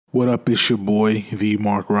What up, it's your boy, the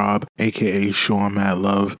Mark Rob, aka Sean Mad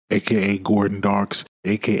Love, aka Gordon Darks,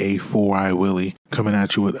 aka 4-Eye Willie, coming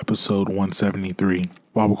at you with episode 173.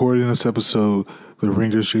 While recording this episode, the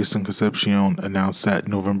Ringer's Jason Concepcion announced that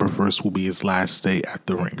November 1st will be his last day at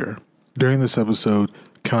the Ringer. During this episode,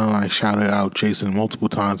 Kel and I shouted out Jason multiple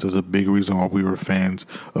times as a big reason why we were fans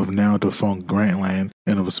of now defunct Grantland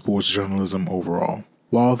and of sports journalism overall.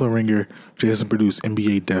 While The Ringer, Jason produced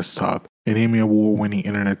NBA Desktop, an Emmy Award-winning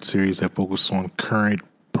internet series that focused on current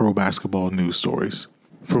pro basketball news stories.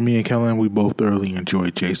 For me and Kellen, we both thoroughly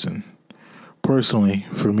enjoyed Jason. Personally,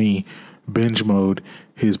 for me, Binge Mode,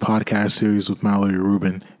 his podcast series with Mallory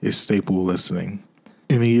Rubin, is staple listening.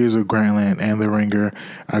 In the years of Grantland and The Ringer,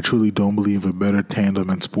 I truly don't believe a better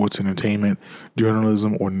tandem in sports entertainment,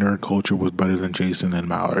 journalism, or nerd culture was better than Jason and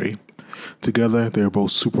Mallory. Together, they're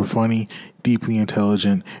both super funny, deeply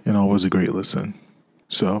intelligent, and always a great listen.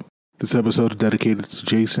 So, this episode is dedicated to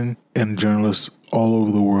Jason and journalists all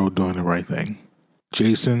over the world doing the right thing.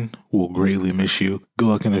 Jason, we'll greatly miss you. Good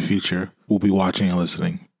luck in the future. We'll be watching and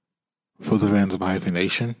listening. For the fans of Hyphen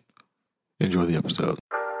Nation, enjoy the episode.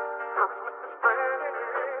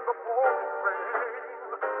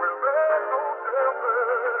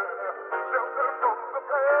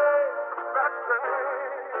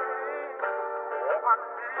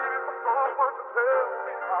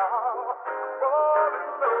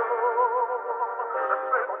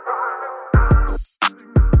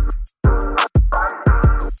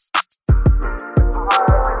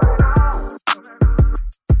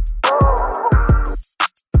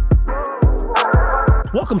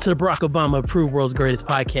 Welcome to the Barack Obama approved world's greatest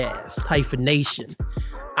podcast, Hyphen Nation.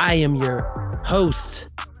 I am your host,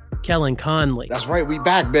 Kellen Conley. That's right, we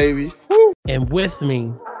back, baby. Woo! And with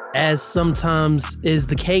me, as sometimes is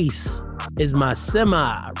the case, is my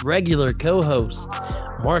semi-regular co-host,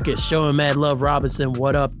 Marcus, showing Mad Love Robinson.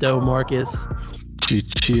 What up, though, Marcus?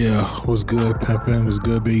 Yeah, what's good, Peppin? What's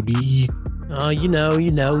good, baby? Oh, you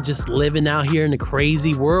know, just living out here in the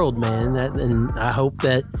crazy world, man. And I hope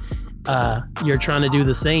that you're trying to do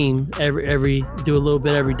the same do a little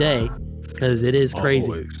bit every day, because it is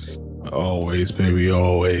crazy. Always, baby,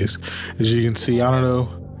 always. As you can see, I don't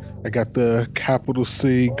know, I got the capital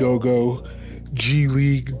C Go G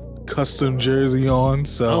League custom jersey on,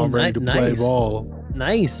 so I'm ready to play ball.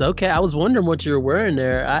 Nice. Okay, I was wondering what you were wearing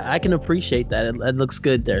there. I can appreciate that. It looks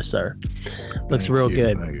good there, sir. Looks real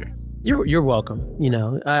good. You're welcome. You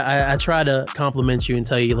know, I try to compliment you and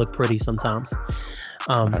tell you look pretty sometimes.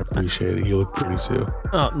 I appreciate it. You look pretty too.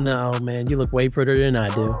 Oh, no, man. You look way prettier than I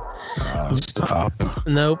do. Stop.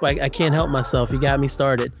 Nope. I can't help myself. You got me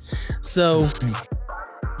started. So,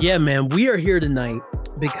 yeah, man, we are here tonight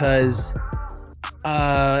because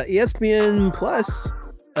ESPN Plus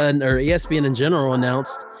or ESPN in general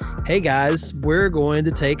announced, hey, guys, we're going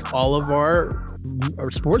to take all of our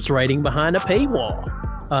sports writing behind a paywall.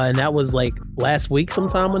 And that was like last week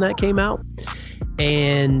sometime when that came out.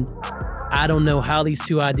 And I don't know how these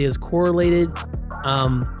two ideas correlated,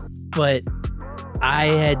 but I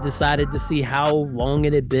had decided to see how long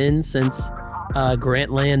it had been since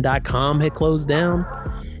Grantland.com had closed down,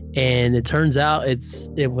 and it turns out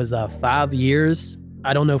it was 5 years.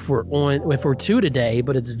 I don't know if we're 2 today,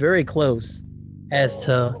 but it's very close as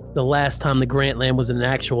to the last time the Grantland was an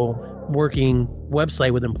actual working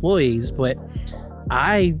website with employees. But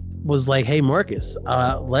I was like, hey, Marcus,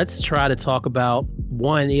 let's try to talk about,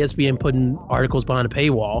 one, ESPN putting articles behind a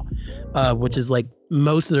paywall, which is like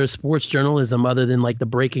most of their sports journalism other than like the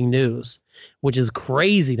breaking news, which is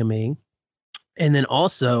crazy to me. And then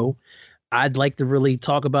also, I'd like to really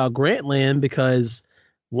talk about Grantland because,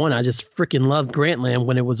 one, I just freaking loved Grantland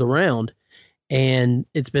when it was around. And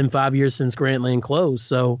it's been 5 years since Grantland closed.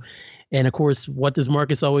 So, and of course, what does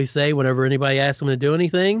Marcus always say whenever anybody asks him to do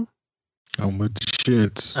anything? I'm with the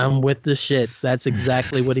shits. I'm with the shits. That's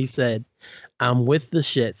exactly what he said. I'm with the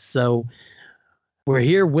shits. So we're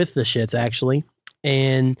here with the shits, actually.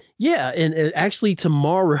 And yeah, and actually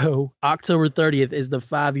tomorrow, October 30th, is the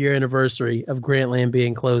 5-year anniversary of Grantland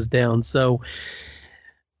being closed down. So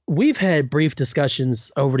we've had brief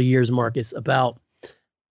discussions over the years, Marcus, about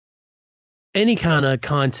any kind of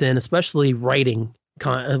content, especially writing,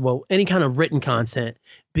 any kind of written content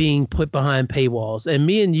being put behind paywalls. And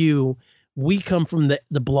me and you, we come from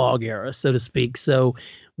the blog era, so to speak. So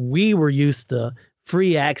we were used to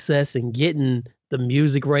free access and getting the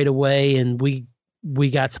music right away, and we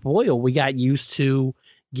got spoiled. We got used to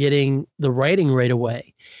getting the writing right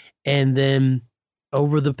away. And then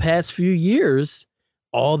over the past few years,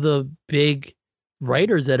 all the big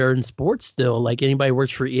writers that are in sports still, like anybody who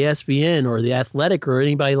works for ESPN or The Athletic or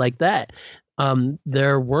anybody like that,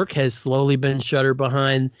 their work has slowly been shuttered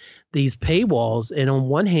behind these paywalls. And on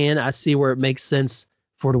one hand, I see where it makes sense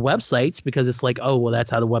for the websites because it's like, oh, well,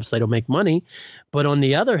 that's how the website will make money. But on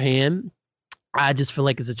the other hand, I just feel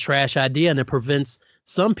like it's a trash idea and it prevents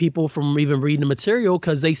some people from even reading the material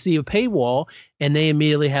because they see a paywall and they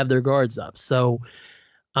immediately have their guards up. So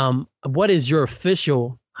what is your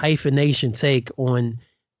official Hyphenation take on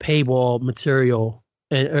paywall material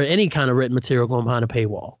or any kind of written material going behind a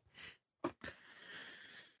paywall?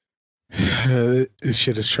 This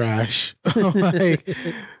shit is trash.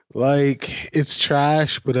 like it's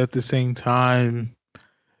trash, but at the same time,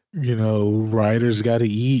 writers got to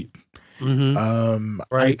eat. Mm-hmm.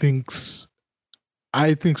 Right.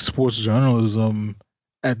 I think sports journalism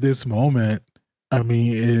at this moment, I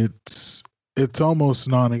mean, it's almost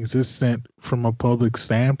non-existent from a public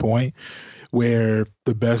standpoint, where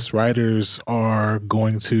the best writers are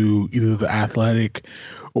going to either The Athletic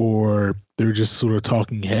or they're just sort of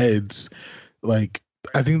talking heads. Like,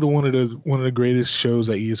 I think one of the greatest shows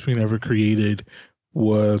that ESPN ever created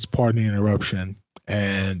was Pardon the Interruption.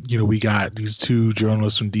 And, we got these two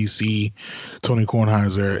journalists from DC, Tony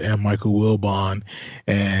Kornheiser and Michael Wilbon,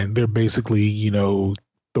 and they're basically,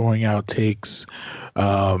 throwing out takes.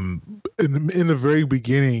 In the very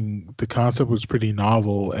beginning, the concept was pretty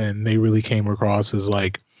novel, and they really came across as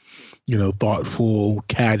thoughtful,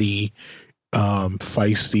 catty,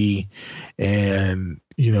 feisty, and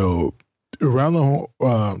around the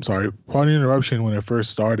Pardon the Interruption, when it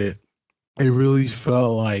first started, it really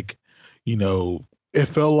felt like it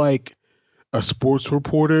felt like a sports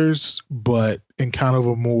reporters, but in kind of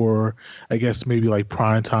a more, I guess, maybe like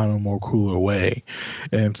prime time and more cooler way.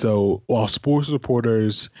 And so while sports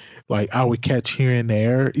reporters, like I would catch here and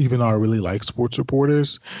there, even though I really like sports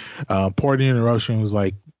reporters, Pardon the Interruption was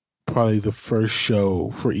like probably the first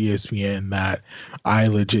show for ESPN that I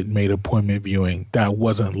legit made appointment viewing that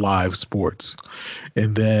wasn't live sports.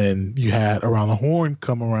 And then you had Around the Horn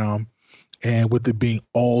come around, and with it being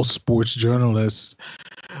all sports journalists,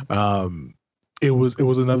 it was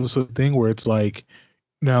another sort of thing where it's like,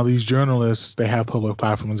 now these journalists, they have public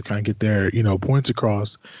platforms to kind of get their points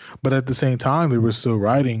across, but at the same time they were still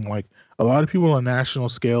writing. Like, a lot of people on a national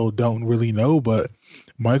scale don't really know, but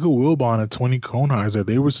Michael Wilbon and Tony Kornheiser,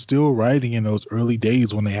 they were still writing in those early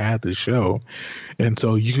days when they had the show. And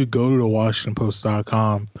so you could go to the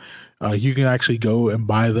WashingtonPost.com. You can actually go and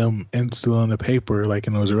buy them and still in the paper, like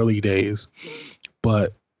in those early days.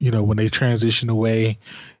 But, when they transition away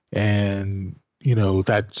and,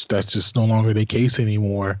 that's just no longer the case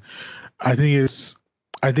anymore, I think it's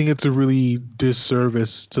a really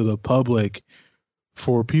disservice to the public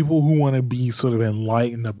for people who want to be sort of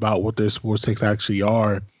enlightened about what their sports takes actually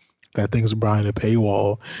are, that things are behind a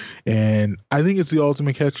paywall. And I think it's the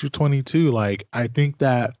ultimate catch-22. Like, I think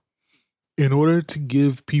that in order to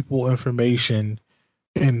give people information,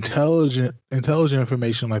 intelligent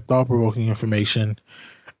information, like thought-provoking information,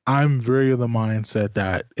 I'm very of the mindset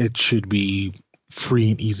that it should be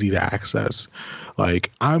free and easy to access.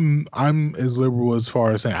 Like, I'm as liberal as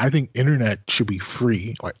far as saying I think internet should be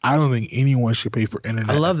free. Like, I don't think anyone should pay for internet.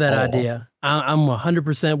 I love that idea. I'm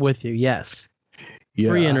 100% with you. Yes. Yeah.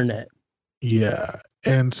 Free internet. Yeah.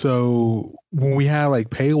 And so when we have like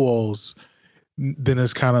paywalls, then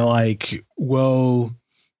it's kind of like, well,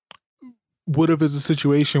 what if it's a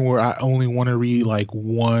situation where I only want to read like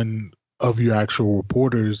one of your actual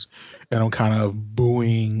reporters and I'm kind of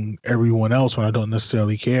booing everyone else when I don't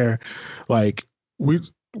necessarily care? Like,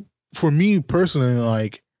 for me personally,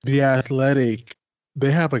 like The Athletic,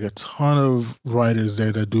 they have like a ton of writers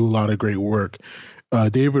there that do a lot of great work.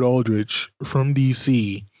 David Aldrich from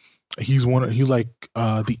DC, he's like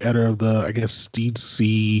the editor of the, I guess,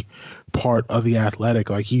 DC part of The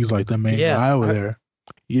Athletic. Like, he's like the main guy over there.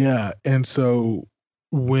 Yeah. And so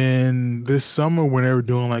when this summer, when they were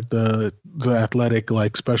doing like the Athletic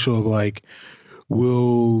like special of like,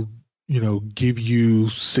 we'll give you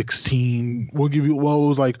 16, we'll give you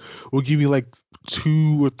like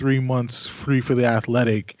 2 or 3 months free for The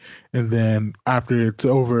Athletic, and then after it's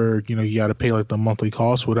over, you got to pay like the monthly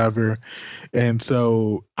cost, whatever. And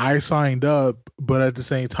so I signed up, but at the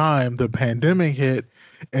same time the pandemic hit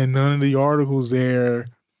and none of the articles there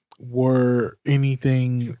were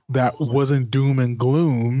anything that wasn't doom and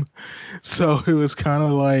gloom. So it was kind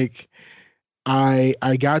of like I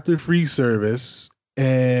got the free service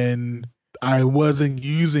and I wasn't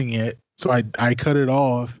using it, so I cut it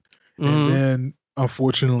off. Mm-hmm. And then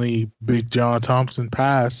unfortunately Big John Thompson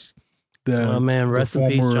passed. Rest in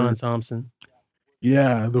peace, John Thompson.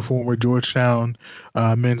 Yeah, the former Georgetown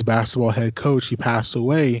men's basketball head coach. He passed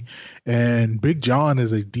away, and Big John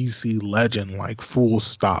is a DC legend, like full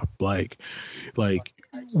stop. Like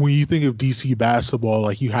when you think of DC basketball,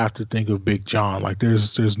 like you have to think of Big John. Like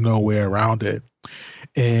there's no way around it.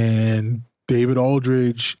 And David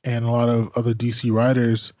Aldridge and a lot of other DC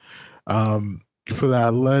writers, for the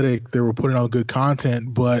Athletic, they were putting out good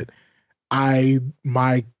content, but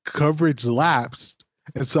my coverage lapsed,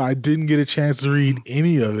 and so I didn't get a chance to read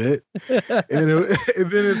any of it. And then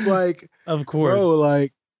it's like, Of course. bro,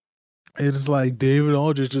 like it's like David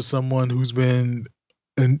Aldridge is someone who's been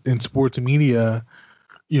in sports media,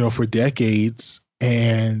 for decades,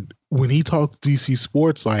 and when he talks DC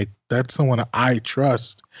sports, like that's someone I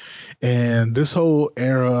trust. And this whole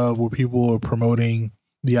era where people are promoting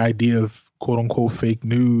the idea of quote unquote fake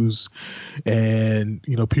news, and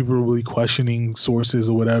people are really questioning sources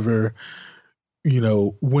or whatever,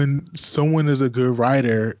 when someone is a good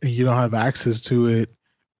writer and you don't have access to it,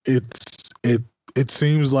 it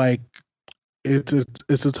seems like it's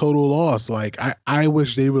a total loss. Like I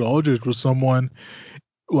wish David Aldridge was someone,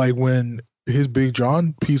 like when his Big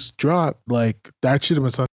John piece dropped, like that should have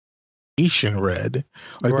been something nation read.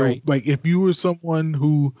 Like Right. like if you were someone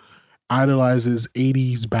who idolizes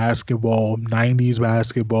 80s basketball, 90s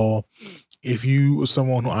basketball, if you were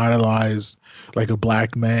someone who idolized like a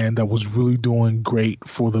black man that was really doing great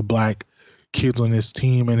for the black kids on his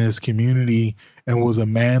team and his community and was a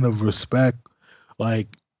man of respect,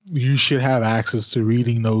 like you should have access to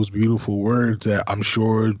reading those beautiful words that I'm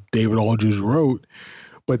sure David Aldridge wrote.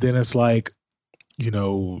 But then it's like,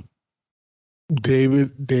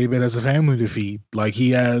 David has a family to feed. Like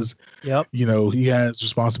he has, Yep. he has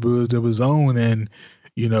responsibilities of his own. And,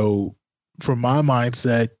 from my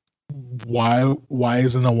mindset, why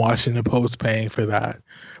isn't the Washington Post paying for that?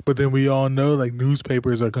 But then we all know like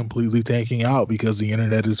newspapers are completely tanking out because the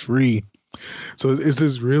internet is free. So it's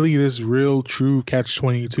this real true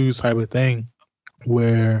catch-22 type of thing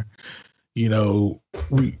where,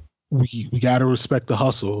 we got to respect the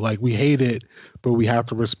hustle. Like we hate it, but we have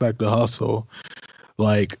to respect the hustle.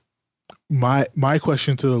 Like my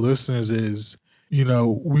question to the listeners is,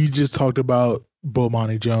 we just talked about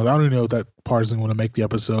Bomani Jones. I don't even know if that part isn't going to make the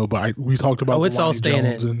episode, but we talked about It's all Bomani staying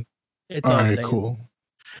Jones in. and It's all all right, staying. cool.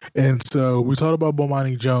 And so we talked about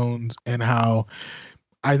Bomani Jones and how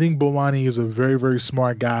I think Bomani is a very, very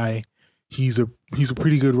smart guy. He's a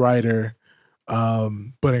pretty good writer.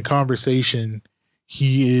 But in conversation,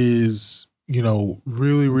 he is,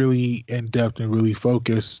 really, really in depth and really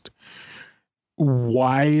focused.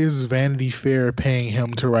 Why is Vanity Fair paying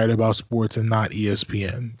him to write about sports and not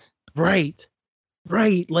ESPN? Right.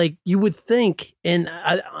 Like you would think, and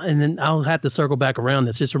then I'll have to circle back around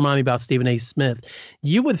this. Just remind me about Stephen A. Smith.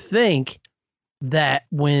 You would think that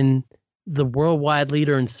when the worldwide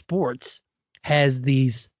leader in sports has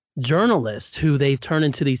these journalists who they've turned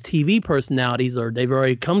into these TV personalities, or they've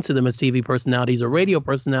already come to them as TV personalities or radio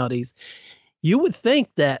personalities, you would think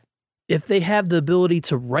that if they have the ability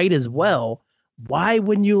to write as well, why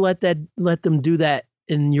wouldn't you let them do that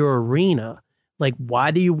in your arena? Like,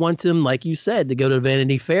 why do you want them, like you said, to go to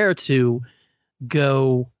Vanity Fair to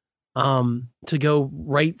go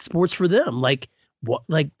write sports for them? Like, what?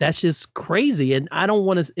 Like, that's just crazy. And I don't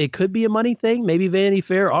want to. It could be a money thing. Maybe Vanity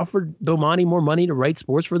Fair offered Bomani more money to write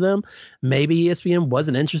sports for them. Maybe ESPN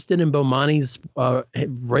wasn't interested in Bomani's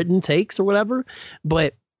written takes or whatever.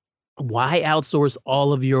 But why outsource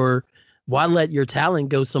all of your? Why let your talent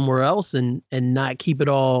go somewhere else and not keep it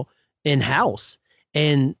all in house?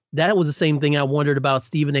 And that was the same thing I wondered about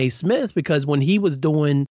Stephen A. Smith, because when he was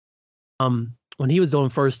doing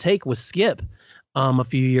First Take with Skip a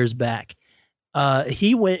few years back,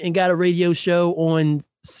 he went and got a radio show on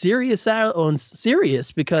Sirius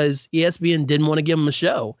because ESPN didn't want to give him a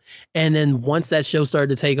show. And then once that show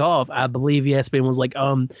started to take off, I believe ESPN was like,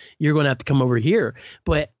 you're going to have to come over here.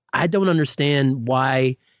 But I don't understand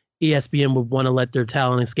why ESPN would want to let their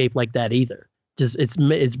talent escape like that either. Just it's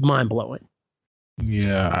mind blowing.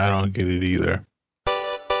 Yeah, I don't get it either.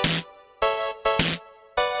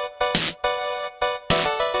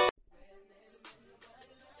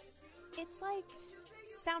 It's like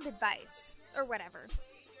sound advice or whatever.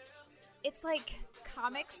 It's like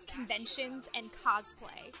comics, conventions, and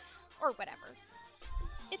cosplay or whatever.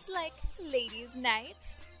 It's like ladies'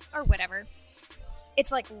 night or whatever.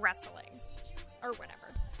 It's like wrestling or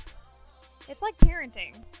whatever. It's like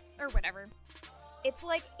parenting or whatever. It's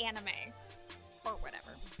like anime or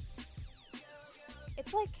whatever.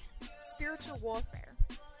 It's like spiritual warfare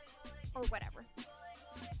or whatever.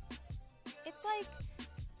 It's like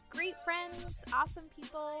great friends, awesome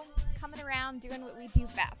people coming around doing what we do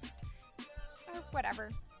best or whatever.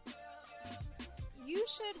 You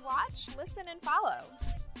should watch, listen, and follow,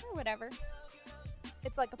 or whatever.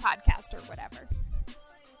 It's like a podcast or whatever.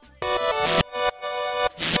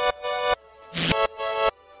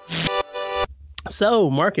 So,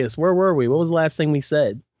 Marcus, where were we? What was the last thing we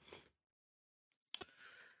said?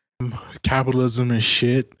 Capitalism is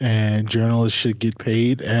shit, and journalists should get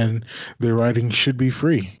paid, and their writing should be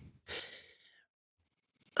free.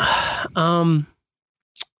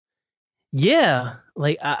 Yeah,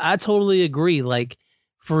 like I totally agree. Like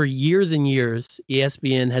for years and years,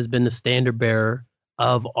 ESPN has been the standard bearer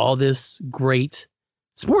of all this great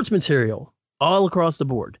sports material all across the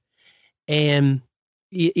board. And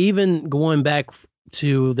even going back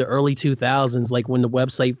to the early 2000s, like when the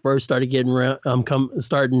website first started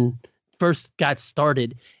first got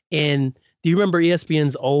started. And do you remember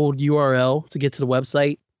ESPN's old URL to get to the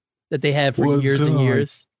website that they had for years and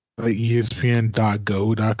years? Like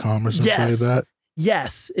ESPN.go.com or something like that?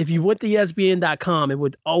 Yes. If you went to ESPN.com, it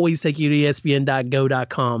would always take you to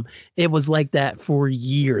ESPN.go.com. It was like that for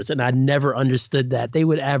years, and I never understood that. They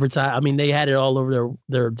would advertise. I mean, they had it all over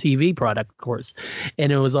their TV product, of course,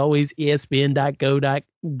 and it was always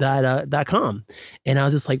ESPN.go.com. And I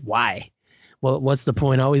was just like, why? Well, what's the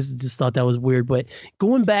point? I always just thought that was weird. But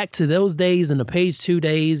going back to those days and the page 2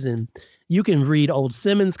 days, and you can read old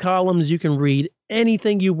Simmons columns, you can read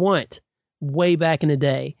anything you want way back in the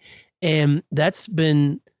day. And that's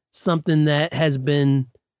been something that has been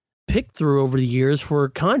picked through over the years for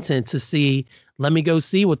content to see. Let me go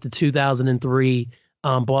see what the 2003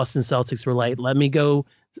 Boston Celtics were like. Let me go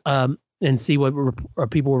and see what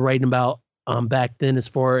people were writing about back then as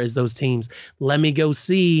far as those teams. Let me go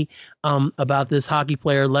see about this hockey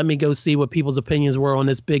player. Let me go see what people's opinions were on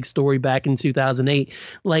this big story back in 2008.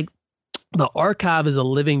 Like, the archive is a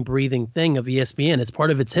living, breathing thing of ESPN. It's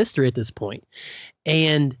part of its history at this point.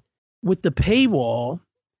 And with the paywall,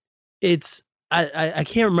 it's I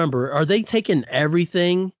can't remember. Are they taking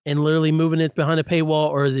everything and literally moving it behind a paywall,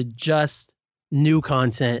 or is it just new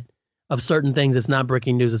content of certain things that's not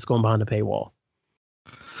breaking news that's going behind the paywall?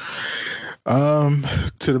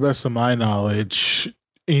 To the best of my knowledge,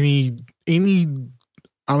 any I'm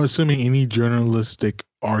assuming any journalistic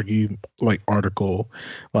article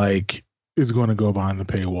is going to go behind the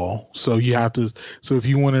paywall. So you have to. So if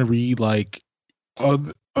you want to read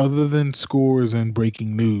other than scores and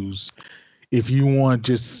breaking news, if you want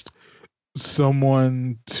just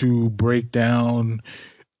someone to break down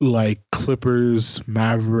Clippers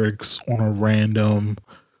Mavericks on a random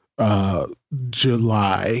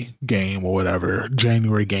July game or whatever,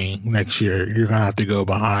 January game next year, you're gonna have to go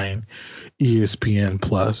behind ESPN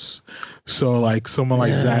Plus. So someone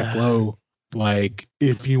like Zach Lowe,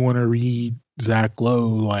 if you want to read Zach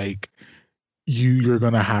Lowe, you're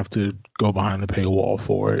gonna have to go behind the paywall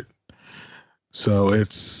for it. So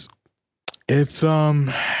it's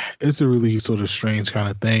a really sort of strange kind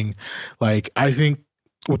of thing. I think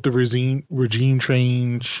with the regime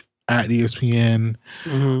change at ESPN,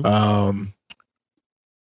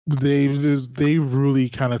 they really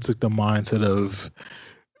kind of took the mindset of,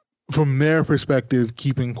 from their perspective,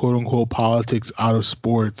 keeping quote unquote politics out of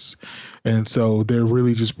sports. And so they're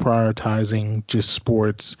really just prioritizing just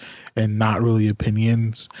sports and not really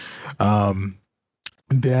opinions. Dan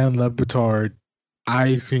Le Batard,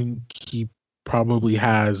 I think he probably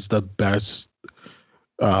has the best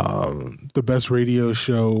radio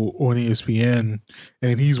show on ESPN,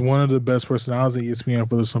 and he's one of the best personalities at ESPN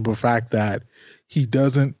for the simple fact that he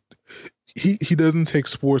doesn't take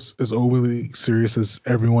sports as overly serious as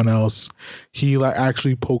everyone else. He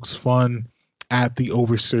actually pokes fun at the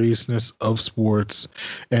over seriousness of sports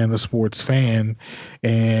and the sports fan,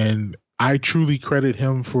 and I truly credit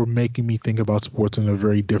him for making me think about sports in a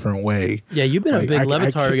very different way. Yeah, you've been a big Le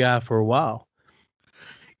Batard guy for a while.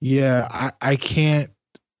 Yeah, I can't.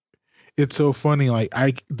 It's so funny.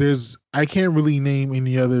 I can't really name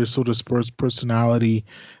any other sort of sports personality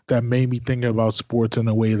that made me think about sports in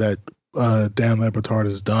a way that Dan Le Batard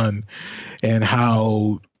has done, and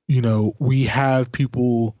how we have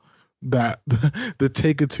people that the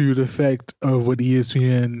take-a-tude effect of what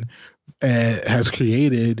ESPN has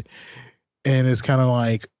created, and it's kind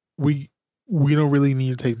of we don't really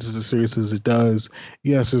need to take this as serious as it does.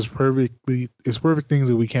 Yes, it's perfect things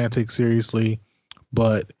that we can't take seriously,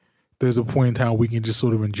 but there's a point in time we can just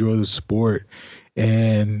sort of enjoy the sport.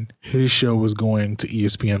 And his show was going to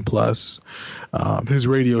ESPN Plus. His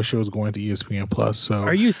radio show is going to ESPN Plus. So,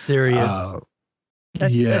 are you serious?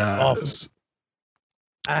 That's awful.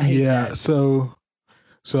 I hate that. So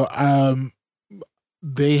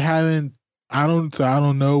they haven't. I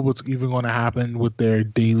don't know what's even going to happen with their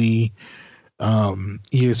daily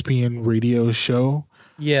ESPN radio show.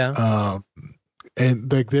 Yeah. And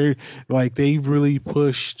they've really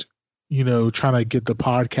pushed, trying to get the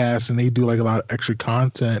podcast, and they do like a lot of extra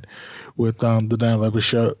content with the Dan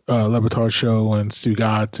Lebatard show and Stu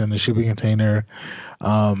Gatz and the Shipping Container.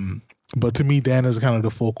 But to me, Dan is kind of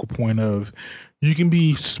the focal point of, you can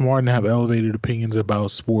be smart and have elevated opinions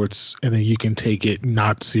about sports, and then you can take it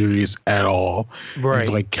not serious at all, Right? And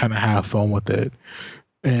like kind of have fun with it.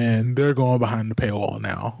 And they're going behind the paywall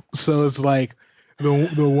now, so it's like the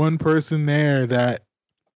one person there that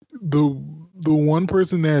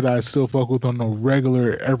I still fuck with on a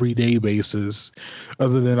regular everyday basis,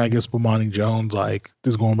 other than I guess Bomani Jones, like,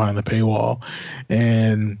 is going behind the paywall.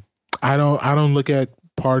 And I don't look at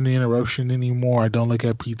Pardon the Interruption anymore. I don't look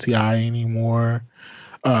at PTI anymore.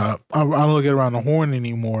 I don't look at Around the Horn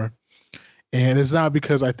anymore. And it's not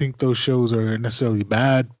because I think those shows are necessarily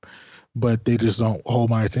bad, but they just don't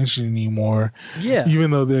hold my attention anymore. Yeah.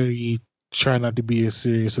 Even though they try not to be as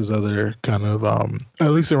serious as other kind of,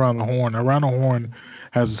 at least Around the Horn. Around the Horn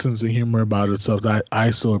has a sense of humor about itself that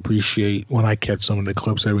I still appreciate when I catch some of the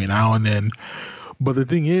clips every now and then. But the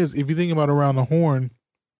thing is, if you think about Around the Horn,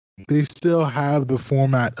 they still have the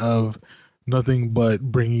format of nothing but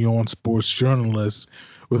bringing you on sports journalists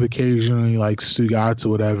with occasionally like Stu Gatz or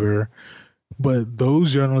whatever. But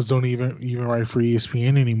those journalists don't even write for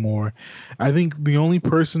ESPN anymore. I think the only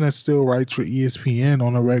person that still writes for ESPN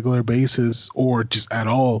on a regular basis or just at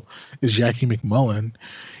all is Jackie McMullen.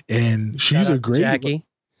 And she's a great Jackie.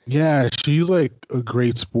 Yeah, she's like a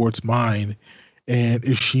great sports mind. And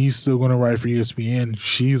if she's still going to write for ESPN,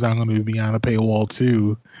 she's not going to be on a paywall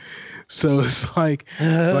too. So it's like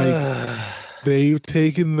they've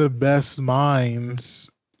taken the best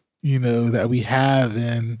minds, that we have,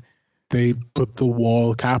 and they put the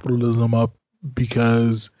wall of capitalism up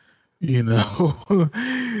because,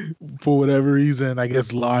 for whatever reason, I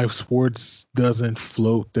guess live sports doesn't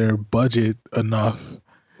float their budget enough.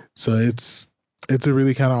 So it's a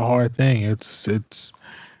really kind of hard thing. It's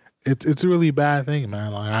a really bad thing,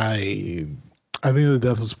 man. Like I think the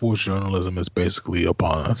death of sports journalism is basically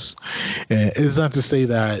upon us. And it's not to say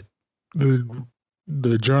that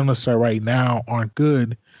the journalists that right now aren't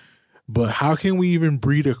good, but how can we even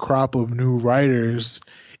breed a crop of new writers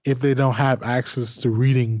if they don't have access to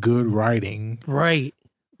reading good writing? Right.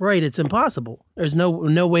 It's impossible. There's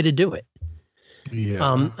no way to do it.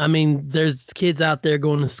 Yeah. I mean, there's kids out there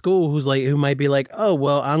going to school who might be like, oh,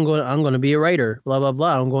 well, I'm going to be a writer, blah, blah,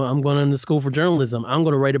 blah. I'm going into school for journalism. I'm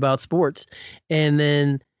going to write about sports. And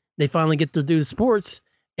then they finally get to do the sports,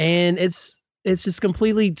 and it's just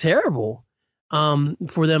completely terrible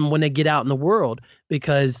for them when they get out in the world,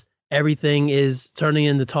 because everything is turning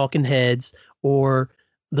into talking heads, or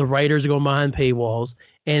the writers are going behind paywalls.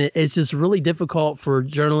 And it's just really difficult for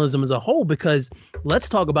journalism as a whole, because let's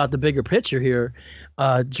talk about the bigger picture here.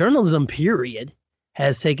 Journalism, period,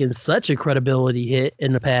 has taken such a credibility hit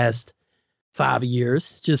in the past 5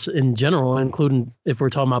 years, just in general, including if we're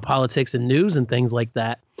talking about politics and news and things like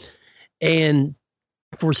that. And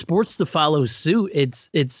for sports to follow suit,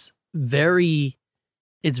 it's very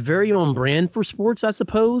on brand for sports, I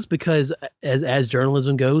suppose, because as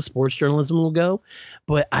journalism goes, sports journalism will go.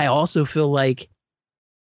 But I also feel like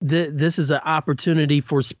this is an opportunity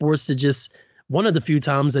for sports to just, one of the few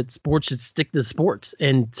times that sports should stick to sports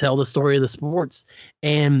and tell the story of the sports.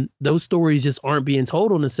 And those stories just aren't being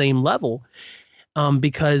told on the same level,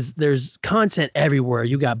 because there's content everywhere.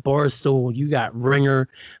 You got Barstool, you got Ringer,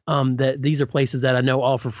 that these are places that I know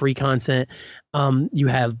offer free content. You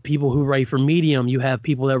have people who write for Medium. You have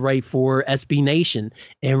people that write for SB Nation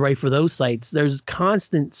and write for those sites. There's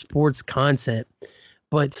constant sports content,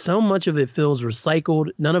 but so much of it feels recycled.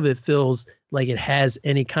 None of it feels like it has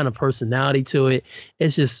any kind of personality to it.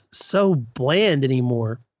 It's just so bland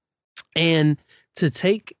anymore. And to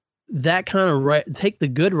take that kind of take the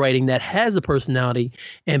good writing that has a personality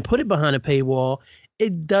and put it behind a paywall,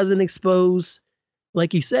 it doesn't expose,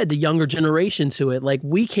 like you said, the younger generation to it. Like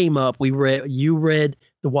we came up, you read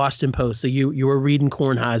the Washington Post, so you were reading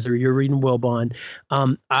Kornheiser, you're reading Wilbon.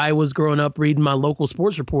 I was growing up reading my local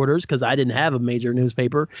sports reporters because I didn't have a major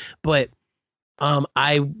newspaper, but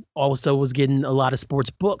I also was getting a lot of sports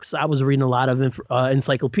books. I was reading a lot of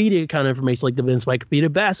encyclopedia kind of information, like the Encyclopedia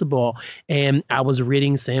of Basketball, and I was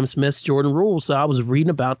reading Sam Smith's Jordan Rules. So I was reading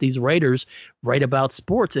about these writers write about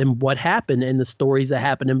sports and what happened and the stories that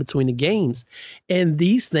happened in between the games. And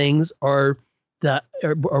these things are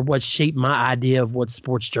what shaped my idea of what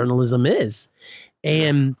sports journalism is.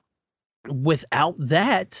 And without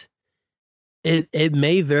that, it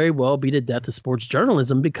may very well be the death of sports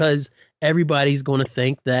journalism, because everybody's going to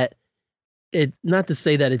think that not to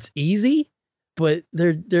say that it's easy, but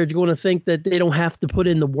they're going to think that they don't have to put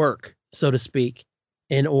in the work, so to speak,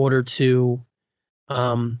 in order to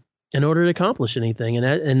accomplish anything,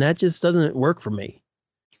 and that just doesn't work for me.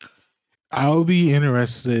 I'll be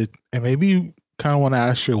interested, and maybe you kind of want to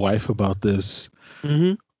ask your wife about this.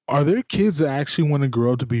 Mm-hmm. Are there kids that actually want to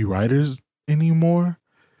grow up to be writers anymore?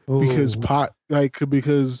 Because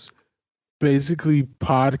because basically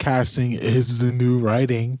podcasting is the new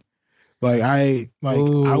writing. I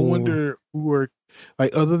wonder who are,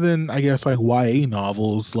 like, other than I guess like YA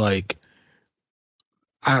novels, like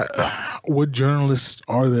what journalists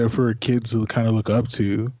are there for kids to kind of look up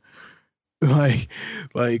to? Like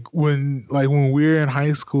when we're in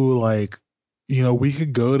high school, like, you know, we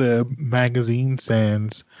could go to magazine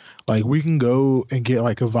stands, like we can go and get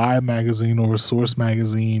like a Vibe magazine or a Source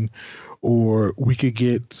magazine, or we could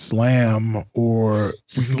get Slam, or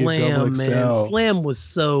we can get Double XL. Man. Slam was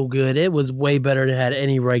so good. It was way better than it had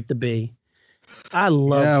any right to be. I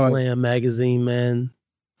love Slam magazine, man.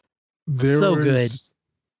 Good.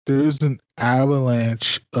 There's an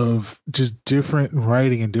avalanche of just different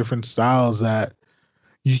writing and different styles that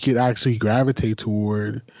you could actually gravitate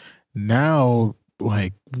toward. Now,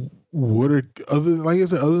 like, what are other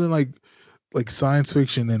than like science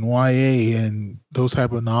fiction and YA and those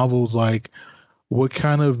type of novels, like what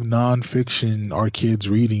kind of nonfiction are kids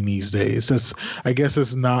reading these days? I guess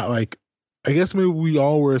maybe we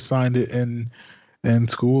all were assigned it in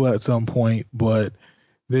school at some point, but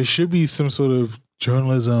there should be some sort of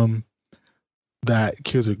journalism that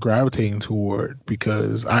kids are gravitating toward,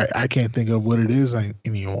 because I can't think of what it is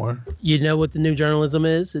anymore. You know what the new journalism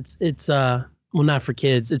is? It's well, not for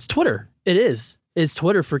kids. It's Twitter. It is. It's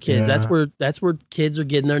Twitter for kids. Yeah. That's where kids are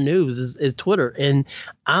getting their news is Twitter. And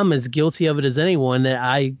I'm as guilty of it as anyone, that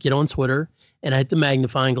I get on Twitter and I hit the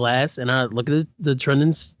magnifying glass and I look at the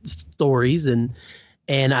trending stories and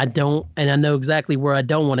I know exactly where I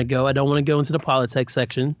don't want to go. I don't want to go into the politics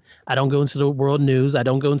section. I don't go into the world news. I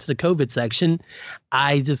don't go into the COVID section.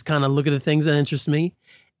 I just kind of look at the things that interest me,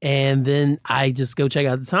 and then I just go check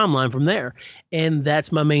out the timeline from there. And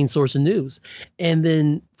that's my main source of news. And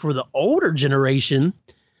then for the older generation,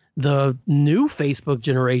 the new Facebook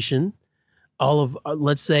generation, all of,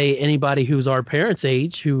 let's say anybody who's our parents'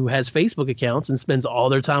 age who has Facebook accounts and spends all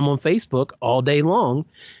their time on Facebook all day long.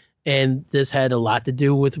 And this had a lot to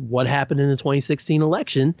do with what happened in the 2016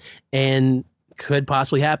 election and could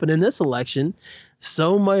possibly happen in this election.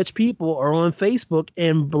 So much people are on Facebook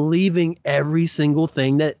and believing every single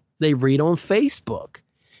thing that they read on Facebook.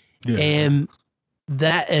 Yeah.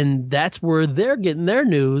 And that's where they're getting their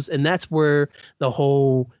news, and that's where the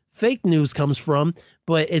whole fake news comes from.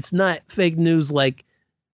 But it's not fake news like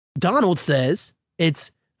Donald says.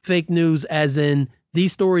 It's fake news as in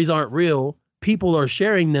these stories aren't real. People are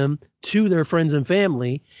sharing them to their friends and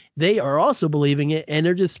family. They are also believing it, and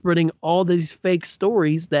they're just spreading all these fake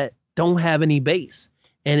stories that don't have any base.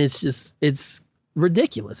 And it's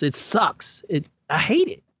ridiculous. It sucks. I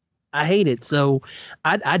hate it. So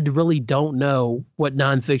I really don't know what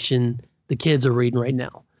nonfiction the kids are reading right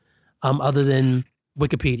now, other than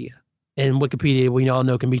Wikipedia. And Wikipedia, we all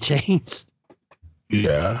know, can be changed.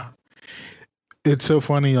 Yeah. It's so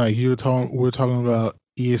funny. Like we're talking about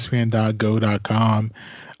ESPN.go.com.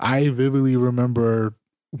 I vividly remember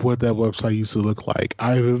what that website used to look like.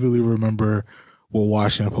 I vividly remember what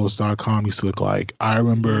WashingtonPost.com used to look like. I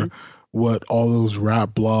remember what all those rap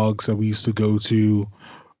blogs that we used to go to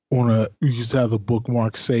we used to have the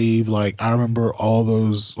bookmark saved. Like, I remember all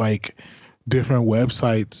those like different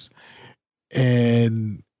websites,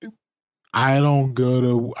 and I don't go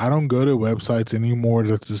to websites anymore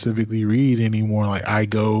to specifically read anymore. Like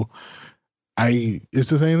it's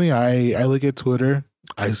the same thing. I look at Twitter.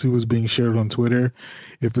 I see what's being shared on Twitter.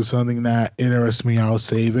 If it's something that interests me, I'll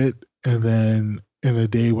save it. And then in a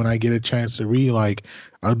day when I get a chance to read, like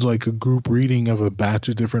I'd do like a group reading of a batch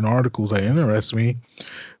of different articles that interest me,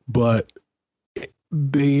 but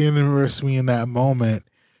they interest me in that moment,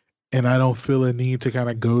 and I don't feel a need to kind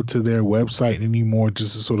of go to their website anymore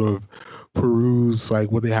just to sort of peruse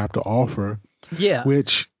like what they have to offer. Yeah.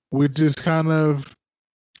 Which is kind of,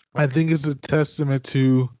 I think it's a testament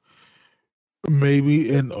to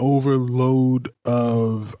maybe an overload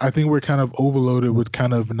of, I think we're kind of overloaded with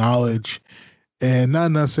kind of knowledge, and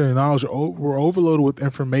not necessarily knowledge. We're overloaded with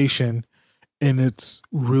information, and it's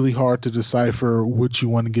really hard to decipher what you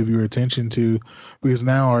want to give your attention to, because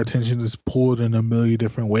now our attention is pulled in a million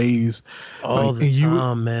different ways. All the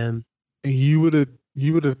time, man. And you would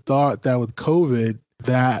have thought that with COVID,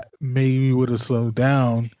 that maybe would have slowed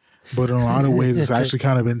down. But in a lot of ways, it's actually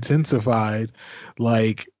kind of intensified.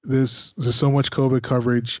 Like there's so much COVID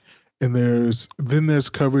coverage, and there's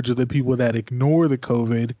coverage of the people that ignore the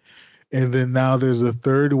COVID, and then now there's a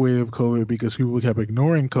third wave of COVID because people kept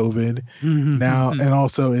ignoring COVID. Now, and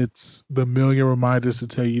also it's the million reminders to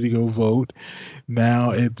tell you to go vote. Now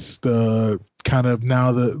it's the kind of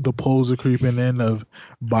now the polls are creeping in of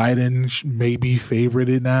Biden maybe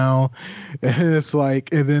favorited now, and it's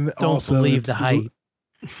like, and then Don't also believe the hype.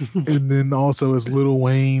 and then also is Lil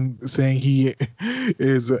Wayne saying he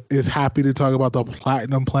is happy to talk about the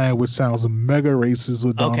Platinum Plan, which sounds mega racist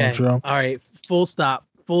with Donald Trump. All right. Full stop.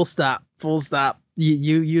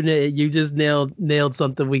 You just nailed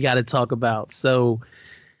something we got to talk about. So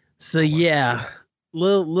yeah,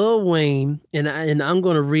 Lil Wayne, and I'm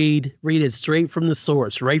going to read it straight from the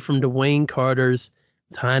source, right from Dwayne Carter's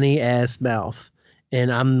tiny ass mouth.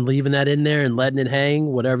 And I'm leaving that in there and letting it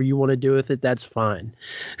hang. Whatever you want to do with it, that's fine.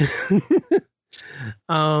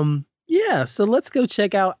 Yeah, so let's go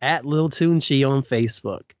check out at Lil Tunechi on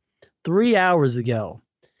Facebook. 3 hours ago,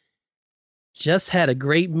 just had a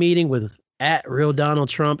great meeting with at Real Donald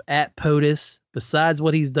Trump at POTUS. Besides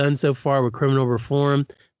what he's done so far with criminal reform,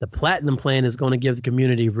 the Platinum Plan is going to give the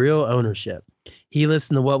community real ownership. He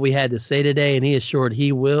listened to what we had to say today, and he assured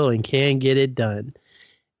he will and can get it done.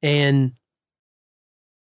 And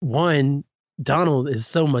one, Donald is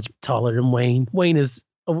so much taller than Wayne. Wayne is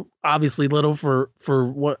obviously little for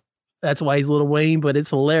what, that's why he's Little Wayne, but it's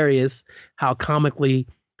hilarious how comically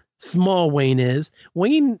small Wayne is.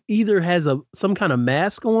 Wayne either has some kind of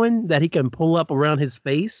mask on that he can pull up around his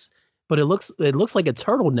face, but it looks like a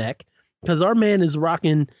turtleneck, because our man is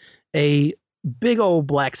rocking a big old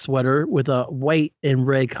black sweater with a white and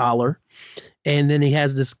red collar, and then he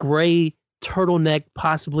has this gray turtleneck,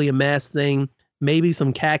 possibly a mask thing, maybe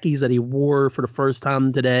some khakis that he wore for the first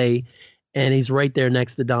time today, and he's right there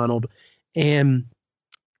next to Donald. And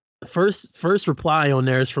first reply on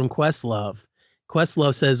there is from Questlove.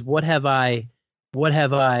 Questlove says, what have I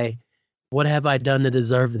done to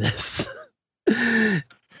deserve this?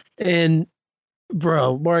 And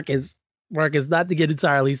bro, Marcus, not to get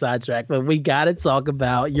entirely sidetracked, but we got to talk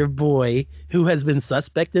about your boy who has been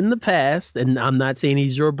suspect in the past. And I'm not saying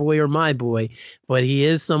he's your boy or my boy, but he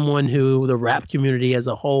is someone who the rap community as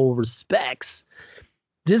a whole respects.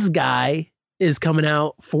 This guy is coming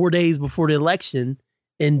out 4 days before the election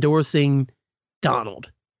endorsing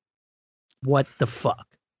Donald. What the fuck?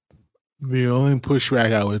 The only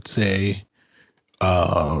pushback I would say,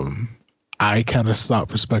 I kind of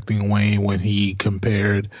stopped respecting Wayne when he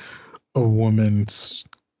compared a woman's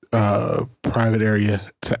private area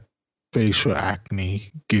to facial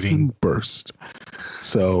acne getting burst.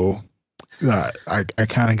 So I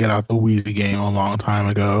kind of get out the Weezy game a long time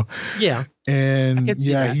ago. Yeah. And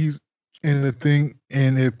that. he's in the thing,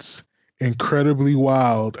 and it's incredibly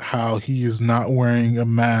wild how he is not wearing a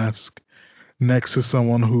mask next to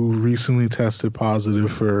someone who recently tested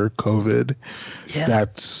positive for COVID. Yeah.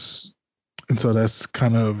 So that's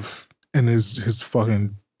kind of, and his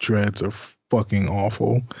fucking dreads are fucking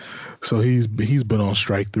awful. So he's been on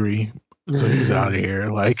strike 3. So he's out of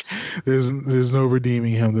here. Like there's no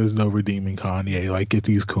redeeming him. There's no redeeming Kanye. Like, get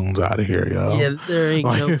these coons out of here, yo. Yeah, there ain't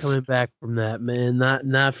no coming back from that, man.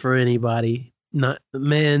 Not for anybody. Not,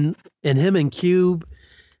 man. And him and Cube,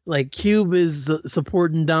 like Cube is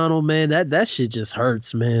supporting Donald, man. That shit just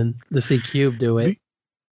hurts, man, to see Cube do it.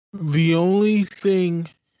 The only thing,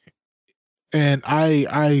 and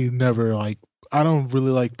I never like, I don't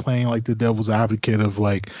really like playing like the devil's advocate of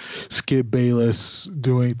like Skip Bayless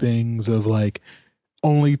doing things of like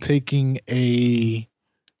only taking a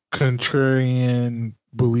contrarian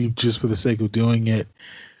belief just for the sake of doing it.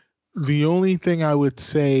 The only thing I would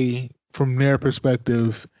say from their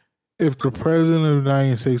perspective, if the president of the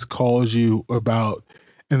United States calls you about,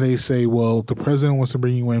 and they say, well, the president wants to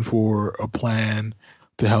bring you in for a plan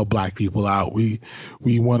to help black people out. We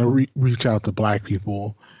want to reach out to black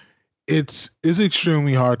people. It's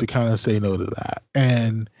extremely hard to kind of say no to that.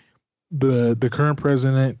 And the current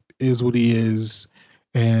president is what he is,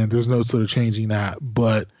 and there's no sort of changing that.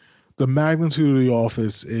 But the magnitude of the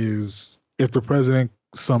office is, if the president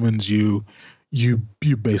summons you, you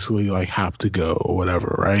basically like have to go or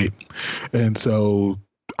whatever, right? And so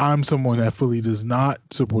I'm someone that fully does not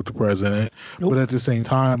support the president, but at the same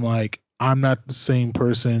time, like, I'm not the same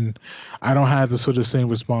person. I don't have the sort of same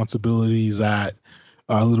responsibilities that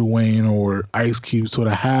Lil Wayne or Ice Cube sort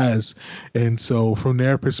of has. And so from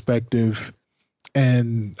their perspective,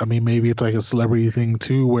 and I mean, maybe it's like a celebrity thing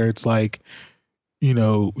too, where it's like, you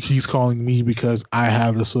know, he's calling me because I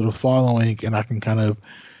have this sort of following, and I can kind of,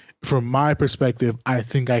 from my perspective, I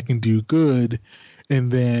think I can do good.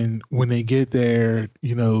 And then when they get there,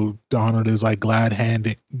 you know, Donald is like glad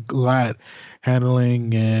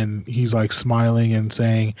handling, and he's like smiling and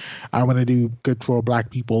saying, "I want to do good for black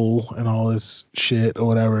people" and all this shit or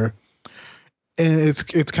whatever. And it's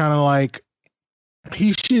kind of like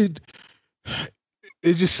he should.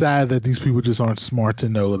 It's just sad that these people just aren't smart to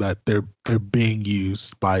know that they're being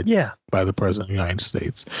used by the president of the United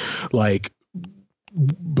States. Like,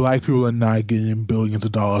 black people are not getting billions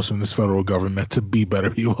of dollars from this federal government to be better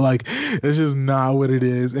people. Like, it's just not what it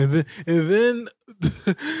is. And then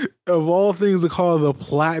of all things to call the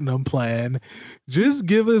platinum plan, just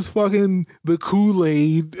give us fucking the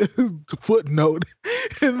Kool-Aid footnote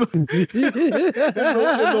in the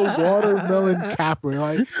watermelon capper.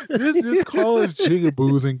 Like, just call us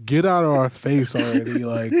jigaboos and get out of our face already.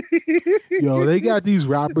 Like, yo, they got these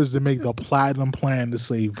rappers to make the platinum plan to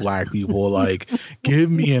save black people. Like,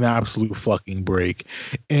 give me an absolute fucking break.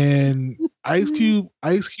 And Ice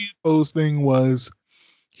Cube's thing was,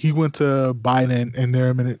 he went to Biden and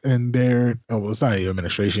their it's not your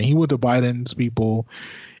administration. He went to Biden's people,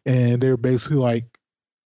 and they're basically like,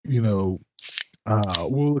 we'll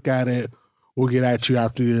look at it, we'll get at you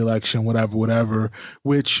after the election, whatever.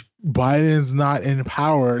 Which Biden's not in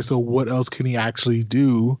power, so what else can he actually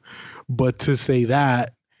do but to say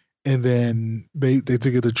that? And then they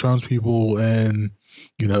took it to Trump's people, and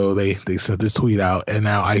they sent the tweet out, and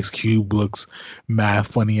now Ice Cube looks mad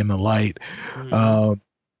funny in the light.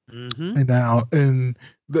 And now,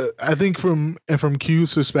 I think from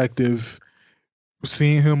Q's perspective,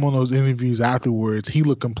 seeing him on those interviews afterwards, he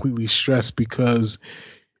looked completely stressed because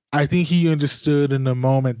I think he understood in the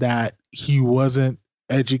moment that he wasn't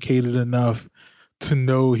educated enough to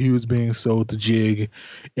know he was being sold the jig,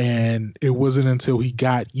 and it wasn't until he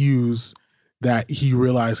got used that he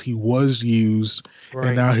realized he was used,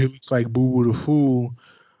 and now he looks like Boo Boo the Fool.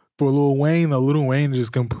 For Lil Wayne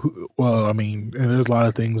just and there's a lot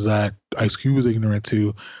of things that Ice Cube was ignorant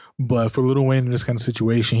to, but for Lil Wayne in this kind of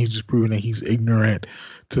situation, he's just proven that he's ignorant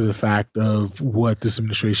to the fact of what this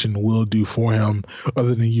administration will do for him,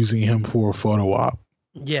 other than using him for a photo op.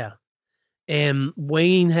 Yeah, and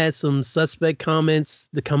Wayne had some suspect comments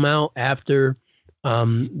to come out after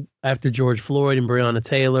George Floyd and Breonna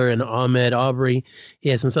Taylor and Ahmaud Arbery. He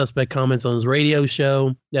had some suspect comments on his radio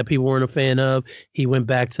show that people weren't a fan of. He went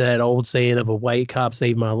back to that old saying of a white cop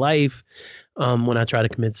saved my life when I tried to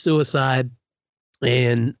commit suicide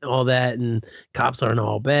and all that, and cops aren't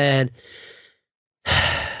all bad.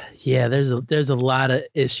 Yeah, there's a lot of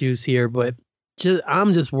issues here, but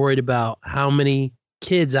I'm just worried about how many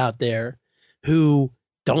kids out there who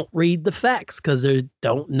don't read the facts because they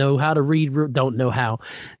don't know how to read. Don't know how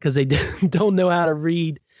to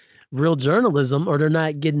read real journalism, or they're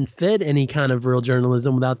not getting fed any kind of real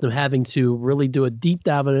journalism without them having to really do a deep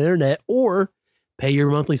dive on the internet or pay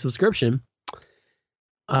your monthly subscription.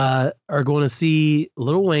 Are going to see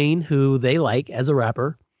Lil Wayne, who they like as a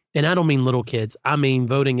rapper, and I don't mean little kids. I mean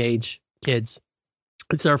voting age kids.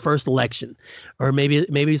 It's our first election, or maybe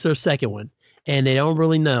it's their second one. And they don't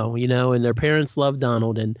really know, and their parents love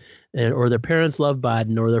Donald or their parents love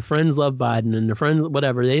Biden, or their friends love Biden, and their friends,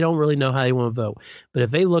 whatever. They don't really know how they want to vote. But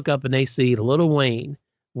if they look up and they see Lil Wayne,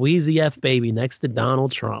 Weezy F Baby next to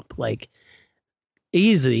Donald Trump, like,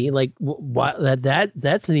 easy, like,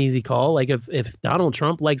 that's an easy call. Like, if Donald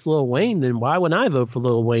Trump likes Lil Wayne, then why wouldn't I vote for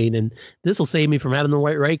Lil Wayne? And this will save me from having to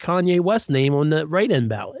write Kanye West name on the write-in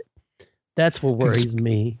ballot. That's what worries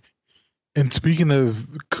me. And speaking of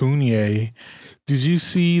Kanye, did you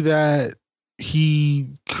see that he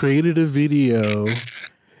created a video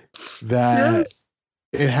that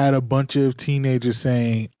it had a bunch of teenagers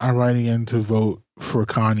saying, "I'm writing in to vote for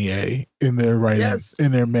Kanye" in their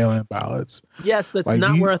in their mail-in ballots? Yes, that's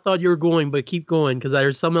not where I thought you were going, but keep going, because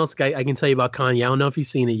there's something else I can tell you about Kanye. I don't know if you've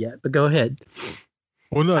seen it yet, but go ahead.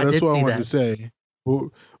 Well, no, that's what I wanted to say.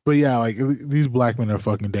 But yeah, like, these black men are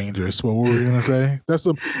fucking dangerous. What were we gonna say? That's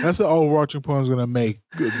the overarching point I was gonna make.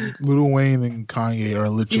 Lil Wayne and Kanye are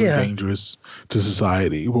literally dangerous to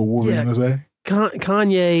society. What were we gonna say?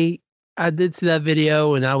 Kanye, I did see that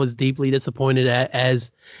video, and I was deeply disappointed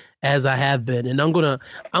as I have been. And I'm gonna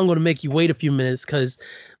make you wait a few minutes, because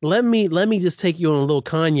let me just take you on a little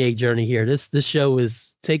Kanye journey here. This show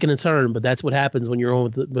is taking a turn, but that's what happens when you're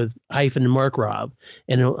on with Hyphen and Mark Rob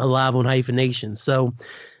and live on Hyphen Nation. So,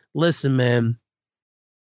 listen, man.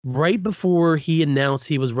 Right before he announced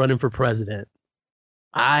he was running for president,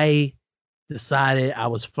 I decided I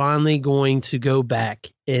was finally going to go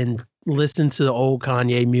back and listen to the old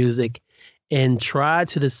Kanye music and try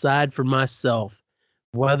to decide for myself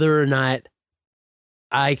whether or not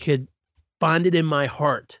I could find it in my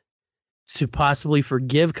heart to possibly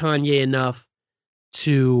forgive Kanye enough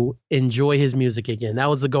to enjoy his music again. That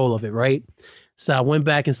was the goal of it, right? So I went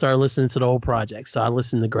back and started listening to the whole project. So I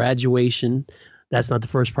listened to Graduation. That's not the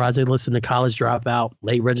first project. I listened to College Dropout,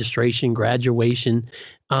 Late Registration, Graduation,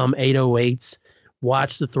 808s,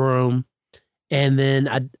 Watch the Throne. And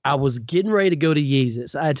then I was getting ready to go to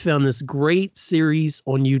Yeezus. I had found this great series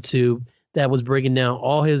on YouTube that was breaking down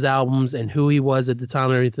all his albums and who he was at the time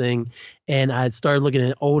and everything. And I had started looking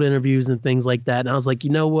at old interviews and things like that. And I was like, you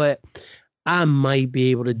know what? I might be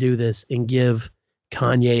able to do this and give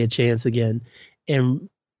Kanye a chance again. And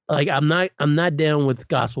like, I'm not down with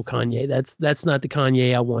gospel Kanye. That's not the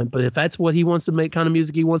Kanye I want. But if that's what he wants to make, kind of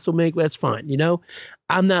music he wants to make, that's fine. You know,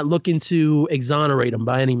 I'm not looking to exonerate him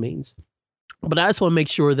by any means. But I just want to make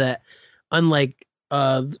sure that, unlike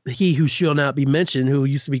He Who Shall Not Be Mentioned, who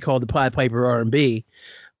used to be called the Pied Piper R&B,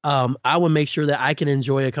 I would make sure that I can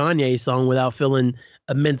enjoy a Kanye song without feeling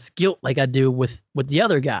immense guilt like I do with the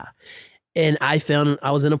other guy. And I found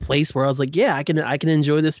I was in a place where I was like, yeah, I can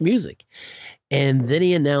enjoy this music. And then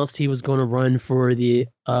he announced he was going to run for the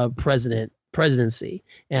presidency.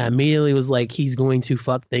 And I immediately was like, he's going to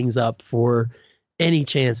fuck things up for any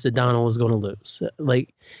chance that Donald was going to lose.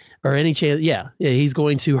 Like, or any chance, he's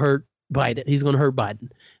going to hurt Biden. He's going to hurt Biden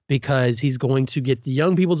because he's going to get the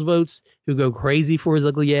young people's votes who go crazy for his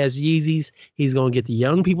ugly ass Yeezys. He's going to get the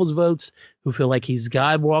young people's votes who feel like he's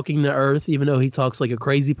God walking the earth, even though he talks like a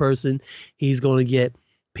crazy person. He's going to get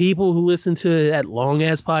people who listen to that long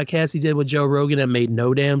ass podcast he did with Joe Rogan that made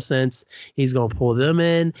no damn sense. He's going to pull them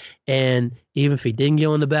in. And even if he didn't get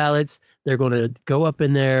on the ballots, they're going to go up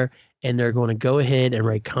in there and they're going to go ahead and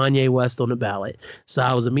write Kanye West on the ballot. So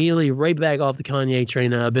I was immediately right back off the Kanye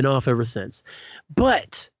train, and I've been off ever since.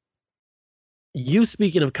 But you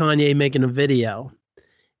speaking of Kanye making a video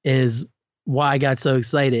is why I got so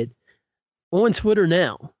excited. On Twitter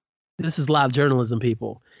now, this is live journalism,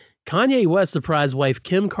 people. Kanye West surprised wife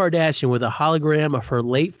Kim Kardashian with a hologram of her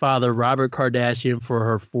late father, Robert Kardashian, for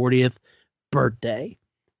her 40th birthday.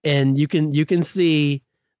 And you can see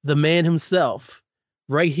the man himself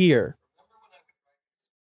right here.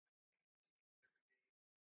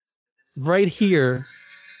 Right here.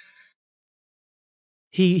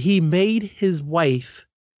 He made his wife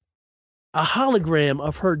a hologram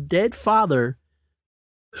of her dead father,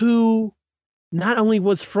 who not only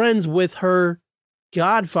was friends with her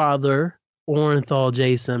godfather, Orenthal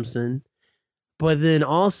J. Simpson, but then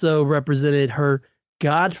also represented her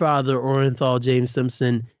godfather, Orenthal James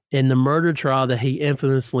Simpson, in the murder trial that he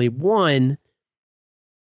infamously won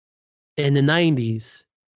in the 90s.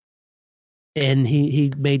 And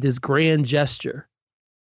he made this grand gesture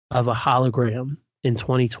of a hologram in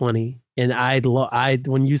 2020. And I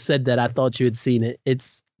when you said that, I thought you had seen it.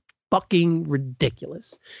 It's fucking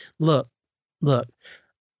ridiculous. Look,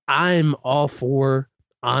 I'm all for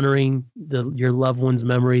honoring your loved ones'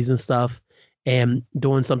 memories and stuff, and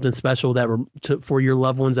doing something special for your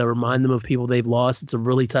loved ones that remind them of people they've lost. It's a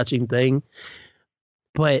really touching thing.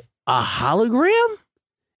 But a hologram?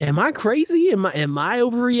 Am I crazy? Am I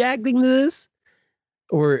overreacting to this?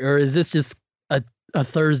 Or is this just a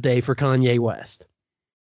Thursday for Kanye West?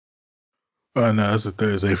 Oh no, it's a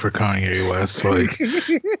Thursday for Kanye West. Like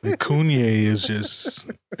Kanye is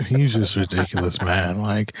he's just ridiculous, man.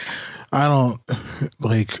 Like, I don't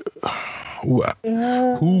like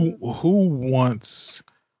who wants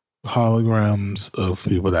holograms of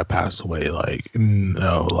people that pass away? Like,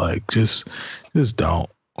 no, like just don't.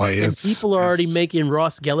 Like, people are already making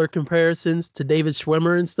Ross Geller comparisons to David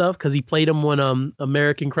Schwimmer and stuff because he played him on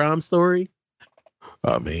American Crime Story.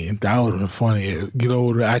 I mean, that would have been funny. You know,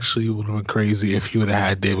 it would have been crazy if you would have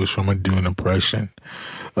had David Schwimmer do an impression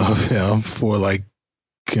of him for like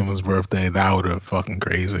Kim's birthday. That would have been fucking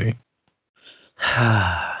crazy.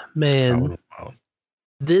 Man,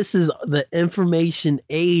 this is the information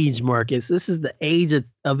age, Marcus. This is the age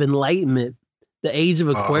of enlightenment, the age of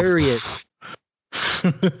Aquarius.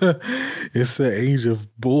 It's the age of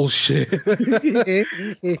bullshit.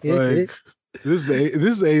 Like, this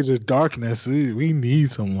is the age of darkness. We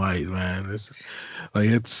need some light, man.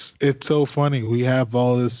 It's so funny. We have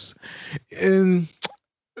all this, and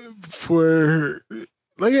for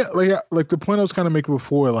like the point I was kind of making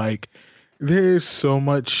before, like, there's so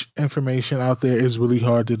much information out there. It's really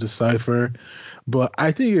hard to decipher, but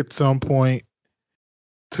I think at some point,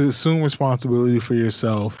 to assume responsibility for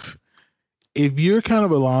yourself, if you're kind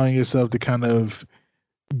of allowing yourself to kind of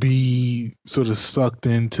be sort of sucked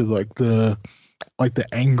into like the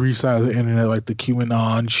angry side of the internet, like the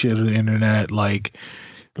QAnon shit of the internet, like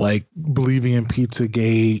believing in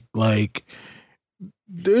Pizzagate, like,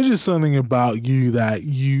 there's just something about you that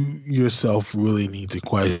you yourself really need to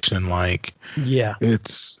question. Like, yeah,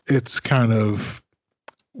 it's kind of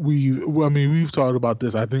we've talked about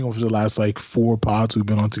this, I think, over the last like 4 pods we've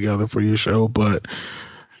been on together for your show, but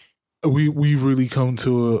we've really come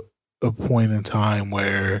to a point in time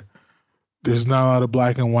where there's not a lot of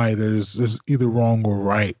black and white. There's either wrong or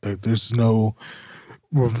right. Like there's no,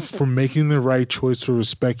 from making the right choice to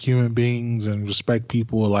respect human beings and respect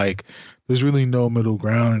people, like there's really no middle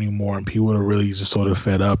ground anymore, and people are really just sort of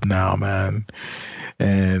fed up now, man.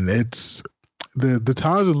 And it's the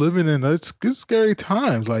times we're living in. It's scary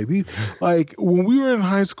times. Like when we were in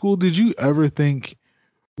high school, did you ever think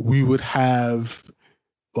we would have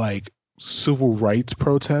like civil rights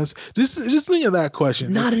protests? Just think of that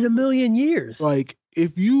question. Not in a million years. Like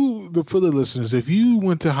for the listeners, if you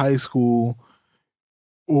went to high school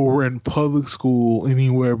or were in public school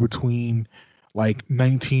anywhere between like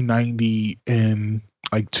 1990 and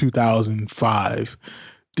like 2005,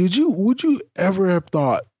 would you ever have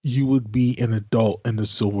thought you would be an adult in the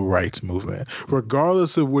civil rights movement,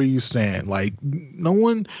 regardless of where you stand? Like no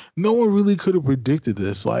one really could have predicted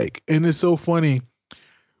this. Like, and it's so funny.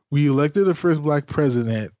 We elected the first black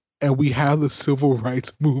president, and we have the civil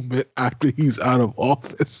rights movement after he's out of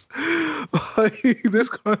office. Like, this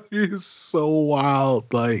country is so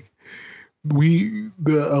wild. Like, the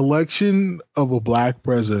election of a black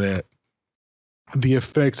president, the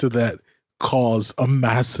effects of that caused a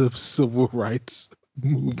massive civil rights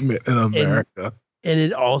movement in America. And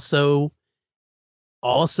it also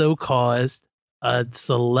caused a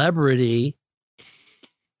celebrity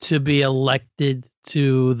to be elected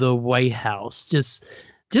to the White House. Just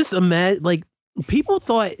imagine, like, people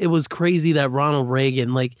thought it was crazy that Ronald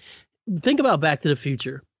Reagan, like, think about Back to the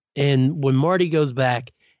Future. And when Marty goes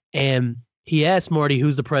back and he asks Marty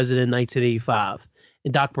who's the president in 1985,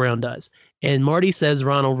 and Doc Brown does. And Marty says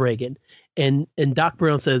Ronald Reagan. And Doc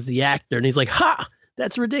Brown says the actor. And he's like, ha,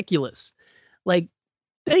 that's ridiculous. Like,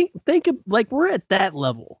 think of, like, we're at that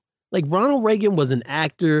level. Like, Ronald Reagan was an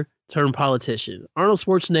actor turned politician. Arnold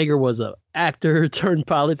Schwarzenegger was an actor turned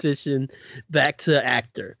politician back to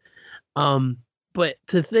actor. But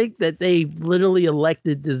to think that they literally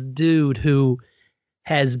elected this dude who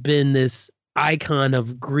has been this icon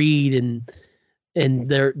of greed, and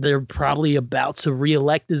they're probably about to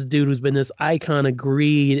reelect this dude who's been this icon of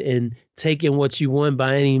greed and taking what you want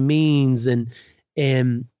by any means,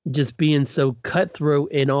 and just being so cutthroat,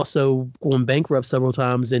 and also going bankrupt several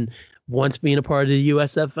times, and once being a part of the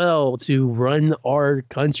USFL to run our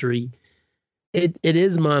country. It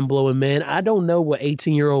is mind-blowing, man. I don't know what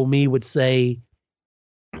 18-year-old me would say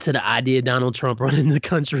to the idea of Donald Trump running the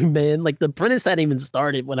country, man. Like, The Apprentice hadn't even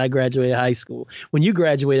started when I graduated high school. When you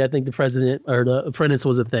graduated, I think The Apprentice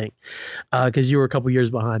was a thing, because you were a couple years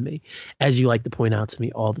behind me, as you like to point out to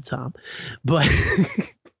me all the time. But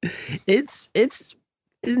it's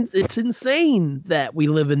insane that we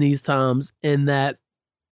live in these times, and that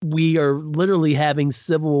we are literally having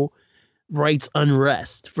civil rights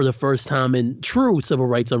unrest for the first time, in true civil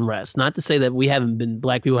rights unrest. Not to say that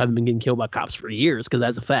black people haven't been getting killed by cops for years, because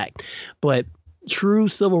that's a fact, but true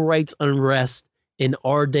civil rights unrest in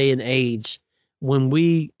our day and age, when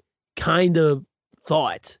we kind of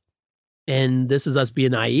thought, and this is us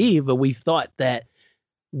being naive, but we thought that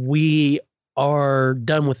we are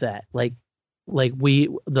done with that. Like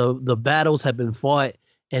the battles have been fought,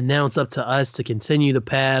 and now it's up to us to continue the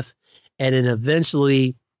path. And then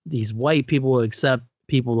eventually these white people will accept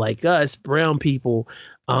people like us, brown people,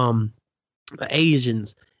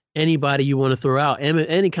 Asians, anybody you want to throw out,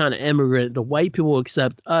 any kind of immigrant. The white people will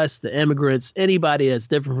accept us, the immigrants, anybody that's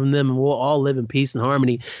different from them, and we'll all live in peace and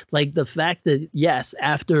harmony. Like, the fact that, yes,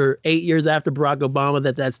 after 8 years after Barack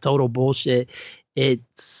Obama, that's total bullshit. It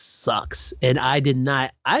sucks. And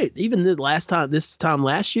even this time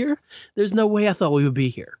last year, there's no way I thought we would be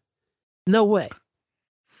here. No way.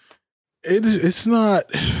 It's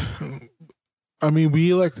not. I mean,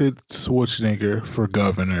 we elected Schwarzenegger for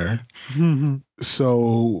governor. Mm-hmm.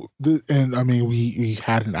 So, we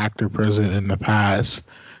had an actor president in the past,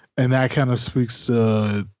 and that kind of speaks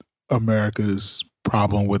to America's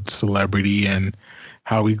problem with celebrity and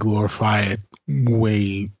how we glorify it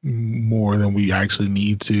way more than we actually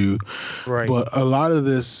need to. Right. But a lot of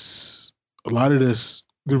this,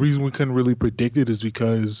 the reason we couldn't really predict it is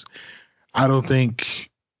because I don't think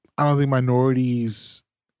minorities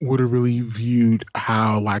would have really viewed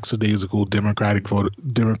how lackadaisical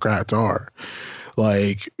Democrats are.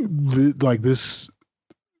 Like this,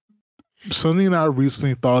 something that I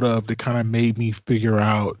recently thought of that kind of made me figure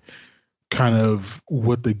out kind of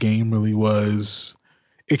what the game really was.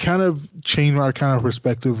 It kind of changed my kind of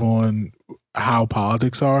perspective on how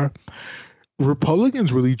politics are.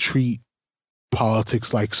 Republicans really treat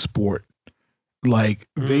politics like sport. Like,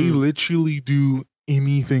 they literally do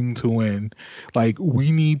anything to win. Like,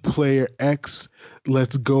 we need player X.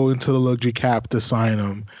 Let's go into the luxury cap to sign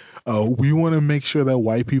him. We want to make sure that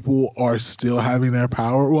white people are still having their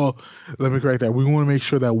power. Well, let me correct that. We want to make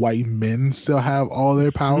sure that white men still have all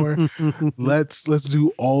their power. Let's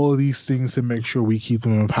do all of these things to make sure we keep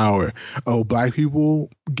them in power. Oh, black people,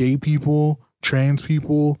 gay people, trans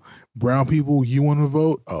people, brown people, you want to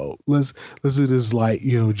vote? Oh, let's do this light,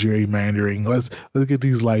 gerrymandering. Let's get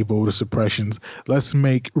these light voter suppressions. Let's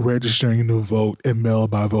make registering to vote and mail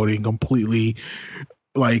by voting completely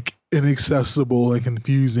like inaccessible and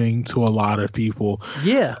confusing to a lot of people.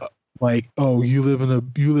 Yeah. Like, oh, you live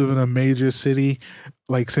in a major city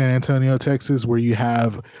like San Antonio, Texas, where you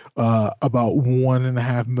have about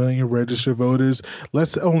 1.5 million registered voters.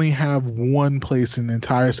 Let's only have one place in the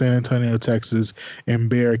entire San Antonio, Texas, in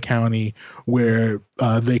Bexar County, where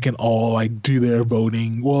they can all like do their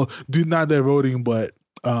voting. Well, do not their voting, but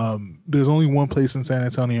there's only one place in San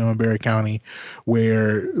Antonio and Bexar County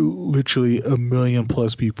where literally 1 million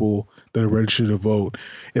plus people that are registered to vote.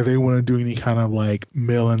 If they want to do any kind of like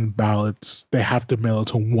mail-in ballots, they have to mail it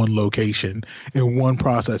to one location in one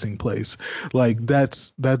processing place. Like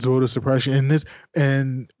that's voter suppression.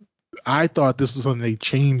 And I thought this was something they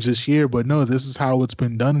changed this year, but no, this is how it's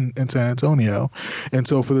been done in San Antonio. And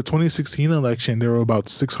so for the 2016 election, there were about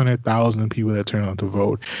 600,000 people that turned out to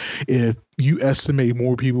vote. If you estimate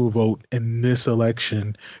more people vote in this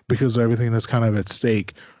election because of everything that's kind of at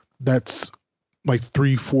stake, that's like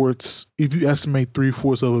 3/4. If you estimate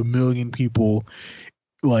 3/4 of 1 million people,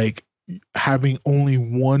 like having only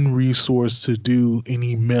one resource to do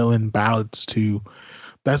any mail-in ballots to,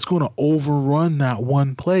 that's going to overrun that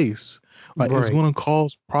one place. Like, right. It's going to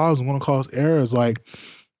cause problems. It's going to cause errors. Like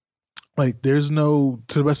there's no,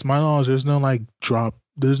 to the best of my knowledge, there's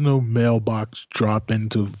no mailbox dropped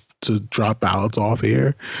into to drop ballots off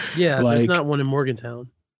here. Yeah, like, there's not one in Morgantown.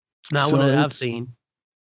 Not one that I've seen.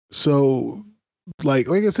 So, like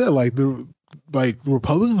I said, the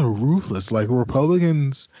Republicans are ruthless. Like,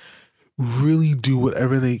 Republicans really do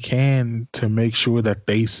whatever they can to make sure that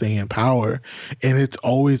they stay in power, and it's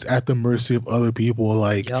always at the mercy of other people.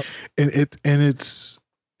 Like, yep.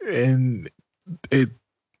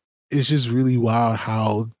 It's just really wild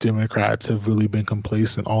how Democrats have really been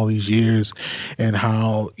complacent all these years, and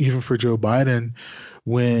how even for Joe Biden,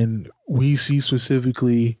 when we see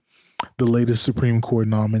specifically the latest Supreme Court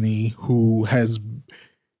nominee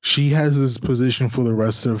she has this position for the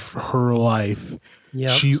rest of her life.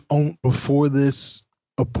 Yep. Before this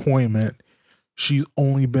appointment, she's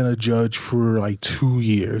only been a judge for like 2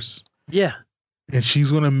 years. Yeah. And she's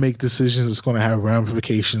going to make decisions that's going to have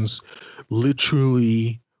ramifications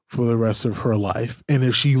literally for the rest of her life. And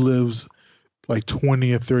if she lives like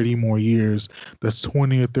 20 or 30 more years, that's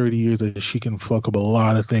 20 or 30 years that she can fuck up a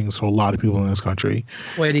lot of things for a lot of people in this country.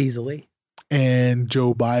 Quite easily. And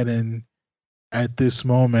Joe Biden, at this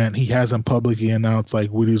moment, he hasn't publicly announced like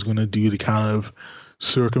what he's going to do to kind of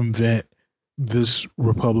circumvent this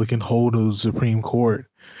Republican hold of the Supreme Court.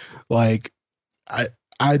 Like,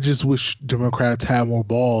 I just wish Democrats had more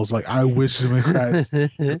balls. Like, I wish Democrats,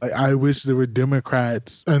 I wish there were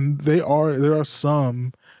Democrats, and there are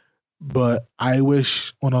some, but I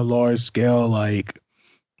wish on a large scale, like,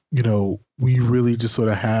 we really just sort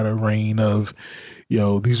of had a reign of,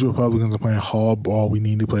 these Republicans are playing hardball. We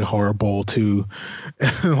need to play hardball too.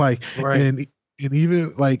 Like, right. And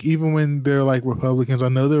even when they're like Republicans, I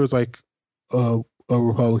know there was like a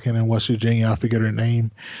Republican in West Virginia, I forget her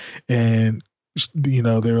name, and they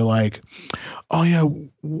were like, oh yeah,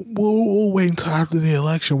 we'll wait until after the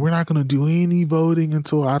election. We're not going to do any voting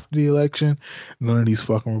until after the election. None of these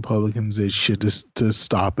fucking Republicans did shit to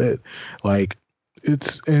stop it. Like,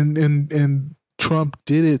 it's and Trump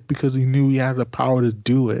did it because he knew he had the power to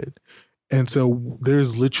do it. And so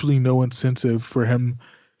there's literally no incentive for him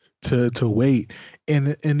to wait.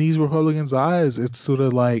 And in these Republicans' eyes, it's sort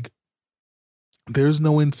of like there's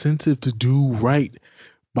no incentive to do right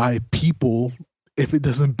by people if it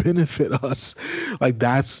doesn't benefit us. Like,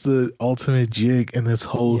 that's the ultimate jig in this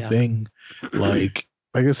whole thing. Like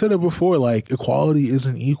I said it before, like, equality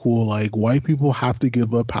isn't equal. Like, white people have to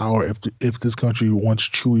give up power if this country wants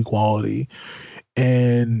true equality.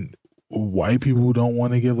 And white people don't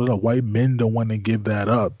want to give it up. White men don't want to give that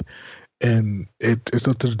up. And it's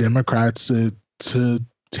up to the Democrats to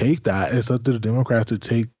take that. It's up to the Democrats to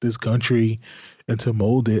take this country and to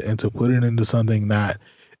mold it and to put it into something that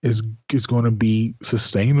is going to be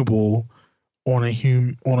sustainable on a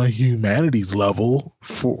humanities level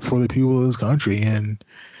for the people of this country. And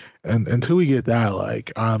until we get that,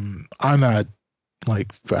 like, I'm not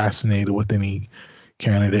like fascinated with any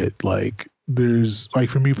candidate. Like, there's, like,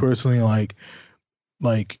 for me personally, like,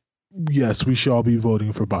 like, yes, we should all be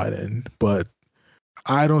voting for Biden, but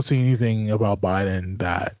I don't see anything about Biden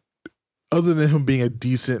that, other than him being a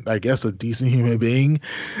decent human being,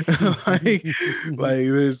 like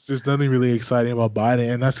there's nothing really exciting about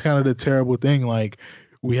Biden, and that's kind of the terrible thing. Like,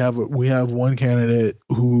 we have one candidate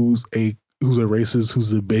who's a racist,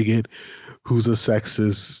 who's a bigot, who's a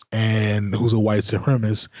sexist, and who's a white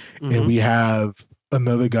supremacist, and we have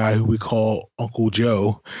another guy who we call Uncle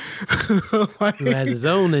Joe, like, who has his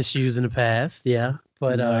own issues in the past,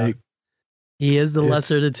 but he is the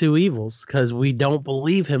lesser of the two evils, because we don't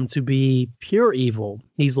believe him to be pure evil.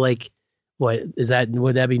 He's like, what is that?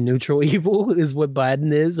 Would that be neutral evil? Is what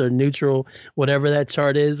Biden is, or neutral, whatever that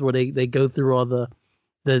chart is, where they go through all the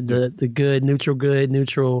good,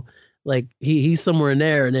 neutral. Like he's somewhere in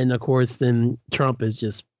there, and then of course, then Trump is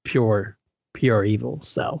just pure evil.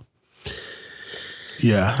 So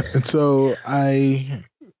yeah, and so I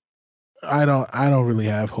don't really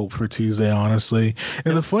have hope for Tuesday, honestly.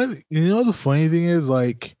 And the funny thing is,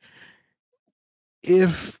 like,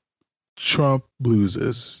 if Trump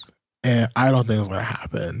loses, and I don't think it's gonna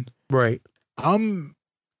happen, right?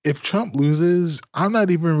 If Trump loses, I'm not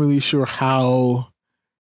even really sure how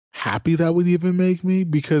happy that would even make me,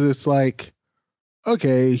 because it's like,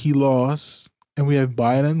 okay, he lost, and we have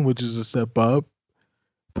Biden, which is a step up,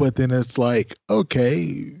 but then it's like,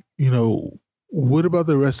 okay, what about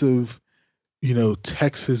the rest of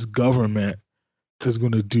Texas government is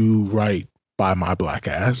going to do right by my black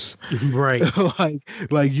ass? Right.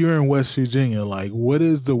 like you're in West Virginia. Like, what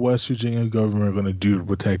is the West Virginia government going to do to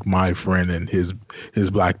protect my friend and his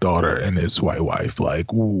black daughter and his white wife? Like,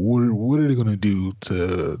 what are they going to do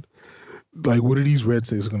to, like, what are these red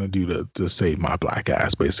states going to do to save my black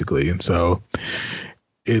ass, basically? And so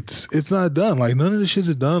it's not done. Like, none of this shit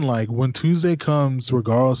is done. Like, when Tuesday comes,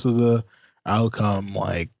 regardless of the outcome,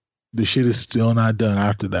 like, the shit is still not done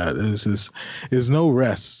after that. There's no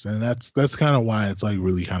rest. And that's kind of why it's like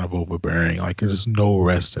really kind of overbearing. Like, there's no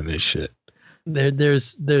rest in this shit.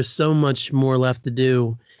 There's so much more left to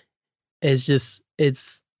do. You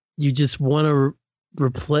just want to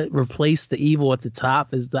replace the evil at the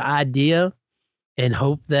top is the idea, and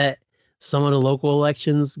hope that some of the local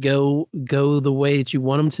elections go the way that you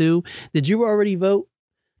want them to. Did you already vote?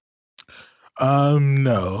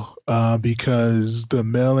 No, because the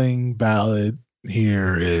mailing ballot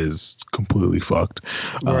here is completely fucked.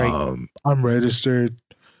 Right. I'm registered,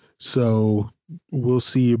 so we'll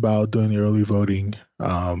see about doing the early voting.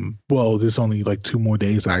 Well, there's only like 2 more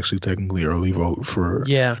days to actually technically early vote for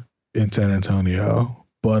in San Antonio,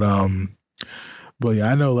 but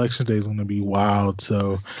yeah, I know election day is going to be wild.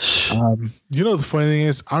 So, the funny thing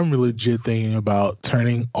is, I'm legit thinking about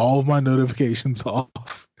turning all of my notifications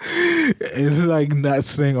off and like not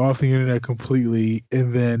staying off the internet completely.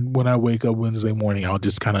 And then when I wake up Wednesday morning, I'll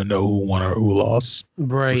just kind of know who won or who lost.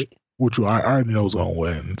 Right. Which I already know is going to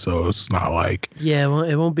win. So it's not like. Yeah, well,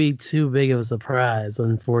 it won't be too big of a surprise,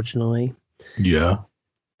 unfortunately. Yeah.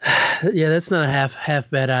 Yeah, that's not a half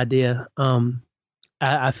bad idea.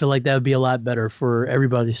 I feel like that would be a lot better for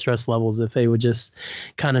everybody's stress levels if they would just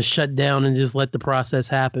kind of shut down and just let the process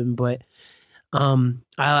happen. But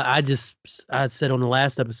I said on the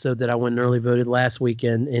last episode that I went and early voted last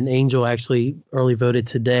weekend, and Angel actually early voted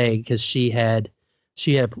today because we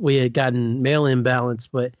had gotten mail-in ballots,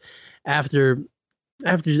 but after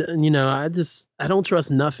I don't trust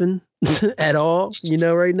nothing at all,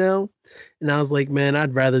 right now. And I was like, man,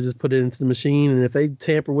 I'd rather just put it into the machine. And if they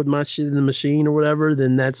tamper with my shit in the machine or whatever,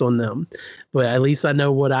 then that's on them. But at least I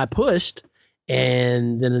know what I pushed,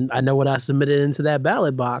 and then I know what I submitted into that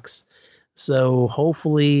ballot box. So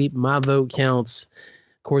hopefully my vote counts.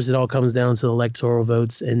 Of course, it all comes down to electoral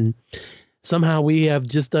votes. And somehow we have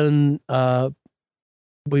just done,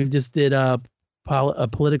 we just did a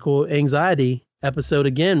political anxiety episode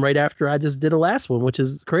again right after I just did a last one, which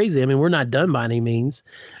is crazy. I mean, we're not done by any means,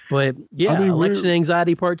 but yeah, election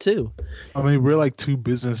anxiety part 2. I mean, we're like 2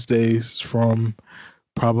 business days from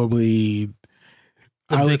probably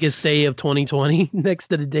the biggest day of 2020, next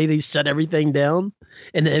to the day they shut everything down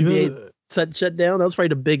and the NBA shut down. That was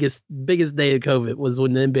probably the biggest day of COVID was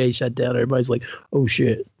when the NBA shut down. Everybody's like, oh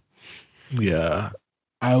shit. Yeah,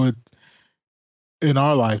 I would. In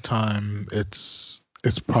our lifetime, it's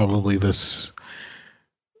probably this.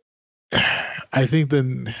 I think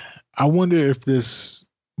I wonder if this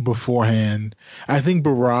beforehand. I think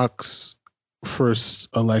Barack's first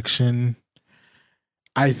election.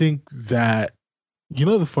 I think that,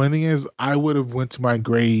 the funny thing is, I would have went to my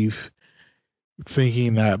grave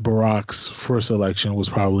thinking that Barack's first election was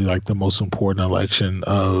probably like the most important election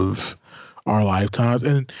of our lifetimes,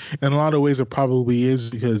 and in a lot of ways it probably is,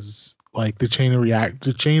 because like the chain of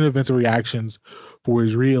events and reactions for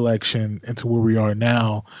his reelection and to where we are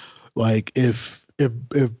now. Like if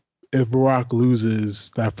Barack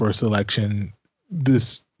loses that first election,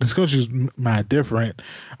 this country's mad different.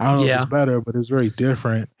 I don't know if it's better, but it's very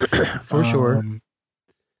different. For sure.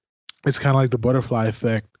 It's kind of like the butterfly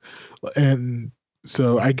effect. And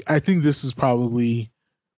so I think this is probably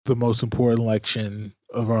the most important election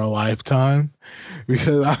of our lifetime,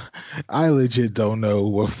 because I legit don't know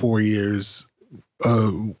what 4 years,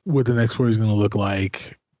 what the next 4 years is going to look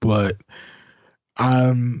like. But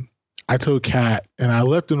I told Kat, and I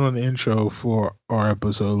left it on the intro for our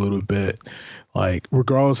episode a little bit, like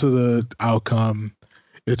regardless of the outcome,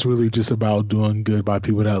 it's really just about doing good by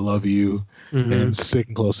people that love you and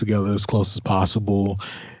sticking close together as close as possible.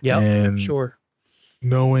 Yeah, and sure.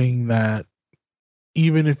 Knowing that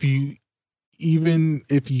even if you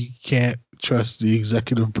can't trust the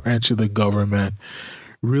executive branch of the government,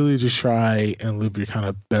 really just try and live your kind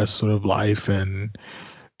of best sort of life and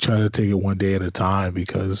try to take it one day at a time,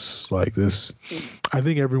 because like this, I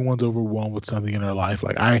think everyone's overwhelmed with something in their life.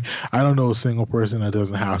 Like I don't know a single person that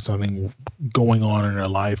doesn't have something going on in their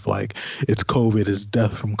life. Like it's COVID, it's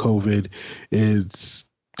death from COVID, it's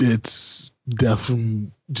death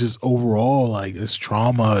from just overall, like it's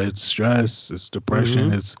trauma, it's stress, it's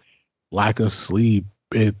depression, it's lack of sleep,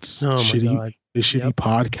 it's shitty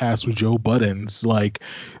podcasts with Joe Buttons. Like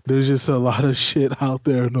there's just a lot of shit out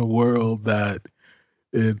there in the world that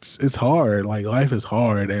it's hard. Like life is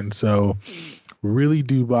hard, and so really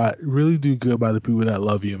do good by the people that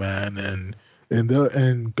love you, man,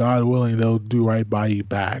 and God willing, they'll do right by you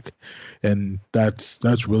back, and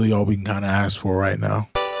that's really all we can kind of ask for right now.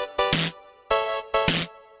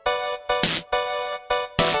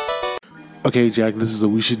 Okay, Jack, this is a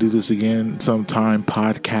We Should Do This Again Sometime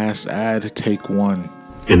podcast ad, take one.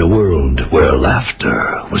 In a world where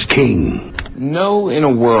laughter was king. No, in a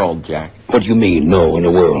world, Jack. What do you mean, no, in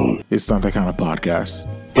a world? It's not that kind of podcast.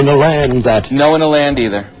 In a land that... No, in a land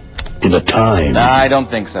either. In a time... I don't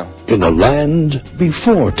think so. In a land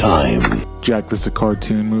before time. Jack, this is a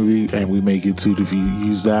cartoon movie, and we may get sued if you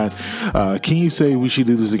use that. Can you say We Should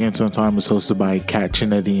Do This Again Sometime is hosted by Kat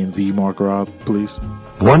Chinetti and the Mark Robb, please?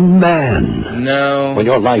 One man. No. When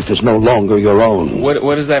your life is no longer your own. What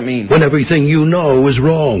does that mean? When everything you know is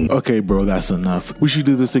wrong. Okay, bro, that's enough. We should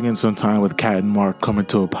do this again sometime with Kat and Mark coming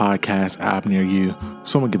to a podcast app near you.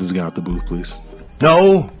 Someone get this guy out the booth, please.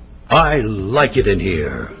 No, I like it in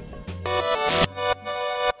here.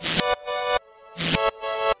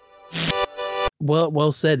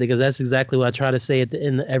 Well said, because that's exactly what I try to say at the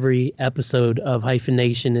end of every episode of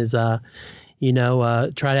Hyphenation is, try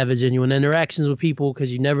to have a genuine interactions with people,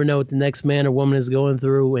 because you never know what the next man or woman is going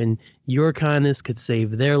through, and your kindness could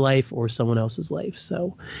save their life or someone else's life.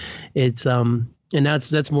 So it's, and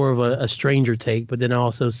that's more of a stranger take, but then I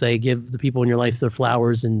also say, give the people in your life their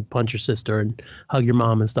flowers and punch your sister and hug your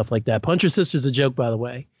mom and stuff like that. Punch your sister's a joke, by the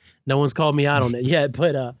way. No one's called me out on it yet,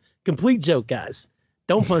 but complete joke, guys.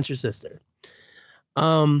 Don't punch your sister.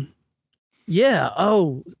 We're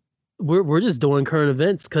just doing current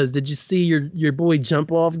events, because did you see your boy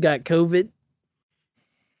Jump Off got COVID?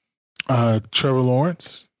 Trevor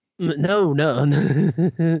Lawrence? No.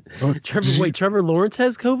 Trevor Lawrence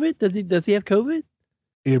has COVID? Does he have COVID?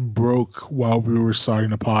 It broke while we were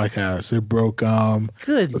starting the podcast. It broke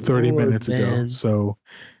Good 30 Lord, minutes man. ago. So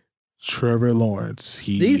Trevor Lawrence,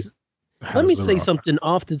 let me say something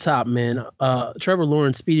off the top, man. Trevor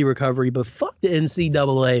Lawrence, speedy recovery, but fuck the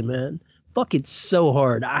NCAA, man. Fuck it so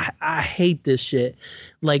hard. I hate this shit.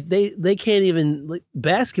 Like they can't even, like,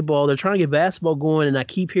 basketball. They're trying to get basketball going, and I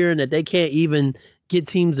keep hearing that they can't even get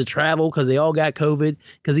teams to travel because they all got COVID,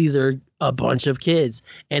 because these are a bunch of kids.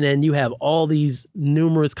 And then you have all these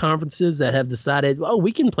numerous conferences that have decided, oh,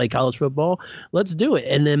 we can play college football. Let's do it.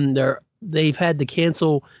 And then they've had to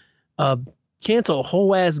cancel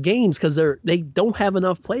whole ass games because they don't have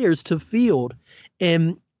enough players to field.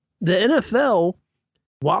 And the NFL,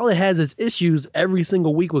 while it has its issues every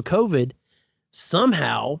single week with COVID,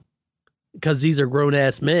 somehow, because these are grown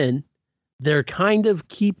ass men, they're kind of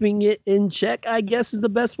keeping it in check, I guess is the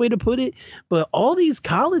best way to put it. But all these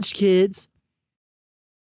college kids,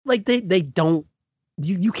 like they don't,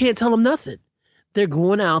 you can't tell them nothing. They're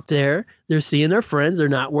going out there, they're seeing their friends, they're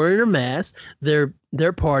not wearing their masks, they're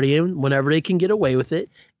partying whenever they can get away with it,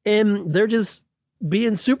 and they're just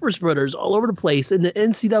being super spreaders all over the place. And the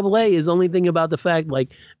NCAA is only thinking about the fact, like,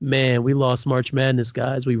 man, we lost March Madness,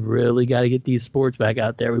 guys. We really got to get these sports back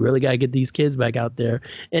out there. We really got to get these kids back out there.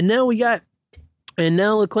 And now the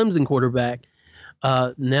Clemson quarterback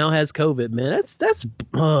now has COVID, man. That's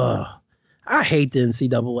I hate the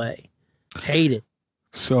NCAA. Hate it.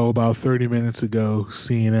 So about 30 minutes ago,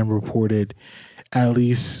 CNN reported at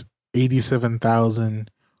least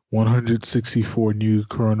 87,164 new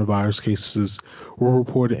coronavirus cases were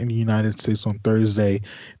reported in the United States on Thursday,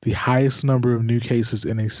 the highest number of new cases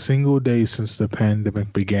in a single day since the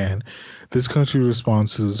pandemic began. This country's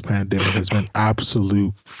response to this pandemic has been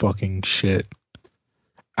absolute fucking shit.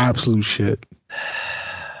 Absolute shit.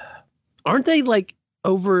 Aren't they like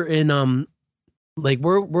over in like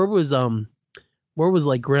where was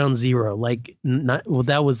like ground zero? Like not well,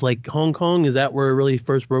 that was like Hong Kong. Is that where it really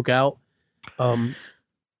first broke out?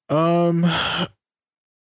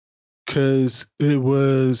 Because it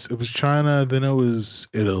was China, then it was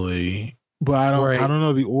Italy, but I don't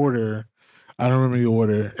know the order. I don't remember the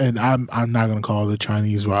order, and I'm not gonna call it the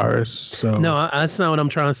Chinese virus. So no, that's not what I'm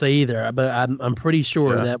trying to say either. But I'm pretty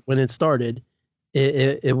sure that when it started,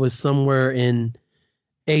 it was somewhere in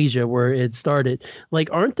Asia where it started. Like,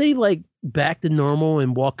 aren't they like back to normal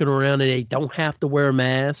and walking around and they don't have to wear a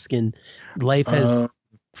mask and life has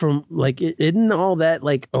from like isn't all that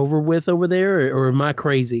like over with over there, or am I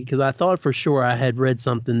crazy? Because I thought for sure I had read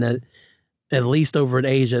something that at least over in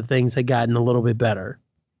Asia things had gotten a little bit better.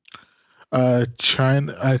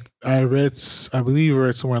 China, I believe I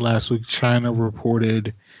read somewhere last week, China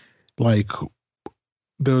reported like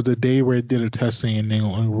there was a day where it did a testing and they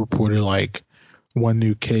only reported like one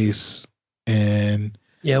new case, and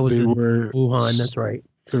it was in Wuhan. That's right.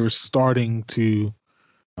 They were starting to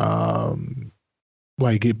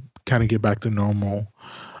like get back to normal.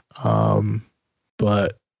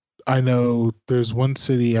 But I know there's one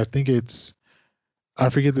city, I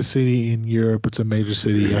forget the city in Europe, it's a major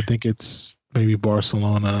city. I think it's maybe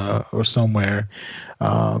Barcelona or somewhere.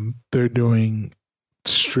 They're doing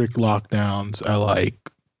strict lockdowns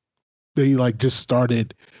they just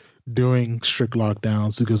started doing strict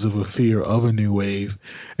lockdowns because of a fear of a new wave,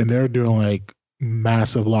 and they're doing like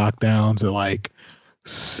massive lockdowns at like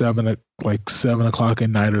 7 o'clock at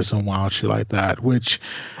night or some wild shit like that, which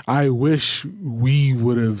I wish we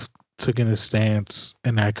would have taken a stance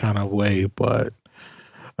in that kind of way. But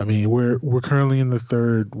I mean, we're currently in the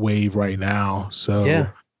third wave right now, so yeah.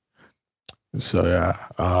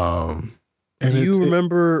 And do you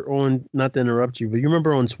remember not to interrupt you, but you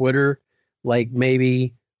remember on Twitter, like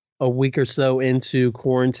maybe a week or so into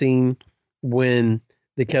quarantine, when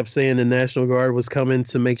they kept saying the National Guard was coming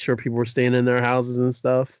to make sure people were staying in their houses and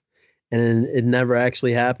stuff, and it never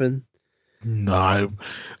actually happened? No,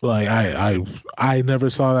 I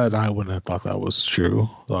never saw that. And I wouldn't have thought that was true.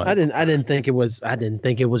 Like, I didn't think it was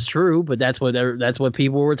true, but that's what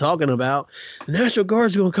people were talking about. The National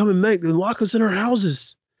Guard's gonna come and lock us in our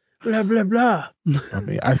houses. Blah blah blah. I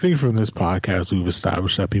mean, I think from this podcast we've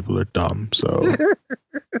established that people are dumb. So,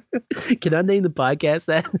 can I name the podcast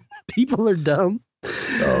that people are dumb?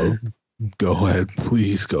 Oh, go ahead,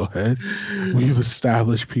 please go ahead. We've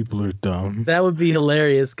established people are dumb. That would be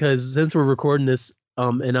hilarious because since we're recording this,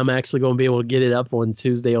 and I'm actually going to be able to get it up on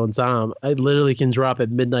Tuesday on time, I literally can drop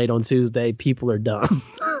at midnight on Tuesday. People are dumb.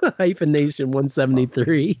 Hyphenation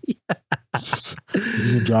 173. You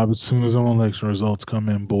can drop as soon as election results come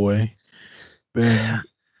in, boy. Then,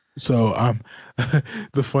 so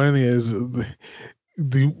the funny thing is,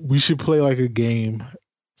 we should play like a game.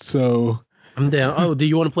 So I'm down. Oh, do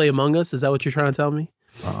you want to play Among Us? Is that what you're trying to tell me?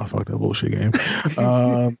 Oh, fuck that bullshit game.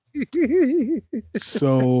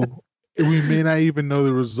 So we may not even know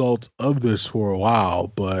the results of this for a while,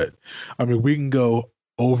 but I mean, we can go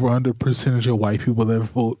over under percentage of white people that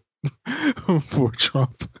vote for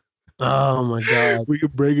Trump. Oh my god. We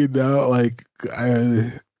could break it down like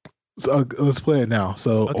so let's play it now.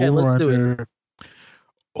 So okay, let's do it.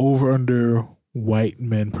 Over under white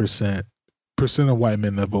men percent of white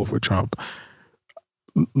men that vote for Trump.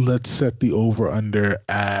 Let's set the over under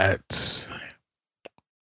at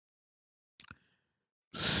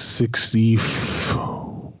 60.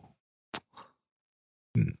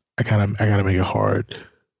 I gotta make it hard.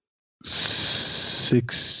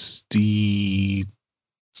 60.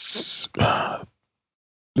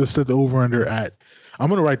 Let's set the over under at. I'm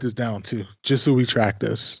gonna write this down too, just so we track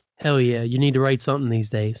this. Hell yeah, you need to write something these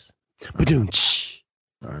days. I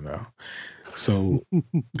know. So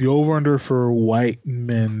the over under for white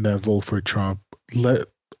men that vote for Trump,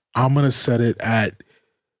 I'm gonna set it at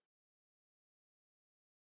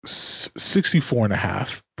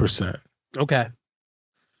 64.5%. Okay.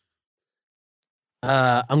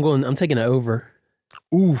 I'm taking it over.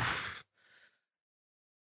 Oof.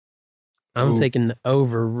 I'm taking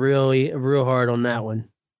over really real hard on that one.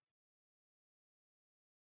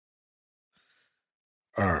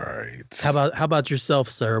 All right. How about yourself,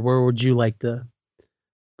 sir? Where would you like to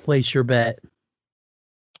place your bet?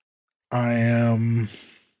 I'm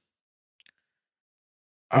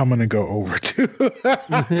gonna go over too. I'm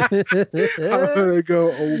gonna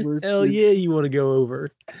go over. Hell yeah, you want to go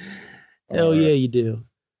over. Hell yeah, you do.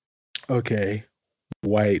 Okay.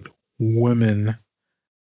 White women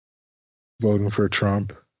voting for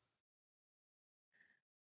Trump.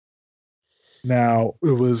 Now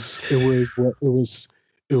it was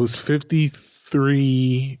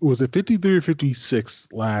 53. Was it 53 or 56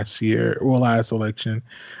 last year? Well, last election.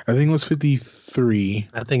 I think it was 53.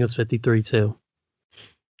 I think it's 53 too.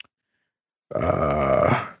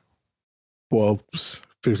 Well,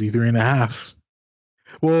 53 and a half.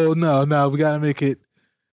 Well, no, we gotta make it.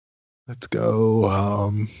 Let's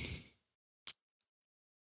go.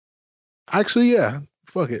 Actually, yeah,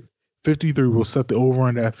 fuck it. 53. We'll set the over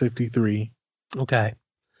under at 53. Okay.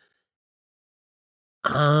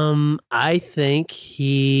 I think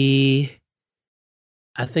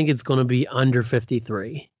it's going to be under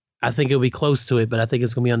 53. I think it'll be close to it, but I think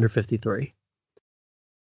it's going to be under 53.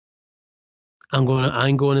 I'm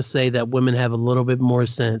going to say that women have a little bit more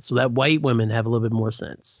sense. So that white women have a little bit more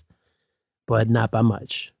sense, but not by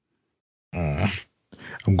much. I'm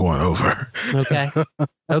going over. Okay.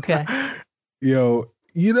 Okay. Yo,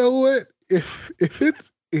 you know what? If it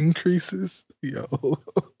increases, if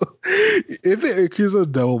it increases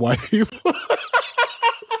on double white people,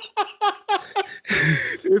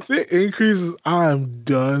 if it increases, I'm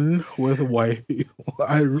done with white people.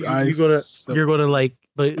 You're gonna like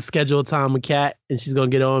schedule a time with Kat, and she's gonna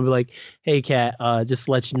get on and be like, "Hey, Kat, just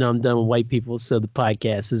to let you know I'm done with white people, so the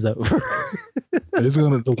podcast is over."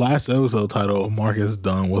 The last episode title, Mark is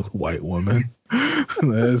done with white women.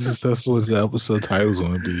 That's what the episode title is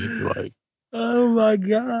gonna be like. Oh my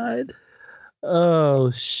god.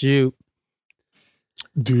 Oh shoot.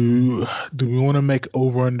 Do we want to make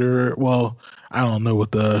over under? Well, I don't know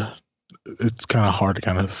what it's kind of hard to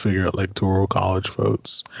kind of figure out electoral college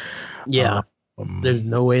votes. Yeah. There's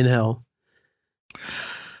no way in hell.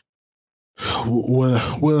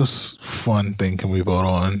 What else fun thing can we vote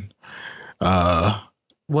on?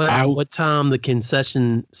 What time the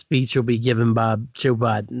concession speech will be given by Joe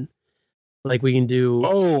Biden? Like we can do.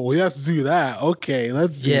 Oh, we have to do that. Okay,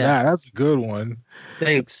 let's do that. That's a good one.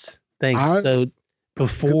 Thanks. So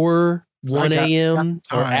before 1 a.m.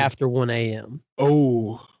 or after 1 a.m.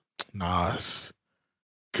 Oh, nice.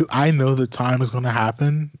 Cause I know the time is going to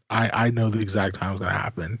happen. I know the exact time is going to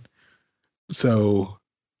happen. So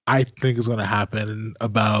I think it's going to happen in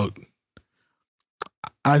about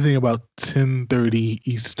 10:30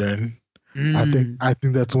 Eastern. I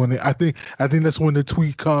think that's when I think that's when the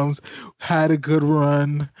tweet comes. Had a good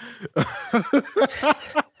run.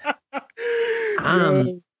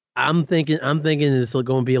 I'm thinking it's going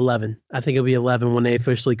to be 11. I think it'll be 11 when they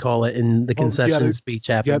officially call it and the concession speech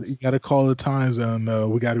happens. You got to call the time zone though.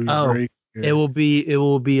 We got to be very good. It will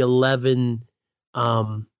be 11.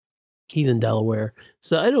 He's in Delaware,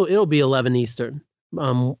 so it'll be 11 Eastern.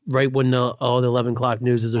 Right when all the 11 o'clock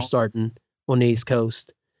newses are starting on the East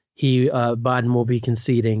Coast. Biden will be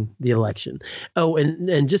conceding the election. Oh,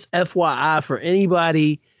 and just FYI for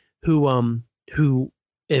anybody who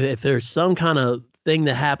if there's some kind of thing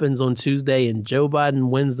that happens on Tuesday and Joe Biden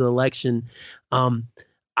wins the election,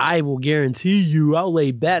 I will guarantee you, I'll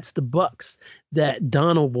lay bats to bucks that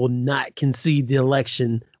Donald will not concede the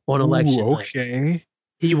election on election night. Okay.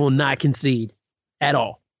 He will not concede at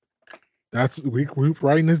all. That's we're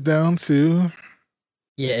writing this down too.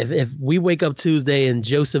 Yeah, if we wake up Tuesday and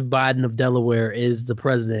Joseph Biden of Delaware is the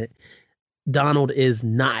president, Donald is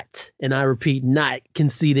not, and I repeat, not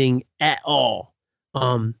conceding at all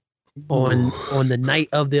on the night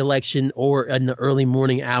of the election or in the early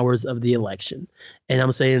morning hours of the election. And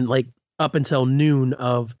I'm saying like up until noon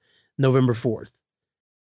of November 4th,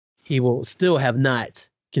 he will still have not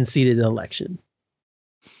conceded the election.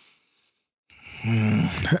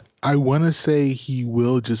 I want to say he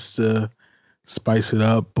will just spice it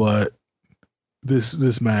up, but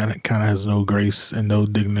this man kind of has no grace and no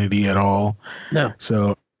dignity at all. No.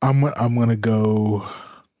 So I'm gonna go.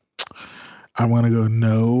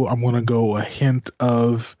 No. I'm gonna go a hint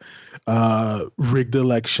of rigged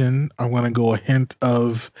election. I'm gonna go a hint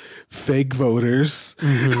of fake voters.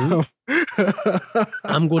 Mm-hmm.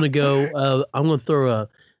 I'm gonna throw a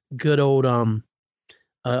good old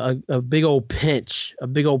a big old pinch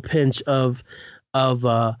of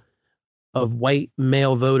white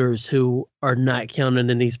male voters who are not counted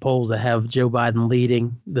in these polls that have Joe Biden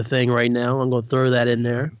leading the thing right now. I'm going to throw that in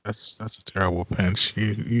there. That's a terrible pinch.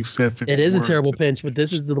 You said 50 it is words. A terrible pinch, but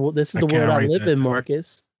this is the world I live in,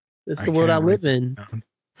 Marcus. This is the world I live in.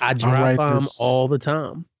 I drop bomb all the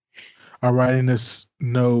time. I'm writing this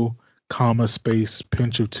no comma space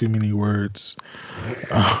pinch of too many words.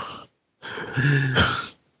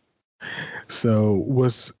 So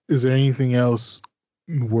is there anything else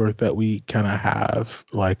worth that we kind of have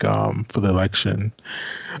like for the election?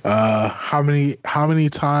 How many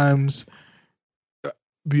times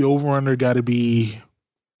the over-under got to be,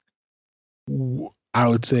 I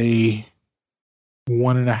would say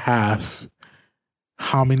 1.5.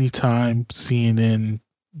 How many times CNN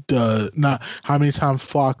how many times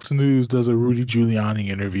Fox News does a Rudy Giuliani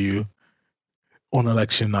interview on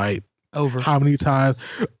election night? Over. How many times?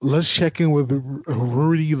 Let's check in with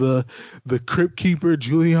Rudy, the crypt keeper,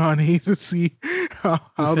 Giuliani, to see how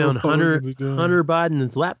found Hunter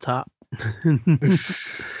Biden's laptop.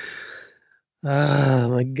 Oh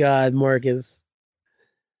my God, Marcus.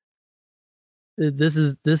 This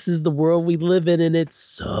is the world we live in, and it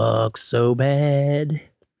sucks so bad.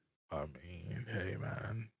 I mean, hey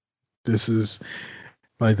man, this is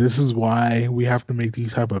why we have to make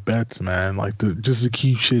these type of bets, man. Like just to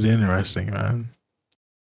keep shit interesting, man.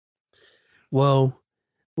 Well,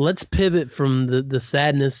 let's pivot from the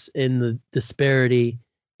sadness and the disparity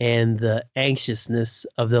and the anxiousness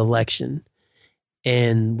of the election.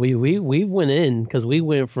 And we went in because we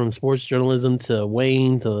went from sports journalism to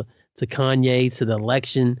Wayne to Kanye to the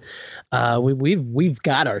election. We've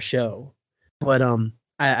got our show, but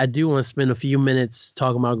I do want to spend a few minutes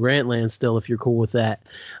talking about Grantland still, if you're cool with that.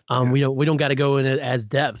 We don't got to go in it as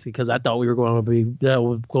depth because I thought we were going to be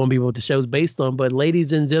what the show's based on. But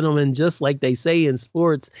ladies and gentlemen, just like they say in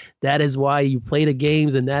sports, that is why you play the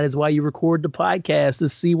games and that is why you record the podcast, to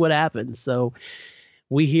see what happens. So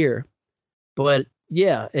we here. But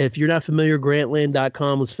yeah, if you're not familiar,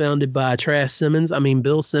 Grantland.com was founded by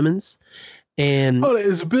Bill Simmons. And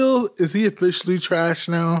is he officially trash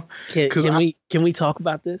now? Can we talk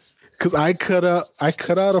about this? Because I cut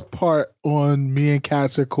out a part on me and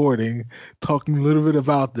Kat's recording talking a little bit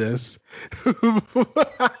about this. You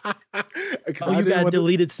got a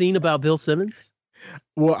deleted scene about Bill Simmons?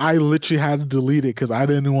 Well, I literally had to delete it because I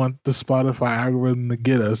didn't want the Spotify algorithm to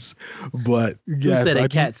get us. But yes, who said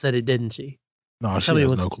it? Kat said it, didn't she? No, she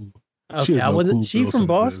has no clue. Okay, wasn't she from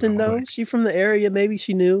Boston though? Like, she from the area? Maybe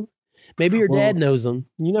she knew. Maybe her dad knows him.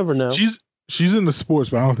 You never know. She's into sports,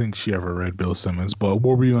 but I don't think she ever read Bill Simmons. But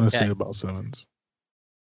what were you going to say about Simmons?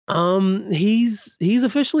 He's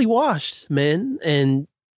officially washed, man, and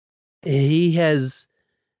he has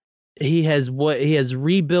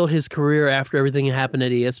rebuilt his career after everything that happened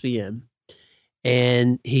at ESPN.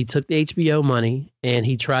 And he took the HBO money and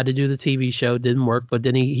he tried to do the TV show, didn't work, but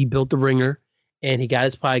then he built The Ringer and he got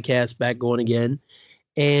his podcast back going again.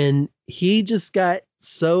 And he just got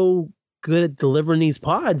so good at delivering these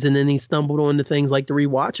pods, and then he stumbled onto things like the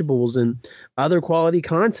rewatchables and other quality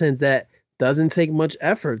content that doesn't take much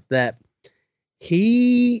effort, that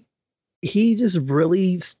he just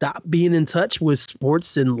really stopped being in touch with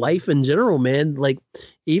sports and life in general, man. Like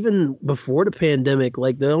even before the pandemic,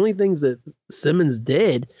 like the only things that Simmons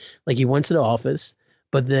did, like he went to the office,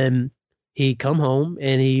 but then he'd come home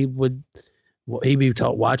and he'd be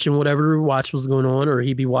watching whatever watch was going on, or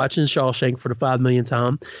he'd be watching Shawshank for the 5 millionth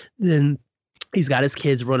time. Then he's got his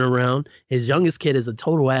kids running around. His youngest kid is a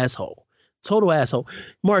total asshole.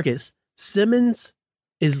 Marcus, Simmons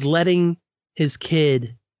is letting his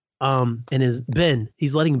kid,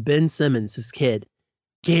 he's letting Ben Simmons, his kid,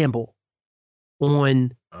 gamble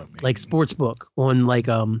on like sportsbook, on like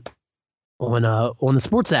on the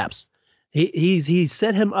sports apps. He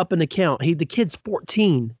set him up an account. The kid's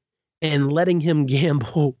 14 and letting him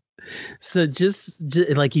gamble. So just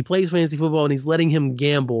like he plays fantasy football and he's letting him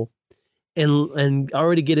gamble and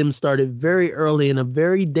already get him started very early in a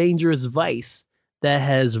very dangerous vice that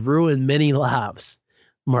has ruined many lives,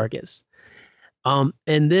 Marcus. And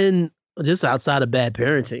then just outside of bad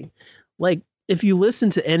parenting, like if you listen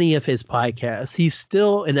to any of his podcasts, he's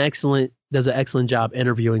still does an excellent job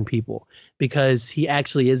interviewing people because he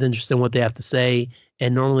actually is interested in what they have to say.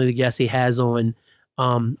 And normally the guests he has on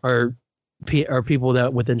are people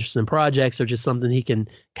that with interest in projects or just something he can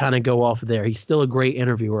kind of go off of there. He's still a great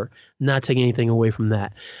interviewer, not taking anything away from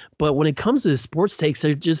that. But when it comes to his sports takes,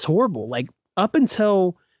 they're just horrible. Like up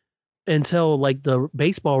until like the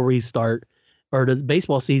baseball restart or the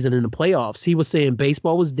baseball season in the playoffs, he was saying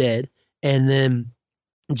baseball was dead. And then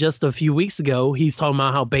just a few weeks ago, he's talking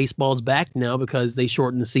about how baseball's back now because they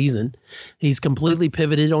shortened the season. He's completely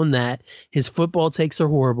pivoted on that. His football takes are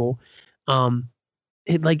horrible.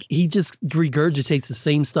 He just regurgitates the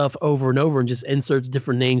same stuff over and over and just inserts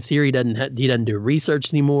different names here. He doesn't do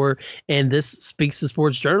research anymore. And this speaks to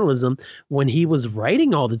sports journalism. When he was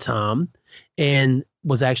writing all the time and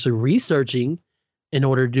was actually researching, in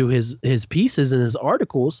order to do his pieces and his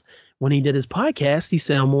articles, when he did his podcast, he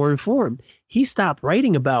sounded more informed. He stopped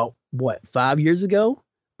writing about, what, 5 years ago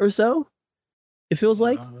or so? It feels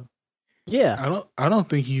like. Yeah. I don't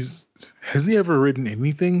think has he ever written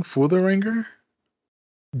anything for The Ringer?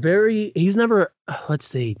 He's never, let's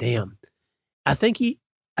see, damn. I think he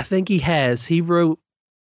has. He wrote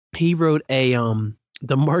a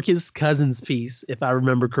DeMarcus Cousins piece, if I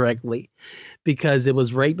remember correctly, because it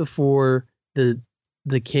was right before the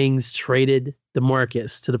Kings traded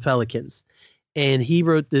DeMarcus to the Pelicans. And he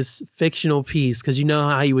wrote this fictional piece, because you know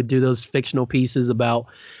how he would do those fictional pieces about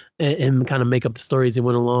and kind of make up the stories that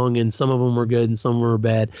went along, and some of them were good and some were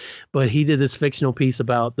bad. But he did this fictional piece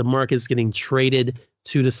about DeMarcus getting traded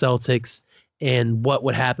to the Celtics and what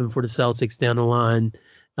would happen for the Celtics down the line,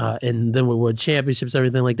 and then we won championships,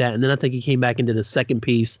 everything like that. And then I think he came back and did a second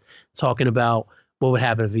piece talking about what would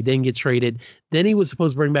happen if he didn't get traded. Then he was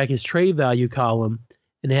supposed to bring back his trade value column,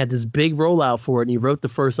 and they had this big rollout for it, and he wrote the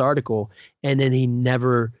first article, and then he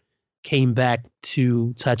never came back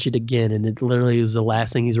to touch it again. And it literally is the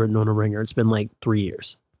last thing he's written on The Ringer. It's been like 3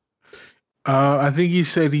 years. I think he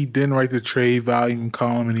said he didn't write the trade volume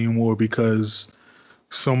column anymore because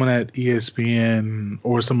someone at ESPN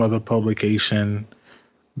or some other publication,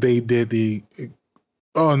 they did the.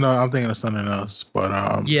 Oh no, I'm thinking of something else.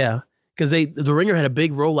 But yeah, because The Ringer had a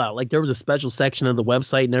big rollout. Like, there was a special section of the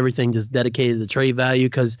website and everything just dedicated to trade value,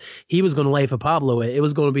 because he was going to lay for Pablo. It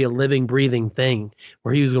was going to be a living, breathing thing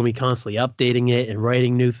where he was going to be constantly updating it and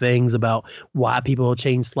writing new things about why people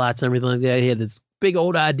change slots and everything like that. He had this big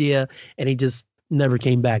old idea, and he just never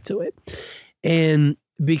came back to it. And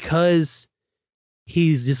because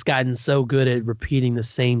he's just gotten so good at repeating the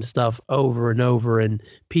same stuff over and over, and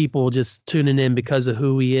people just tuning in because of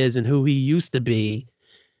who he is and who he used to be,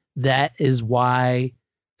 that is why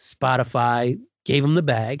Spotify gave him the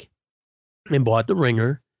bag and bought The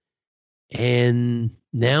Ringer. And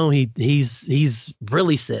now he's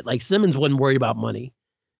really set. Like, Simmons wasn't worried about money.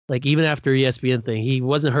 Like, even after ESPN thing, he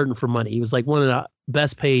wasn't hurting for money. He was like one of the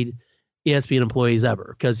best paid ESPN employees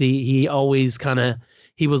ever, because he always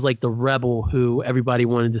he was like the rebel who everybody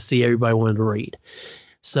wanted to see, everybody wanted to read.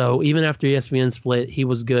 So even after ESPN split, he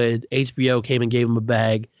was good. HBO came and gave him a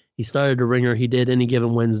bag. He started The Ringer. He did Any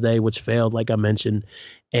Given Wednesday, which failed, like I mentioned.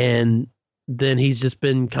 And then he's just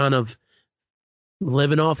been kind of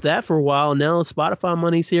living off that for a while. Now Spotify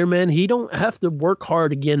money's here, man. He don't have to work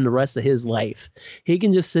hard again the rest of his life. He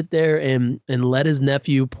can just sit there and let his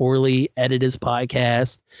nephew poorly edit his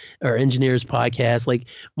podcast or engineer his podcast. Like,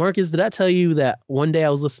 Marcus, did I tell you that one day I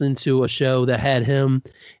was listening to a show that had him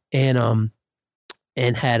and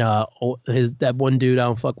had that one dude I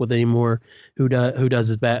don't fuck with anymore who does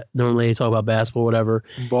his normally they talk about basketball, whatever.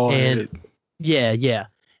 Yeah.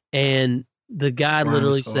 And the guy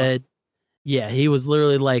literally said, yeah, he was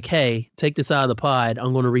literally like, hey, take this out of the pod.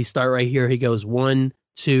 I'm going to restart right here. He goes 1,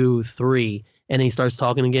 2, 3. And he starts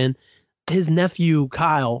talking again. His nephew,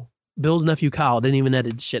 Kyle, Bill's nephew, Kyle, didn't even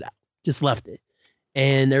edit shit out. Just left it.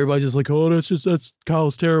 And everybody's just like, oh, that's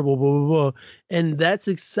Kyle's terrible, blah, blah, blah. And that's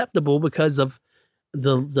acceptable because of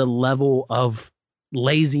the level of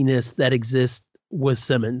laziness that exists with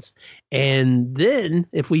Simmons. And then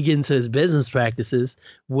if we get into his business practices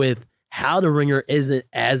with how The Ringer isn't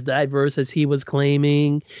as diverse as he was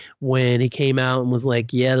claiming when he came out and was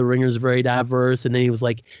like, yeah, The Ringer's very diverse. And then he was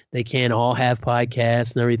like, they can't all have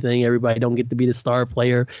podcasts and everything. Everybody don't get to be the star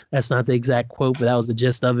player. That's not the exact quote, but that was the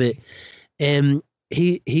gist of it. And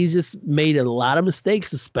he's just made a lot of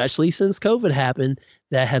mistakes, especially since COVID happened,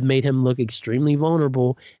 that have made him look extremely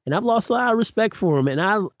vulnerable. And I've lost a lot of respect for him. And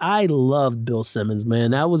I loved Bill Simmons,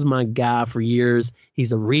 man. That was my guy for years. He's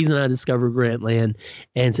the reason I discovered Grantland.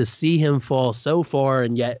 And to see him fall so far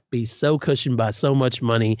and yet be so cushioned by so much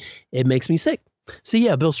money, it makes me sick. So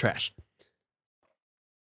yeah, Bill's trash.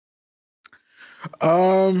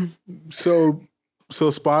 So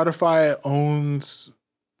Spotify owns,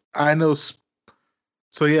 I know.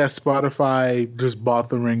 So yeah, Spotify just bought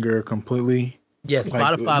The Ringer completely. Yeah,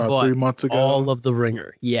 Spotify bought 3 months ago all of The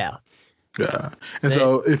Ringer. Yeah. And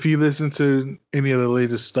so if you listen to any of the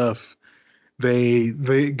latest stuff, they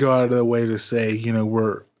go out of their way to say,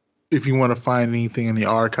 if you want to find anything in the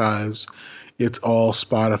archives, it's all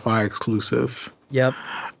Spotify exclusive. Yep.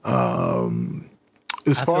 I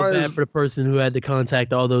feel bad for the person who had to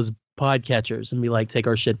contact all those podcatchers and be like, take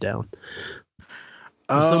our shit down.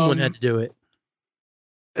 Someone had to do it.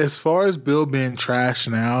 As far as Bill being trash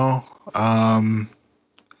now, I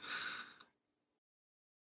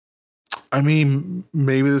mean,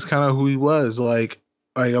 maybe that's kind of who he was. Like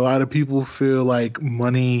a lot of people feel like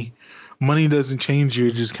money money doesn't change you;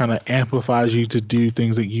 it just kind of amplifies you to do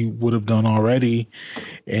things that you would have done already.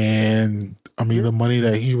 And I mean, the money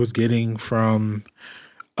that he was getting from,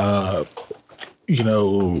 you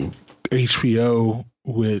know, HBO,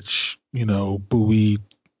 which, you know, buoyed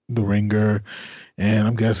The Ringer, and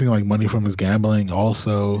I'm guessing like money from his gambling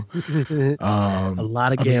also. A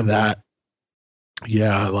lot of I mean, gambling.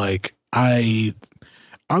 yeah, like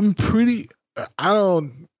I'm pretty. I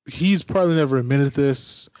don't. He's probably never admitted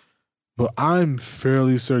this, but I'm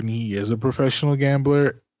fairly certain he is a professional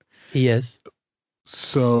gambler. He is.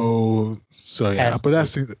 So yeah, Has but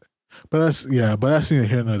to that's neither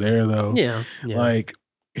here nor there though. Yeah. Like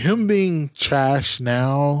him being trash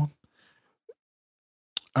now,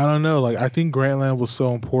 I don't know. Like I think Grantland was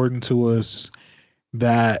so important to us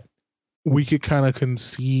that we could kind of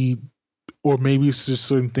concede, or maybe it's just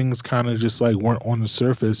certain things kind of just like weren't on the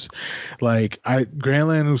surface. Like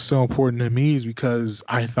Grantland was so important to me is because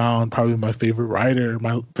I found probably my favorite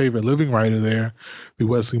living writer there, the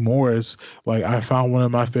Wesley Morris. Like I found one of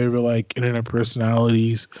my favorite like internet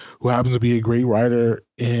personalities who happens to be a great writer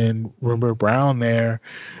in Remember Brown there.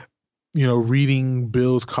 You know, reading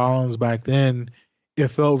Bill's columns back then, it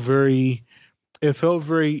felt very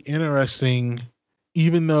interesting,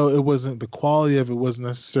 even though it wasn't, the quality of it wasn't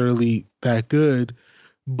necessarily that good,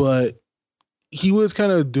 but he was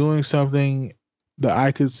kind of doing something that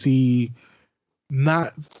I could see,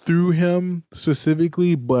 not through him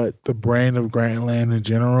specifically, but the brand of Grantland in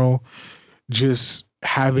general, just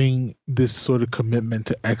having this sort of commitment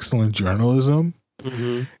to excellent journalism.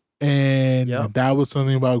 Mm-hmm. And that was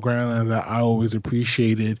something about Grantland that I always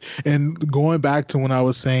appreciated. And going back to when I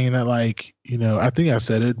was saying that, like, you know, I think I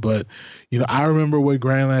said it, but, you know, I remember what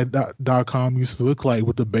Grantland.com used to look like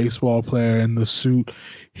with the baseball player in the suit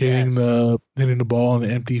hitting the ball in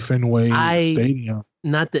the empty Fenway Stadium.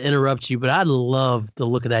 Not to interrupt you, but I love the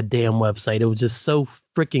look of that damn website. It was just so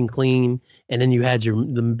freaking clean. And then you had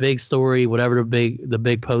the big story, whatever the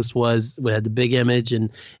big post was, we had the big image,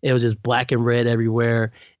 and it was just black and red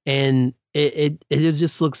everywhere. And it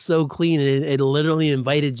just looks so clean. It literally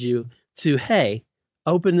invited you to, hey,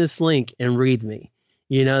 open this link and read me.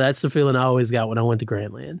 You know, that's the feeling I always got when I went to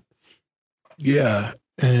Grantland. Yeah.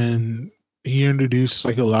 And he introduced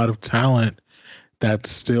like a lot of talent that's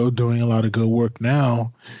still doing a lot of good work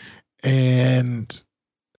now. And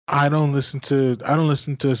I don't listen to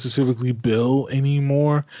specifically Bill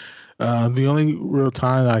anymore. The only real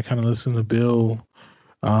time that I kind of listen to Bill,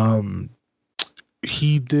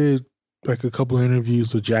 he did like a couple of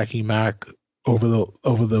interviews with Jackie Mack over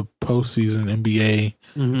the postseason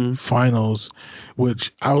NBA finals,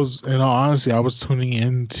 which I was, in all honesty, I was tuning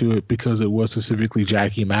into it because it was specifically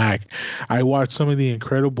Jackie Mack. I watched some of the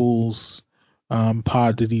Incredibles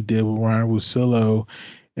pod that he did with Ryan Russillo,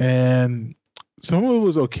 and some of it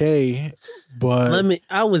was okay, but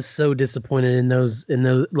I was so disappointed in those,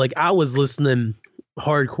 like I was listening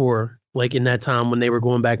hardcore, like in that time when they were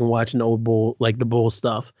going back and watching the old Bull, like the Bull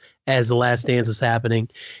stuff as The Last Dance is happening.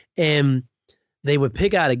 And they would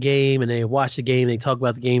pick out a game and they watch the game. They talk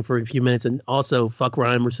about the game for a few minutes, and also fuck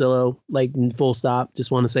Ryan Russillo, like full stop.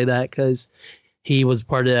 Just want to say that because he was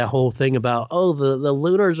part of that whole thing about, oh, the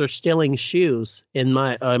looters are stealing shoes in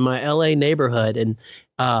my LA neighborhood. And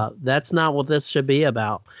that's not what this should be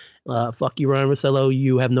about. Fuck you, Ryan Russillo.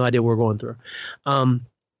 You have no idea what we're going through.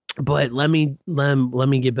 But let me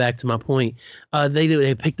get back to my point.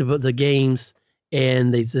 They pick the games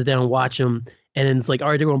and they sit down and watch them, and then it's like, all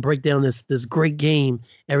right, they're going to break down this great game,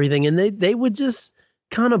 everything, and they would just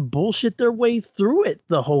kind of bullshit their way through it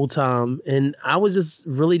the whole time, and I was just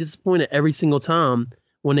really disappointed every single time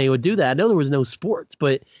when they would do that. I know there was no sports,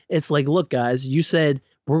 but it's like, look, guys, you said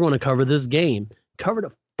we're going to cover this game. Cover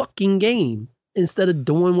the fucking game instead of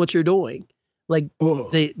doing what you're doing. Like,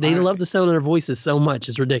 they love the sound of their voices so much.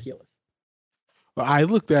 It's ridiculous. I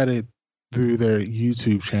looked at it through their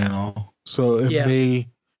YouTube channel, so it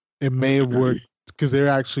may have worked because they're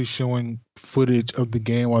actually showing footage of the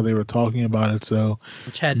game while they were talking about it. So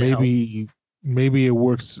maybe it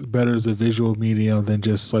works better as a visual medium than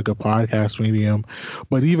just like a podcast medium.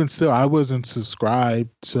 But even still, I wasn't subscribed,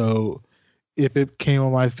 so if it came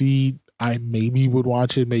on my feed, I maybe would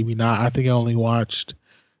watch it, maybe not. I think I only watched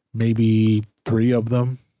maybe 3 of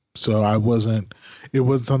them, so it wasn't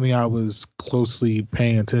something I was closely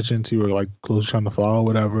paying attention to or like close trying to follow,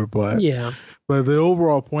 whatever. But the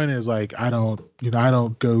overall point is like, I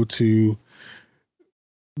don't go to,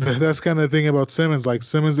 that's kind of the thing about Simmons. Like,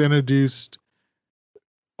 Simmons introduced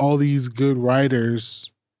all these good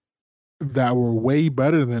writers that were way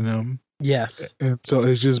better than him. Yes. And so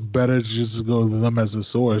it's just better to just go to them as a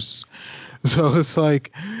source. So it's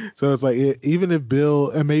like, even if Bill,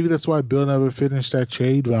 and maybe that's why Bill never finished that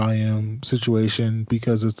trade volume situation,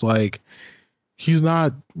 because it's like he's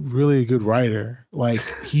not really a good writer. Like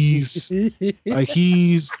he's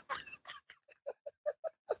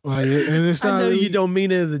like, and it's not. I know really, you don't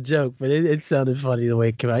mean it as a joke, but it sounded funny the way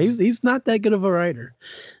it came out. He's not that good of a writer.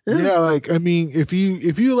 Yeah, like I mean, if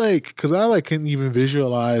you like, because I like couldn't even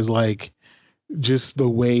visualize like just the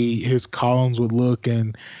way his columns would look,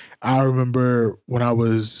 and I remember when I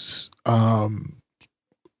was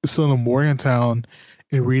still in Morgantown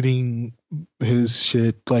and reading his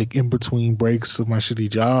shit like in between breaks of my shitty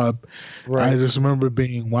job. Right. I just remember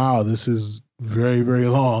being, wow, this is very, very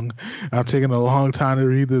long. I've taken a long time to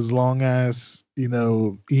read this long ass,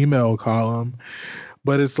 email column.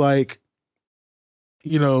 But it's like,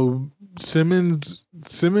 Simmons,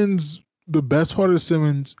 the best part of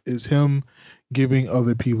Simmons is him giving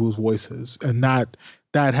other people's voices, and that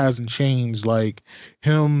hasn't changed. Like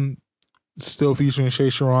him still featuring Shea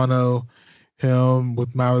Serrano, him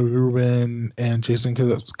with Mallory Rubin and Jason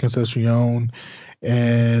Concepcion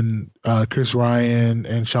and Chris Ryan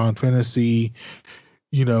and Sean Fennessy.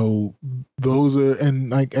 Those are,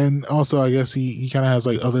 and also I guess he kind of has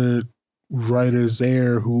like other writers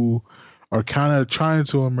there who are kind of trying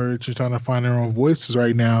to emerge and trying to find their own voices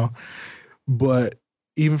right now. But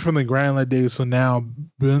even from the Grantland days to now,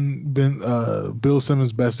 Bill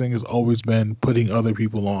Simmons' best thing has always been putting other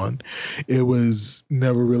people on. It was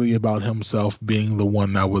never really about himself being the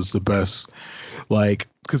one that was the best. Like,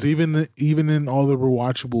 because even in all the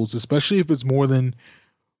rewatchables, especially if it's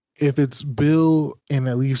Bill and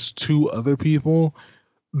at least two other people,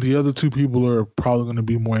 the other two people are probably going to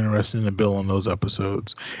be more interested in Bill on those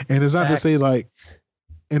episodes. And it's not to say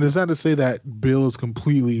that Bill is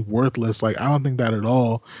completely worthless. Like, I don't think that at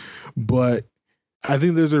all. But I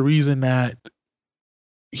think there's a reason that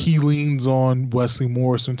he leans on Wesley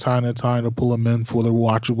Morris from time to time to pull him in for the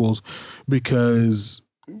watchables, because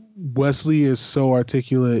Wesley is so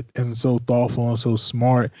articulate and so thoughtful and so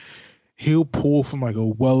smart. He'll pull from like a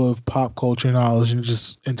well of pop culture knowledge and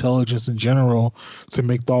just intelligence in general to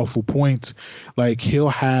make thoughtful points. Like he'll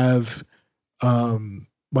have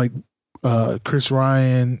Chris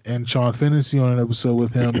Ryan and Sean Fennessy on an episode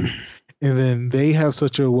with him, and then they have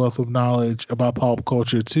such a wealth of knowledge about pop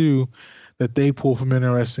culture too that they pull from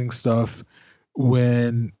interesting stuff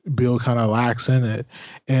when Bill kind of lacks in it.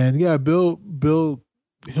 And yeah, Bill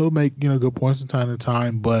he'll make good points from time to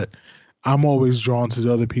time, but I'm always drawn to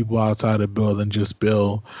the other people outside of Bill than just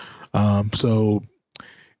Bill. So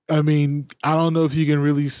I mean, I don't know if you can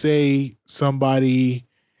really say somebody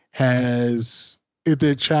has, if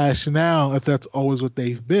they're trash now, if that's always what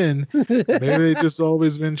they've been. Maybe they've just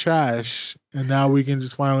always been trash, and now we can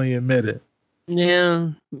just finally admit it. Yeah,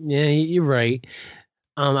 you're right.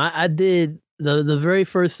 I did the very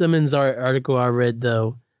first Simmons article I read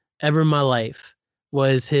though, ever in my life,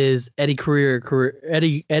 was his Eddie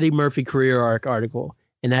Murphy career arc article,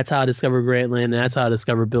 and that's how I discovered Grantland, and that's how I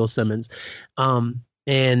discovered Bill Simmons.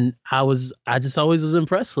 And I just always was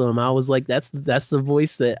impressed with him. I was like, that's the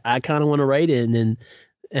voice that I kind of want to write in,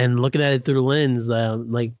 and looking at it through the lens, I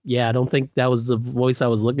don't think that was the voice I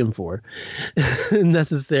was looking for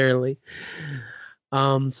necessarily.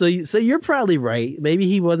 So you're probably right. Maybe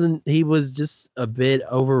he was just a bit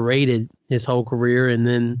overrated his whole career, and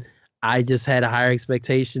then I just had a higher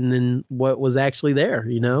expectation than what was actually there.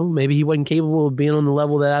 Maybe he wasn't capable of being on the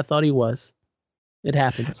level that I thought he was. It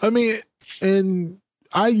happens. I mean, and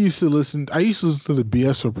I used to listen to the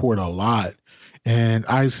BS Report a lot, and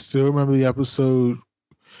I still remember the episode.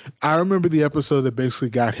 I remember the episode that basically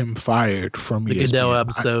got him fired from the ESPN. Goodell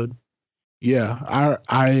episode.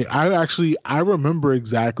 I remember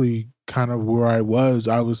exactly kind of where I was.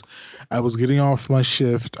 I was getting off my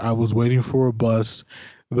shift. I was waiting for a bus.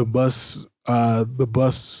 The bus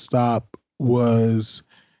stop was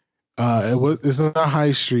it's not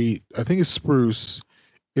High Street. I think it's Spruce.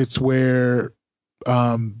 It's where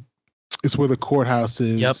the courthouse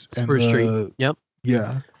is. Yep, Spruce Street. Yep.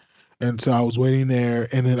 Yeah. And so I was waiting there,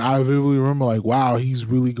 and then I vividly remember, like, wow, he's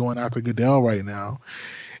really going after Goodell right now.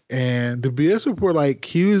 And the BS Report, like,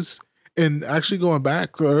 he was, and actually going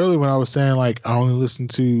back to earlier when I was saying, like, I only listen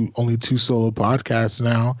to only 2 solo podcasts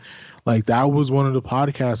now. Like, that was one of the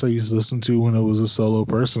podcasts I used to listen to when it was a solo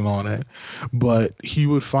person on it. But he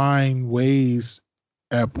would find ways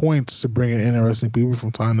at points to bring in interesting people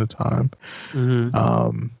from time to time.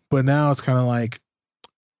 Mm-hmm. But now it's kind of like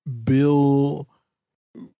Bill.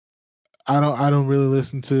 I don't really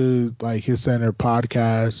listen to like his center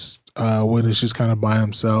podcast when it's just kind of by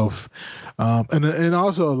himself. And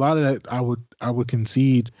also a lot of that I would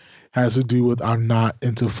concede has to do with I'm not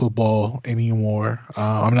into football anymore.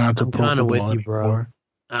 I'm not into I'm pro kind of football with you, bro. anymore.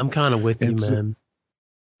 I'm kind of with you, And so, man.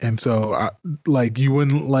 and so like you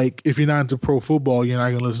wouldn't like if you're not into pro football, you're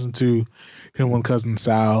not gonna listen to him with Cousin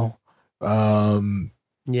Sal. Yeah.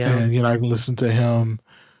 And you're not gonna listen to him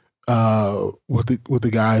with the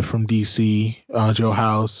guy from DC, Joe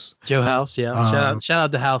House. Joe House, yeah. Shout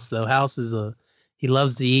out to House though. House is he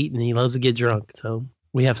loves to eat and he loves to get drunk. So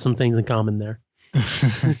we have some things in common there.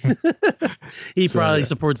 He probably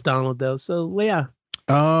supports Donald though. So yeah.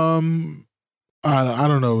 I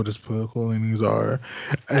don't know what his political leanings are.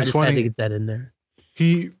 I just had to get that in there.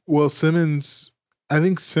 Simmons, I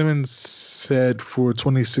think Simmons said for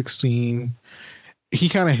 2016, he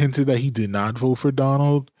kind of hinted that he did not vote for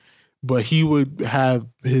Donald, but he would have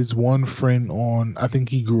his one friend on, I think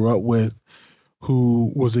he grew up with,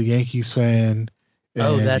 who was a Yankees fan.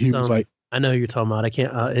 And that's he was like, I know who you're talking about. I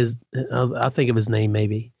can't. I'll think of his name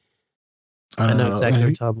maybe. I know exactly what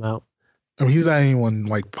you're talking about. I mean, he's not anyone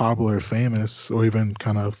like popular, or famous, or even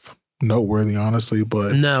kind of noteworthy, honestly.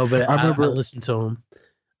 But no, but I listened to him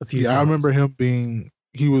a few times. I remember him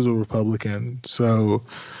he was a Republican. So,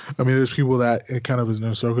 I mean, there's people that it kind of is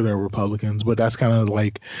no circle that are Republicans, but that's kind of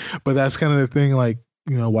the thing. Like,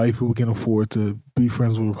 you know, white people can afford to be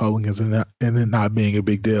friends with Republicans and it not being a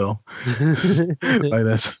big deal.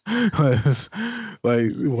 that's like white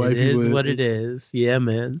people. It is what it is. Yeah,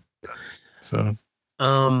 man. So.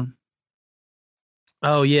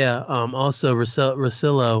 Oh yeah. Also,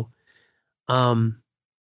 Russillo.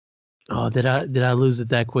 Oh, did I lose it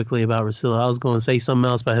that quickly about Russillo? I was going to say something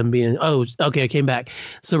else about him being. Oh, okay, I came back.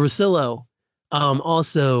 So Russillo,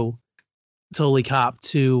 also totally copped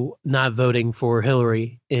to not voting for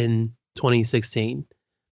Hillary in 2016.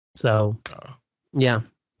 So, yeah,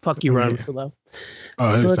 fuck you, Ron Russillo.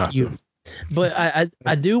 Oh, it's not you. But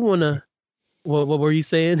I do want to. What were you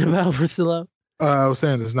saying about Russillo? I was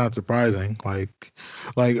saying it's not surprising. Like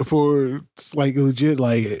for like legit.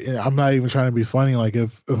 Like I'm not even trying to be funny. Like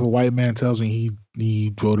if a white man tells me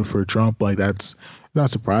he voted for Trump, like that's not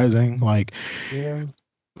surprising. Like yeah.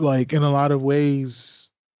 Like in a lot of ways,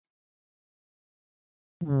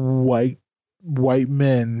 white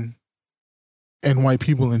men and white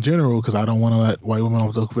people in general, because I don't want to let white women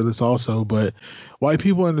off the hook for this also, but white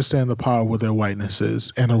people understand the power of what their whiteness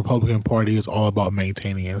is, and the Republican Party is all about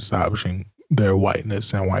maintaining and establishing their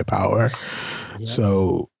whiteness and white power. Yeah.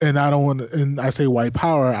 So, and I don't want to, and I say white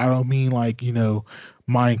power, I don't mean like, you know,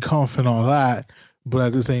 Mein Kampf and all that, but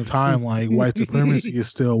at the same time, like white supremacy is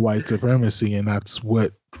still white supremacy, and that's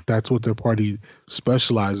what their party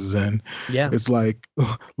specializes in. Yeah, it's like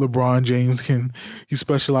LeBron James he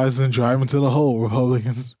specializes in driving to the hole.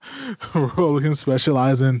 Republicans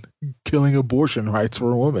specialize in killing abortion rights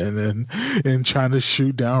for women and trying to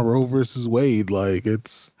shoot down Roe versus Wade. Like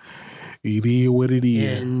it is what it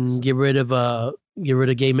is. And get rid of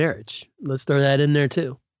gay marriage. Let's throw that in there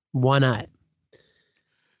too. Why not?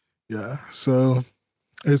 Yeah, so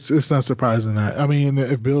it's not surprising that. I mean,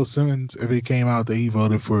 if Bill Simmons, if it came out that he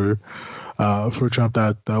voted for Trump,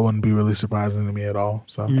 that wouldn't be really surprising to me at all.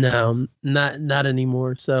 So no, not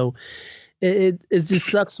anymore. So it just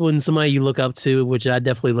sucks when somebody you look up to, which I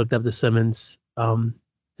definitely looked up to Simmons, and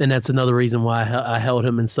that's another reason why I held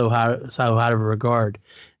him in so high of a regard.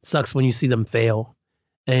 It sucks when you see them fail,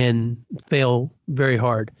 and fail very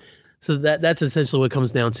hard. So that's essentially what it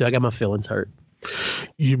comes down to. I got my feelings hurt.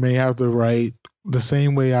 You may have to write the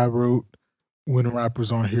same way I wrote when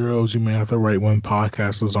rappers aren't heroes. You may have to write when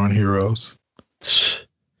podcasters aren't heroes.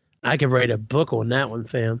 I could write a book on that one,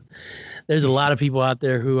 fam. There's a lot of people out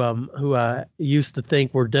there who I used to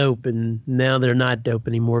think were dope, and now they're not dope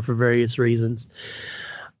anymore for various reasons.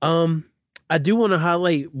 I do want to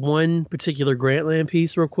highlight one particular Grantland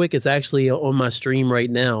piece real quick. It's actually on my stream right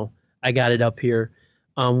now. I got it up here.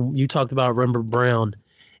 You talked about Rembert Brown.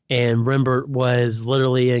 And Rembert was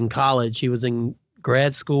literally in college. He was in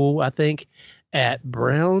grad school, I think, at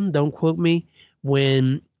Brown. Don't quote me.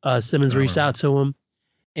 When Simmons reached out to him,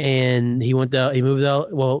 and he moved to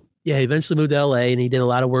he eventually moved to L.A. and he did a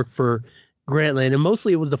lot of work for Grantland, and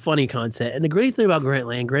mostly it was the funny content. And the great thing about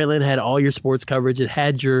Grantland had all your sports coverage. It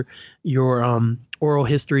had your oral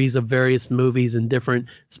histories of various movies and different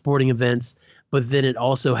sporting events. But then it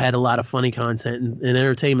also had a lot of funny content and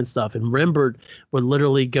entertainment stuff. And Rembert would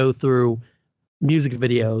literally go through music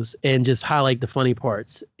videos and just highlight the funny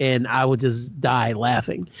parts. And I would just die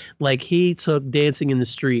laughing. Like he took Dancing in the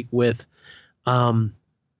Street with,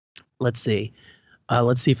 let's see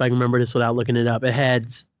if I can remember this without looking it up.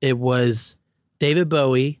 It was David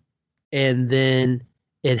Bowie, and then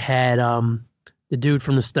it had the dude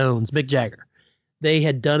from the Stones, Mick Jagger. they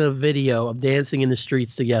had done a video of dancing in the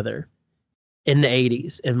streets together in the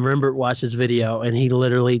 80s. And Rembert watched this video and he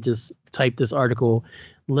literally just typed this article,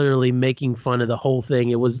 literally making fun of the whole thing.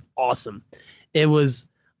 It was awesome. It was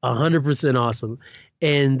 100% awesome.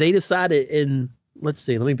 And they decided let's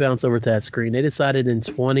see, let me bounce over to that screen. They decided in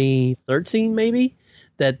 2013, maybe,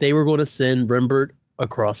 that they were going to send Rembert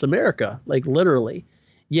across America, like literally.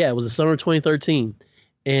 Yeah, it was the summer of 2013.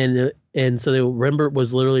 And so Rembert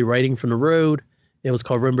was literally writing from the road. It was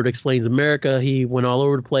called Rembert Explains America. He went all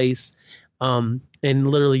over the place and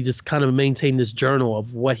literally just kind of maintained this journal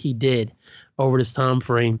of what he did over this time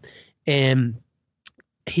frame. And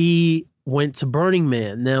he went to Burning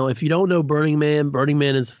Man. Now, if you don't know Burning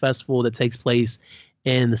Man is a festival that takes place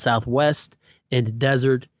in the Southwest, in the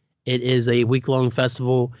desert. It is a week-long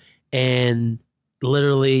festival, and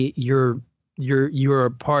literally you're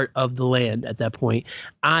a part of the land at that point.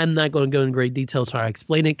 I'm not going to go in great detail to try to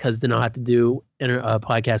explain it, because then I'll have to do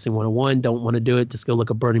podcasting 101. Don't want to do it. Just go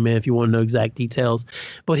look up Burning Man if you want to know exact details.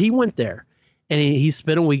 But he went there, and he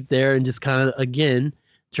spent a week there and just kind of, again,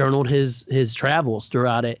 journaled his travels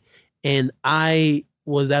throughout it. And I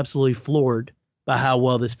was absolutely floored by how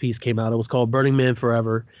well this piece came out. It was called Burning Man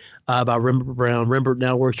Forever, by Rembert Brown. Rembert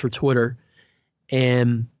now works for Twitter,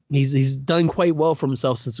 and he's done quite well for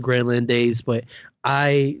himself since the Grantland days. But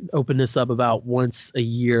I open this up about once a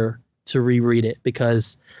year to reread it,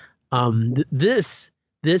 because this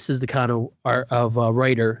is the kind of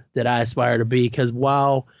writer that I aspire to be. Because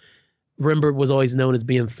while Rembert was always known as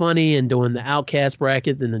being funny and doing the Outcast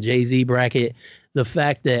bracket and the Jay-Z bracket, the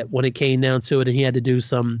fact that when it came down to it and he had to do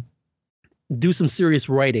some serious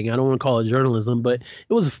writing, I don't want to call it journalism, but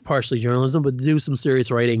it was partially journalism, but to do some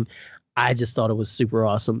serious writing, I just thought it was super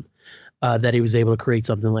awesome that he was able to create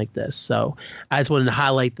something like this. So I just wanted to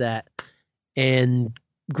highlight that. And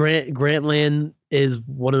Grantland is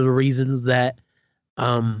one of the reasons that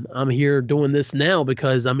I'm here doing this now,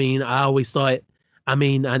 because, I mean, I always thought,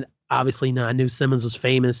 obviously, now I knew Simmons was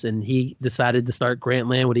famous and he decided to start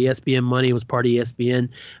Grantland with ESPN money. It was part of ESPN,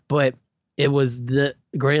 but it was the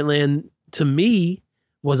Grantland, to me,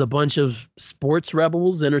 was a bunch of sports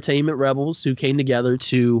rebels, entertainment rebels who came together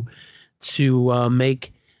to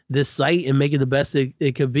make this site and make it the best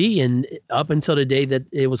it could be. And up until the day that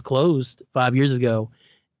it was closed 5 years ago,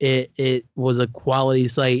 it was a quality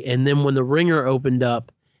site. And then when the Ringer opened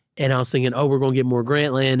up, and I was thinking, oh, we're going to get more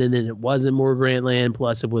Grantland. And then it wasn't more Grantland.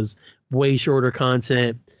 Plus, it was way shorter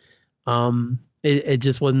content. It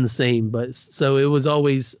just wasn't the same. But so it was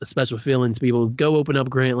always a special feeling to be able to go open up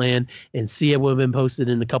Grantland and see it would have been posted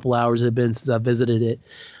in a couple hours it had been since I visited it.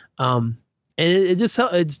 And it just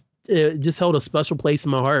held a special place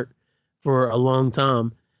in my heart for a long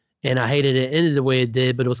time. And I hated it ended the way it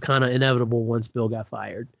did, but it was kind of inevitable once Bill got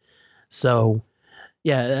fired. So,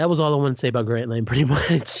 yeah, that was all I wanted to say about Grantland, pretty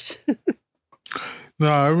much.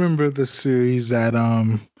 No, I remember the series that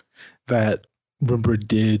Rembert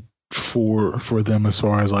did for them, as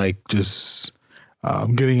far as like just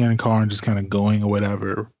getting in a car and just kind of going or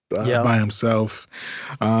whatever by himself.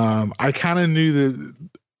 I kind of knew that.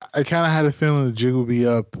 I kind of had a feeling the jig would be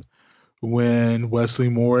up when Wesley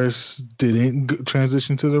Morris didn't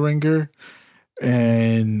transition to the Ringer,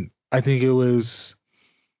 and I think it was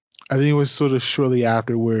sort of shortly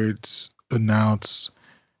afterwards announced.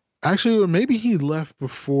 Actually, or maybe he left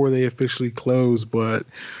before they officially closed, but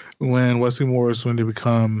when Wesley Morris went to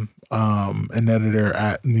become an editor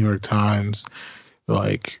at New York Times,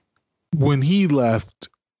 like when he left,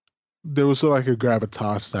 there was sort of like a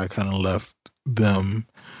gravitas that kind of left them.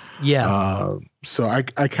 Yeah. So I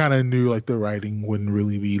kind of knew like the writing wouldn't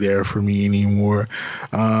really be there for me anymore.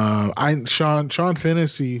 Sean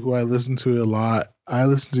Fennessy, who I listen to a lot, I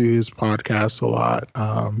listen to his podcast a lot.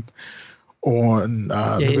 On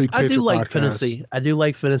the Big Picture I do like podcast.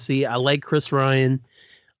 Fennessy. I like Chris Ryan.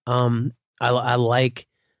 I like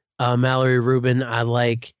Mallory Rubin. I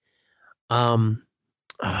like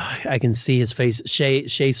I can see his face.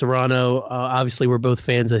 Shea Serrano. Obviously, we're both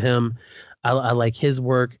fans of him. I like his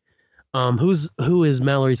work. Who is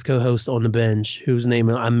Mallory's co-host on The Bench? Whose name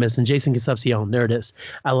I'm missing? Jason Concepcion. There it is.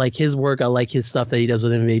 I like his work. I like his stuff that he does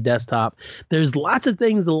with NBA Desktop. There's lots of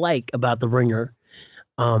things to like about The Ringer.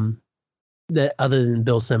 That other than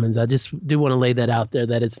Bill Simmons, I just do want to lay that out there,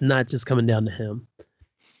 that it's not just coming down to him.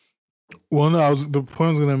 Well, no, the point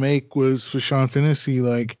I was gonna make was for Sean Fennessy.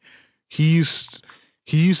 Like he used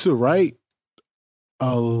to write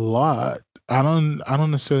a lot. I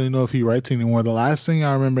don't necessarily know if he writes anymore. The last thing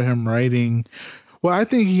I remember him writing, well, I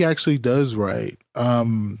think he actually does write.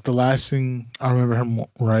 The last thing I remember him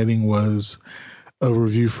writing was a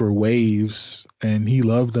review for Waves, and he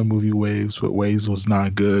loved the movie Waves, but Waves was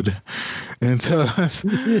not good. And so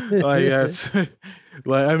like that's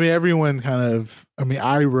like, I mean, everyone kind of, I mean,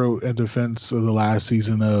 I wrote in defense of the last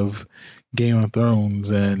season of Game of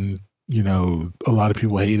Thrones, and you know, a lot of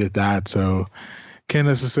people hated that, so can't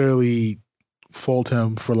necessarily fault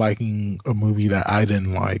him for liking a movie that I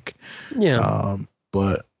didn't like. Yeah.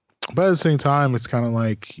 But at the same time, it's kind of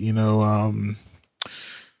like, you know,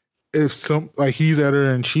 if some, like, he's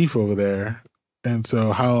editor in chief over there, and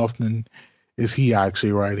so how often is he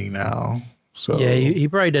actually writing now? So Yeah, he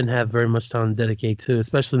probably didn't have very much time to dedicate to,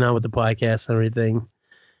 especially now with the podcast and everything.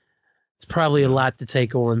 It's probably a lot to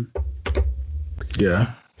take on.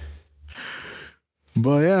 Yeah.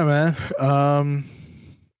 But yeah, man.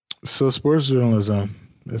 So sports journalism,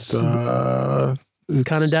 it's kind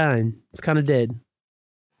of dying. It's kind of dead.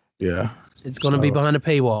 Yeah. It's going to be behind a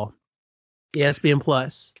paywall. ESPN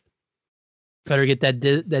Plus. Better get that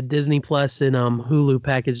Disney Plus and Hulu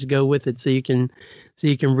package to go with it, so you can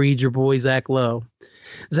read your boy Zach Lowe.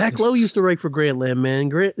 Zach Lowe used to write for Grantland,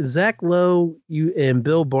 man. Zach Lowe, and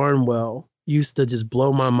Bill Barnwell used to just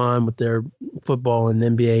blow my mind with their football and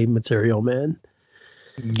NBA material, man.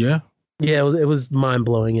 Yeah. Yeah, it was mind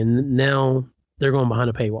blowing, and now they're going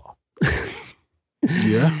behind a paywall.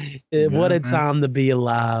 Yeah. What a time to be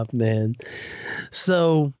alive, man.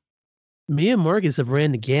 So me and Marcus have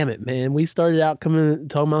ran the gamut, man. We started out talking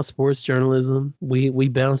about sports journalism. We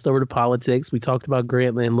bounced over to politics. We talked about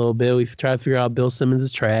Grantland a little bit. We tried to figure out Bill Simmons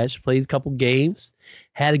is trash. Played a couple games.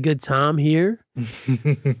 Had a good time here.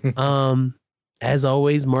 As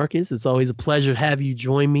always, Marcus, it's always a pleasure to have you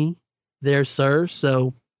join me there, sir.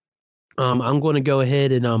 So I'm going to go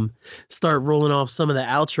ahead and start rolling off some of the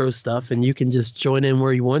outro stuff, and you can just join in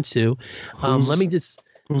where you want to. Let me just.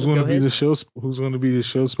 Who's going to be the show? Who's going to be the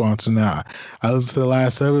show sponsor now? I listened to the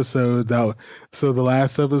last episode. So the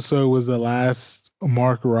last episode was the last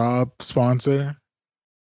Mark Robb sponsor.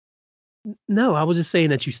 No, I was just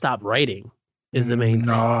saying that you stopped writing. Is the main?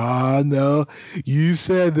 No. You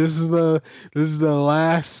said this is the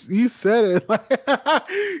last. You said it.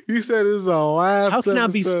 You said this is the last. How can episode.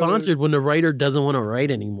 I be sponsored when the writer doesn't want to write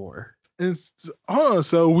anymore?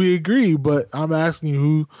 So we agree, but I'm asking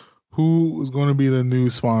you who is going to be the new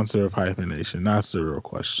sponsor of Hyphenation? That's the real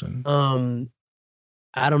question.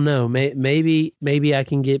 I don't know. Maybe I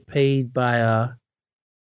can get paid by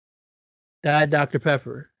Diet Dr.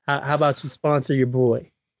 Pepper. How about you sponsor your boy?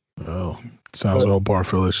 Oh, sounds real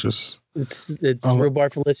barfalicious. It's real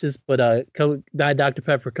barfalicious, but come Diet Dr.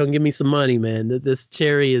 Pepper, come give me some money, man. This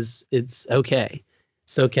cherry it's okay.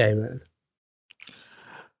 It's okay, man.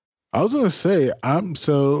 I was gonna say,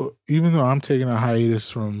 even though I'm taking a hiatus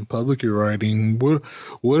from publicly writing,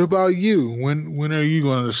 what about you? When are you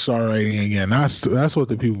going to start writing again? That's what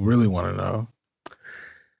the people really want to know.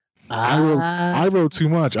 I wrote too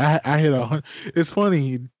much. I hit 100. It's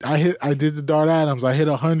funny. I did the Dart Adams. I hit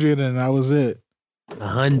 100, and that was it.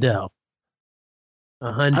 100.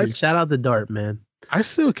 Shout out the Dart, man. I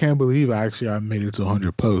still can't believe I made it to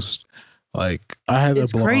 100 posts. Like I had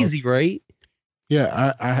it's crazy, right?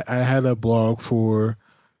 Yeah, I had a blog for.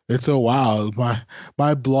 It's a while.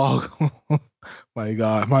 My blog. My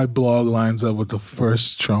God, my blog lines up with the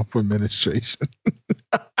first Trump administration.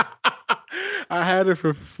 I had it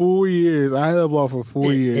for 4 years. I had a blog for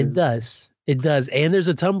 4 years. It does. And there's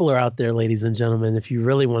a Tumblr out there, ladies and gentlemen, if you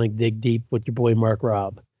really want to dig deep with your boy Mark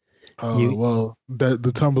Robb. Well, the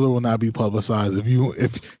Tumblr will not be publicized. If you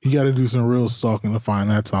got to do some real stalking to find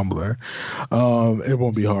that Tumblr, it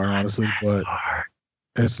won't be hard, honestly. But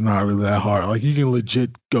it's not really that hard. Like you can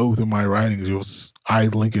legit go through my writings. I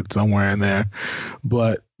link it somewhere in there.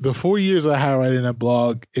 But the 4 years I had writing that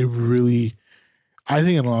blog, it really, I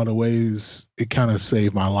think in a lot of ways, it kind of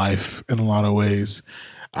saved my life. In a lot of ways,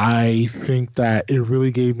 I think that it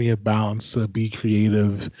really gave me a balance to be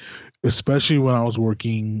creative, especially when I was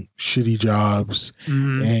working shitty jobs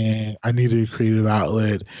and I needed a creative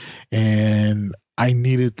outlet, and I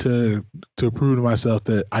needed to prove to myself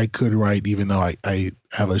that I could write, even though I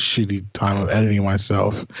have a shitty time of editing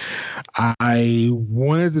myself. I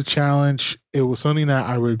wanted the challenge. It was something that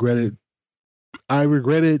I regretted. I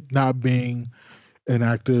regretted not being an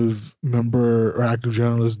active member or active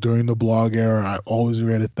journalist during the blog era. I always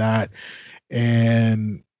regretted that.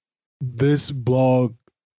 And this blog,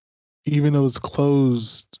 even though it's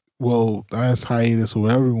closed, well, that's hiatus or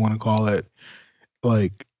whatever you want to call it,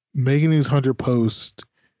 like making these 100 posts,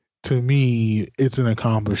 to me, it's an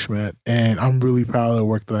accomplishment. And I'm really proud of the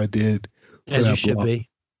work that I did. As you should be.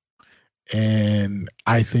 And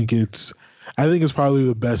I think I think it's probably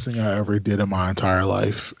the best thing I ever did in my entire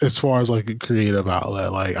life, as far as like a creative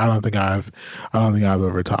outlet. Like I don't think I've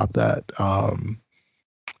ever topped that.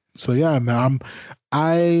 So yeah, man,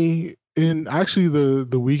 and actually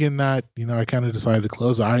the weekend that, you know, I kind of decided to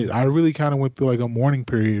close, I really kind of went through like a mourning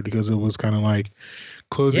period, because it was kind of like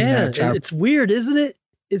closing that chapter. It's weird, isn't it?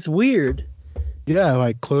 It's weird. Yeah,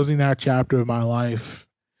 like closing that chapter of my life.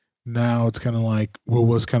 Now it's kind of like, what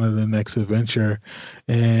was kind of the next adventure?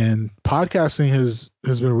 And podcasting has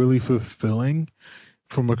been really fulfilling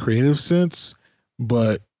from a creative sense,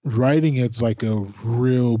 but writing, it's like a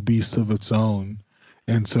real beast of its own.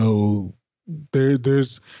 And so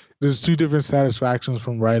there's two different satisfactions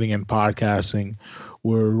from writing and podcasting,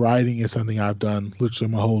 where writing is something I've done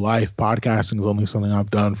literally my whole life. Podcasting is only something I've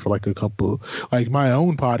done for like a couple, like my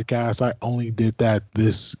own podcast, I only did that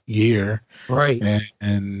this year. Right.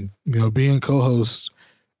 And you know, being co-host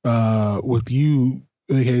with you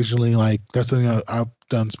occasionally, like that's something I've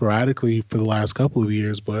done sporadically for the last couple of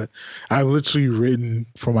years, but I've literally written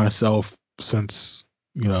for myself since,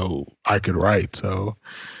 you know, I could write. So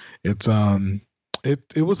it's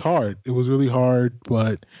it was hard. It was really hard,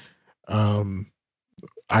 but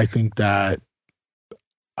I think that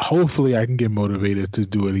hopefully I can get motivated to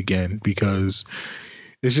do it again, because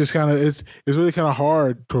it's just kind of it's really kind of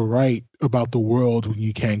hard to write about the world when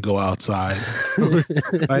you can't go outside. Like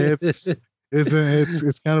it's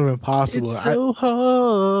kind of impossible. It's so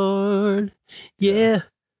hard. Yeah.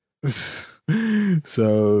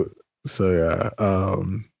 So yeah.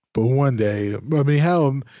 But one day, I mean,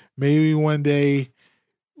 hell, maybe one day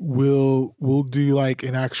we'll do like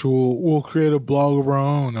we'll create a blog of our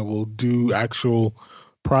own, and we'll do actual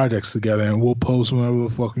projects together, and we'll post whenever the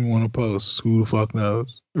fuck we want to post. Who the fuck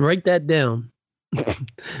knows? Write that down.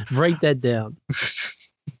 Write that down.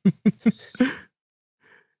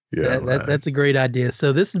 Yeah, that's a great idea.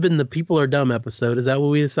 So this has been the People Are Dumb episode. Is that what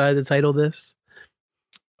we decided to title this?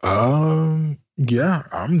 Yeah,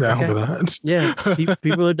 I'm down for that. Yeah,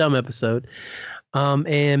 People Are Dumb episode.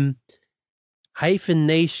 And Hyphen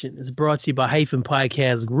Nation is brought to you by Hyphen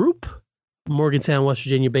Podcast Group, Morgantown, West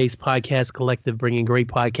Virginia-based podcast collective bringing great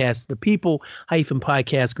podcasts to the people,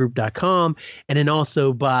 hyphenpodcastgroup.com, and then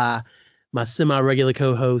also by my semi-regular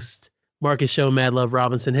co-host, Marcus Show Mad Love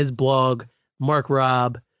Robinson, his blog, Mark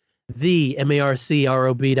Rob, the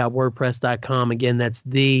marcrob.wordpress.com. Again, that's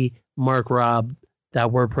the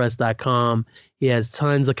markrob.wordpress.com. He has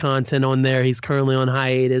tons of content on there. He's currently on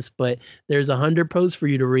hiatus, but there's 100 posts for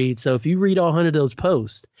you to read. So if you read all 100 of those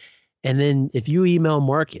posts, and then if you email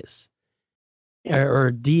Marcus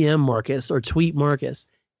or DM Marcus or tweet Marcus,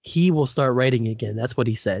 he will start writing again. That's what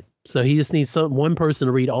he said. So he just needs one person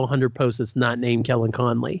to read all 100 posts that's not named Kellen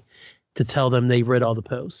Conley to tell them they've read all the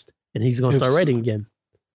posts, and he's going to start writing again.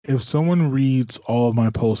 If someone reads all of my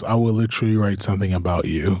posts, I will literally write something about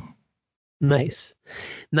you. Nice.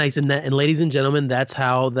 And ladies and gentlemen, that's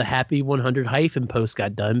how the Happy 100 hyphen post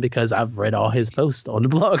got done, because I've read all his posts on the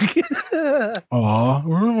blog. Aw,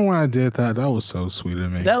 remember when I did that? That was so sweet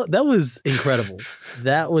of me. That was incredible.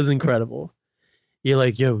 That was incredible. You're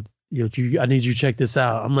like, yo, I need you to check this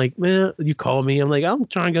out. I'm like, man, you call me. I'm like, I'm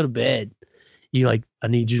trying to go to bed. You like, I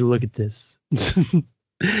need you to look at this.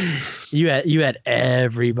 You had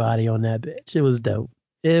everybody on that bitch. It was dope.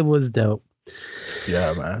 It was dope.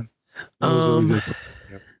 Yeah, man. Really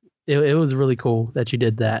it was really cool that you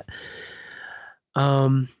did that.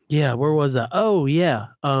 Yeah, where was that? Oh yeah.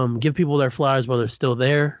 Give people their flowers while they're still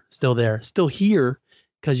here,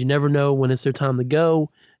 because you never know when it's their time to go.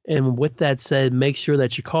 And with that said, make sure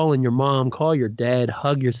that you're calling your mom, call your dad,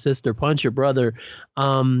 hug your sister, punch your brother,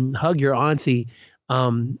 hug your auntie,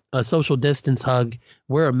 a social distance hug,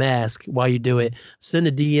 wear a mask while you do it, send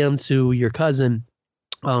a DM to your cousin,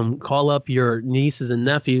 call up your nieces and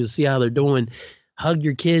nephews, see how they're doing, hug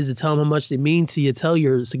your kids and tell them how much they mean to you, tell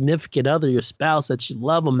your significant other, your spouse, that you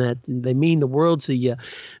love them, that they mean the world to you.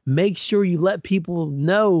 Make sure you let people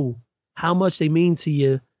know how much they mean to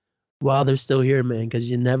you while they're still here, man, because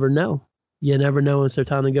you never know. You never know when it's their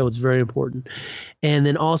time to go. It's very important. And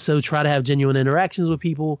then also try to have genuine interactions with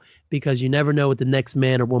people, because you never know what the next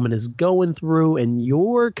man or woman is going through, and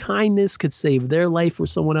your kindness could save their life or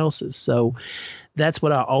someone else's. So that's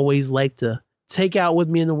what I always like to take out with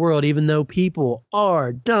me in the world, even though people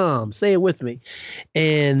are dumb. Say it with me.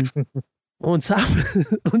 And on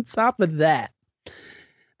top of that,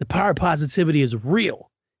 the power of positivity is real.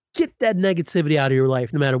 Get that negativity out of your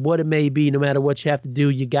life, no matter what it may be, no matter what you have to do.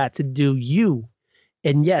 You got to do you.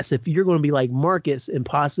 And yes, if you're going to be like Marcus and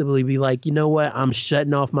possibly be like, you know what, I'm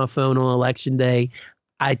shutting off my phone on election day,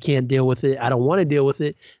 I can't deal with it, I don't want to deal with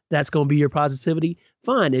it, that's going to be your positivity.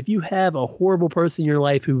 fine. If you have a horrible person in your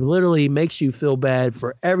life who literally makes you feel bad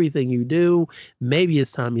for everything you do, maybe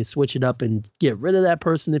it's time you switch it up and get rid of that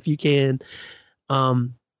person if you can.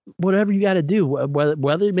 Whatever you got to do,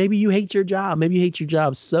 whether maybe you hate your job, maybe you hate your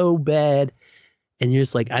job so bad and you're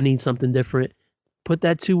just like, I need something different. Put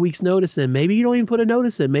that 2 weeks notice in. Maybe you don't even put a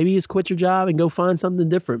notice in. Maybe you just quit your job and go find something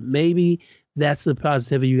different. Maybe that's the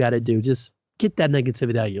positivity you got to do. Just get that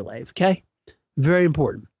negativity out of your life. Okay. Very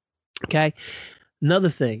important. Okay. Another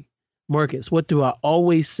thing, Marcus, what do I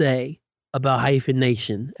always say about Hyphen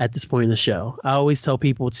Nation at this point in the show? I always tell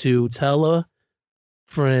people to tell a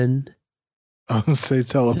friend. I was going to say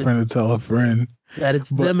tell a friend to tell a friend. That it's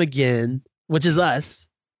them again, which is us.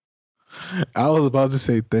 I was about to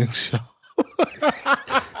say thanks, y'all.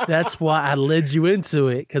 That's why I led you into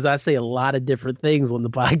it, because I say a lot of different things on the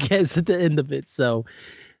podcast at the end of it. So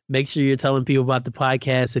make sure you're telling people about the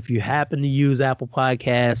podcast. If you happen to use Apple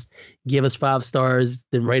Podcasts, give us 5 stars,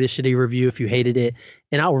 then write a shitty review if you hated it,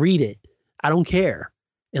 and I'll read it. I don't care,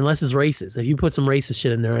 unless it's racist. If you put some racist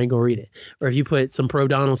shit in there, I ain't gonna read it. Or if you put some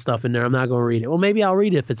pro-Donald stuff in there, I'm not gonna read it. Well, maybe I'll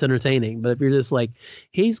read it if it's entertaining. But if you're just like,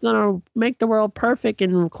 he's gonna make the world perfect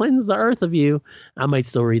and cleanse the earth of you, I might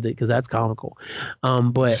still read it because that's comical.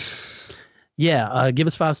 But yeah, give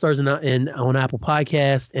us 5 stars on Apple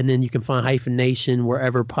Podcast, and then you can find Hyphen Nation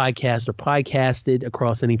wherever podcasts are podcasted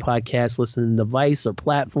across any podcast listening device or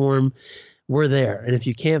platform. We're there. And if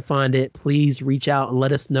you can't find it, please reach out and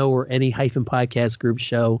let us know, or any Hyphen Podcast group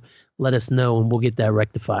show. Let us know and we'll get that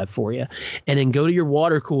rectified for you. And then go to your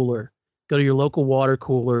water cooler. Go to your local water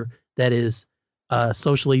cooler that is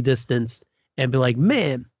socially distanced and be like,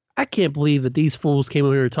 man, I can't believe that these fools came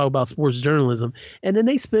over here to talk about sports journalism. And then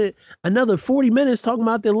they spent another 40 minutes talking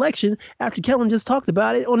about the election after Kellen just talked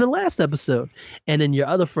about it on the last episode. And then your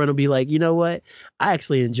other friend will be like, you know what? I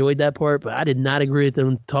actually enjoyed that part, but I did not agree with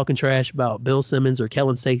them talking trash about Bill Simmons or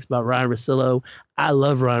Kellen Sakes about Ryan Russillo. I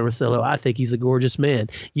love Ryan Russillo. I think he's a gorgeous man.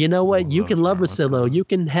 You know what? You can love Russillo. You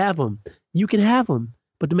can have him. You can have him.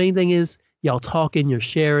 But the main thing is y'all talking, you're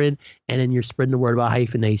sharing, and then you're spreading the word about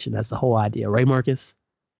Hyphen Nation. That's the whole idea. Right, Marcus?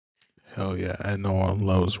 Hell yeah, and no one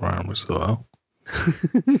loves Ryan Russillo.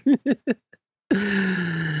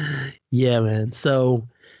 Yeah, man. So,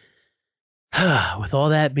 with all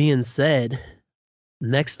that being said,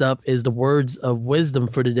 next up is the words of wisdom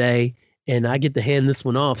for today, and I get to hand this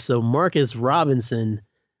one off. So, Marcus Robinson,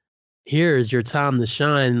 here is your time to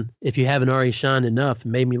shine. If you haven't already shined enough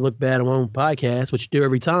and made me look bad on my own podcast, which you do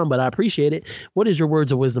every time, but I appreciate it. What is your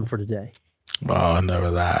words of wisdom for today? Oh,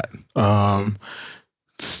 never that.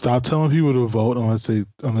 Stop telling people to vote unless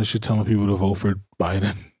you're telling people to vote for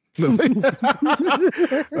Biden.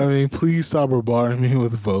 I mean, please stop bombarding me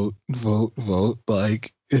with vote.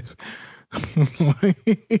 Like, if,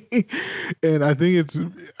 and I think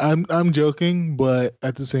I'm joking, but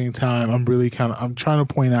at the same time, I'm trying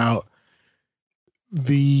to point out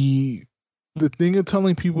the thing of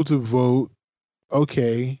telling people to vote.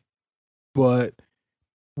 Okay, but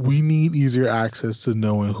we need easier access to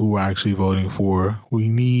knowing who we're actually voting for. We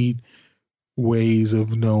need ways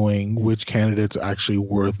of knowing which candidates are actually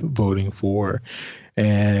worth voting for.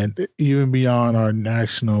 And even beyond our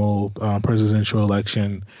national presidential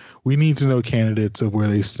election, we need to know candidates of where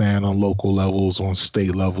they stand on local levels, on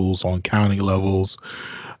state levels, on county levels.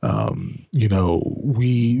 We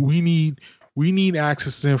need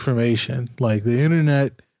access to information. Like, the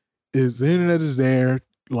internet is there.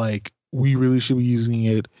 Like, we really should be using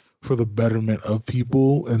it for the betterment of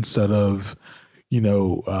people instead of,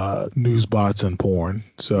 news bots and porn.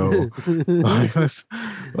 So let's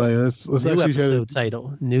New actually episode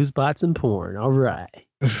title: News bots and porn. All right.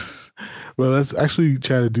 Well, let's actually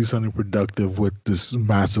try to do something productive with this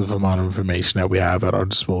massive amount of information that we have at our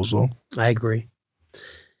disposal. I agree.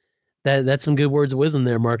 That's some good words of wisdom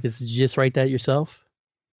there, Marcus. Did you just write that yourself?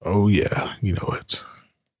 Oh yeah, you know it.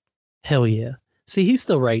 Hell yeah. See, he's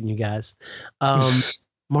still writing, you guys.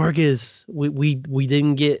 Marcus, we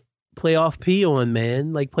didn't get Playoff P on,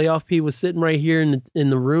 man. Like, Playoff P was sitting right here in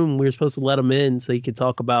the room. We were supposed to let him in so he could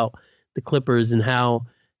talk about the Clippers and how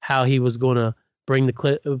he was going to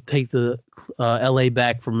take the LA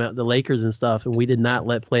back from the Lakers and stuff. And we did not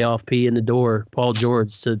let Playoff P in the door, Paul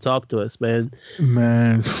George, to talk to us, man.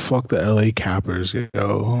 Man, fuck the LA Cappers,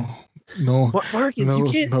 yo. No, Marcus,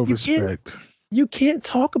 no respect. You can't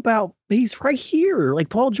talk about, he's right here. Like,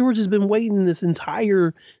 Paul George has been waiting this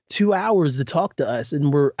entire 2 hours to talk to us,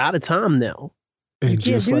 and we're out of time now. You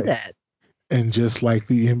can't do that. And just like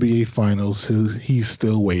the NBA Finals, he's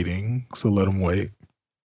still waiting, so let him wait.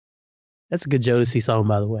 That's a good Jodeci song,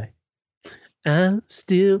 by the way. I'm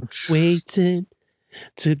still waiting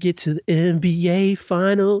to get to the NBA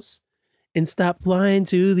Finals. and stop flying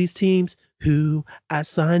to these teams who I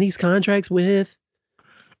sign these contracts with.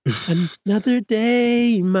 Another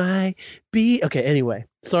day might be okay. Anyway,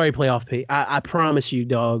 sorry, Playoff P. I promise you,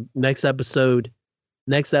 dog. Next episode,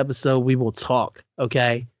 we will talk.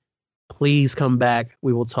 Okay, please come back.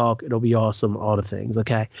 We will talk. It'll be awesome. All the things.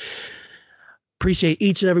 Okay. Appreciate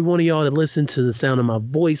each and every one of y'all that listen to the sound of my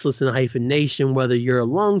voice, listen to Hyphen Nation, whether you're a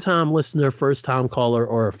long-time listener, first-time caller,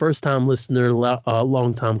 or a first-time listener,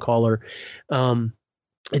 long-time caller.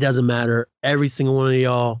 It doesn't matter. Every single one of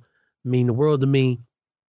y'all mean the world to me.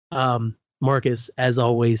 Marcus, as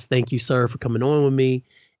always, thank you, sir, for coming on with me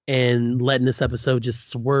and letting this episode just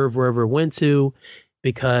swerve wherever it went to,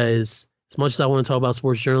 because as much as I want to talk about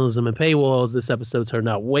sports journalism and paywalls, this episode turned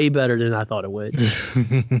out way better than I thought it would.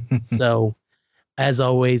 So, as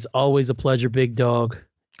always a pleasure, big dog.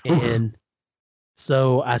 And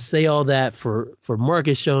so I say all that for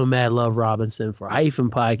Marcus showing Mad Love Robinson, for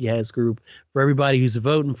Hyphen Podcast Group, for everybody who's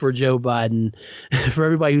voting for Joe Biden, for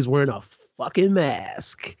everybody who's wearing a fucking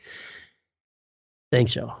mask.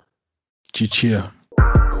 Thanks, y'all. Chia.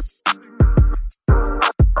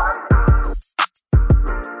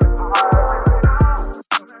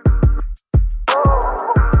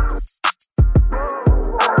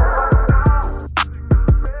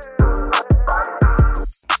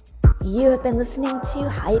 You have been listening to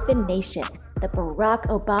Hyphen Nation, the Barack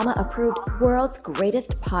Obama-approved world's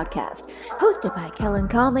greatest podcast, hosted by Kellen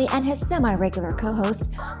Conley and his semi-regular co-host,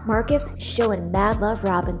 Marcus Showin' Mad Love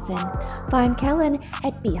Robinson. Find Kellen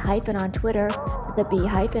at B-Hyphen on Twitter, the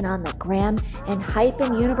B-Hyphen on the Gram, and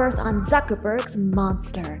Hyphen Universe on Zuckerberg's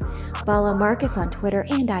Monster. Follow Marcus on Twitter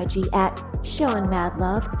and IG at Showin' Mad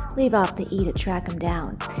Love. Leave off the E to track him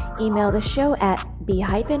down. Email the show at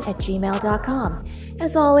bhyphen@gmail.com.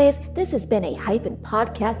 As always, this has been a Hyphen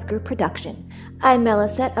Podcast Group production. I'm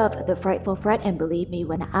Melisette of The Frightful Fret, and believe me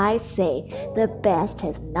when I say the best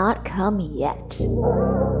has not come yet.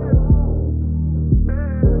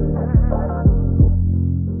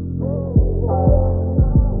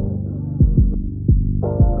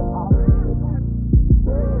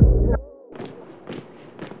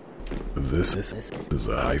 This is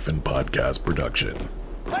a Hyphen Podcast production.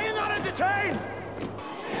 Are you not entertained?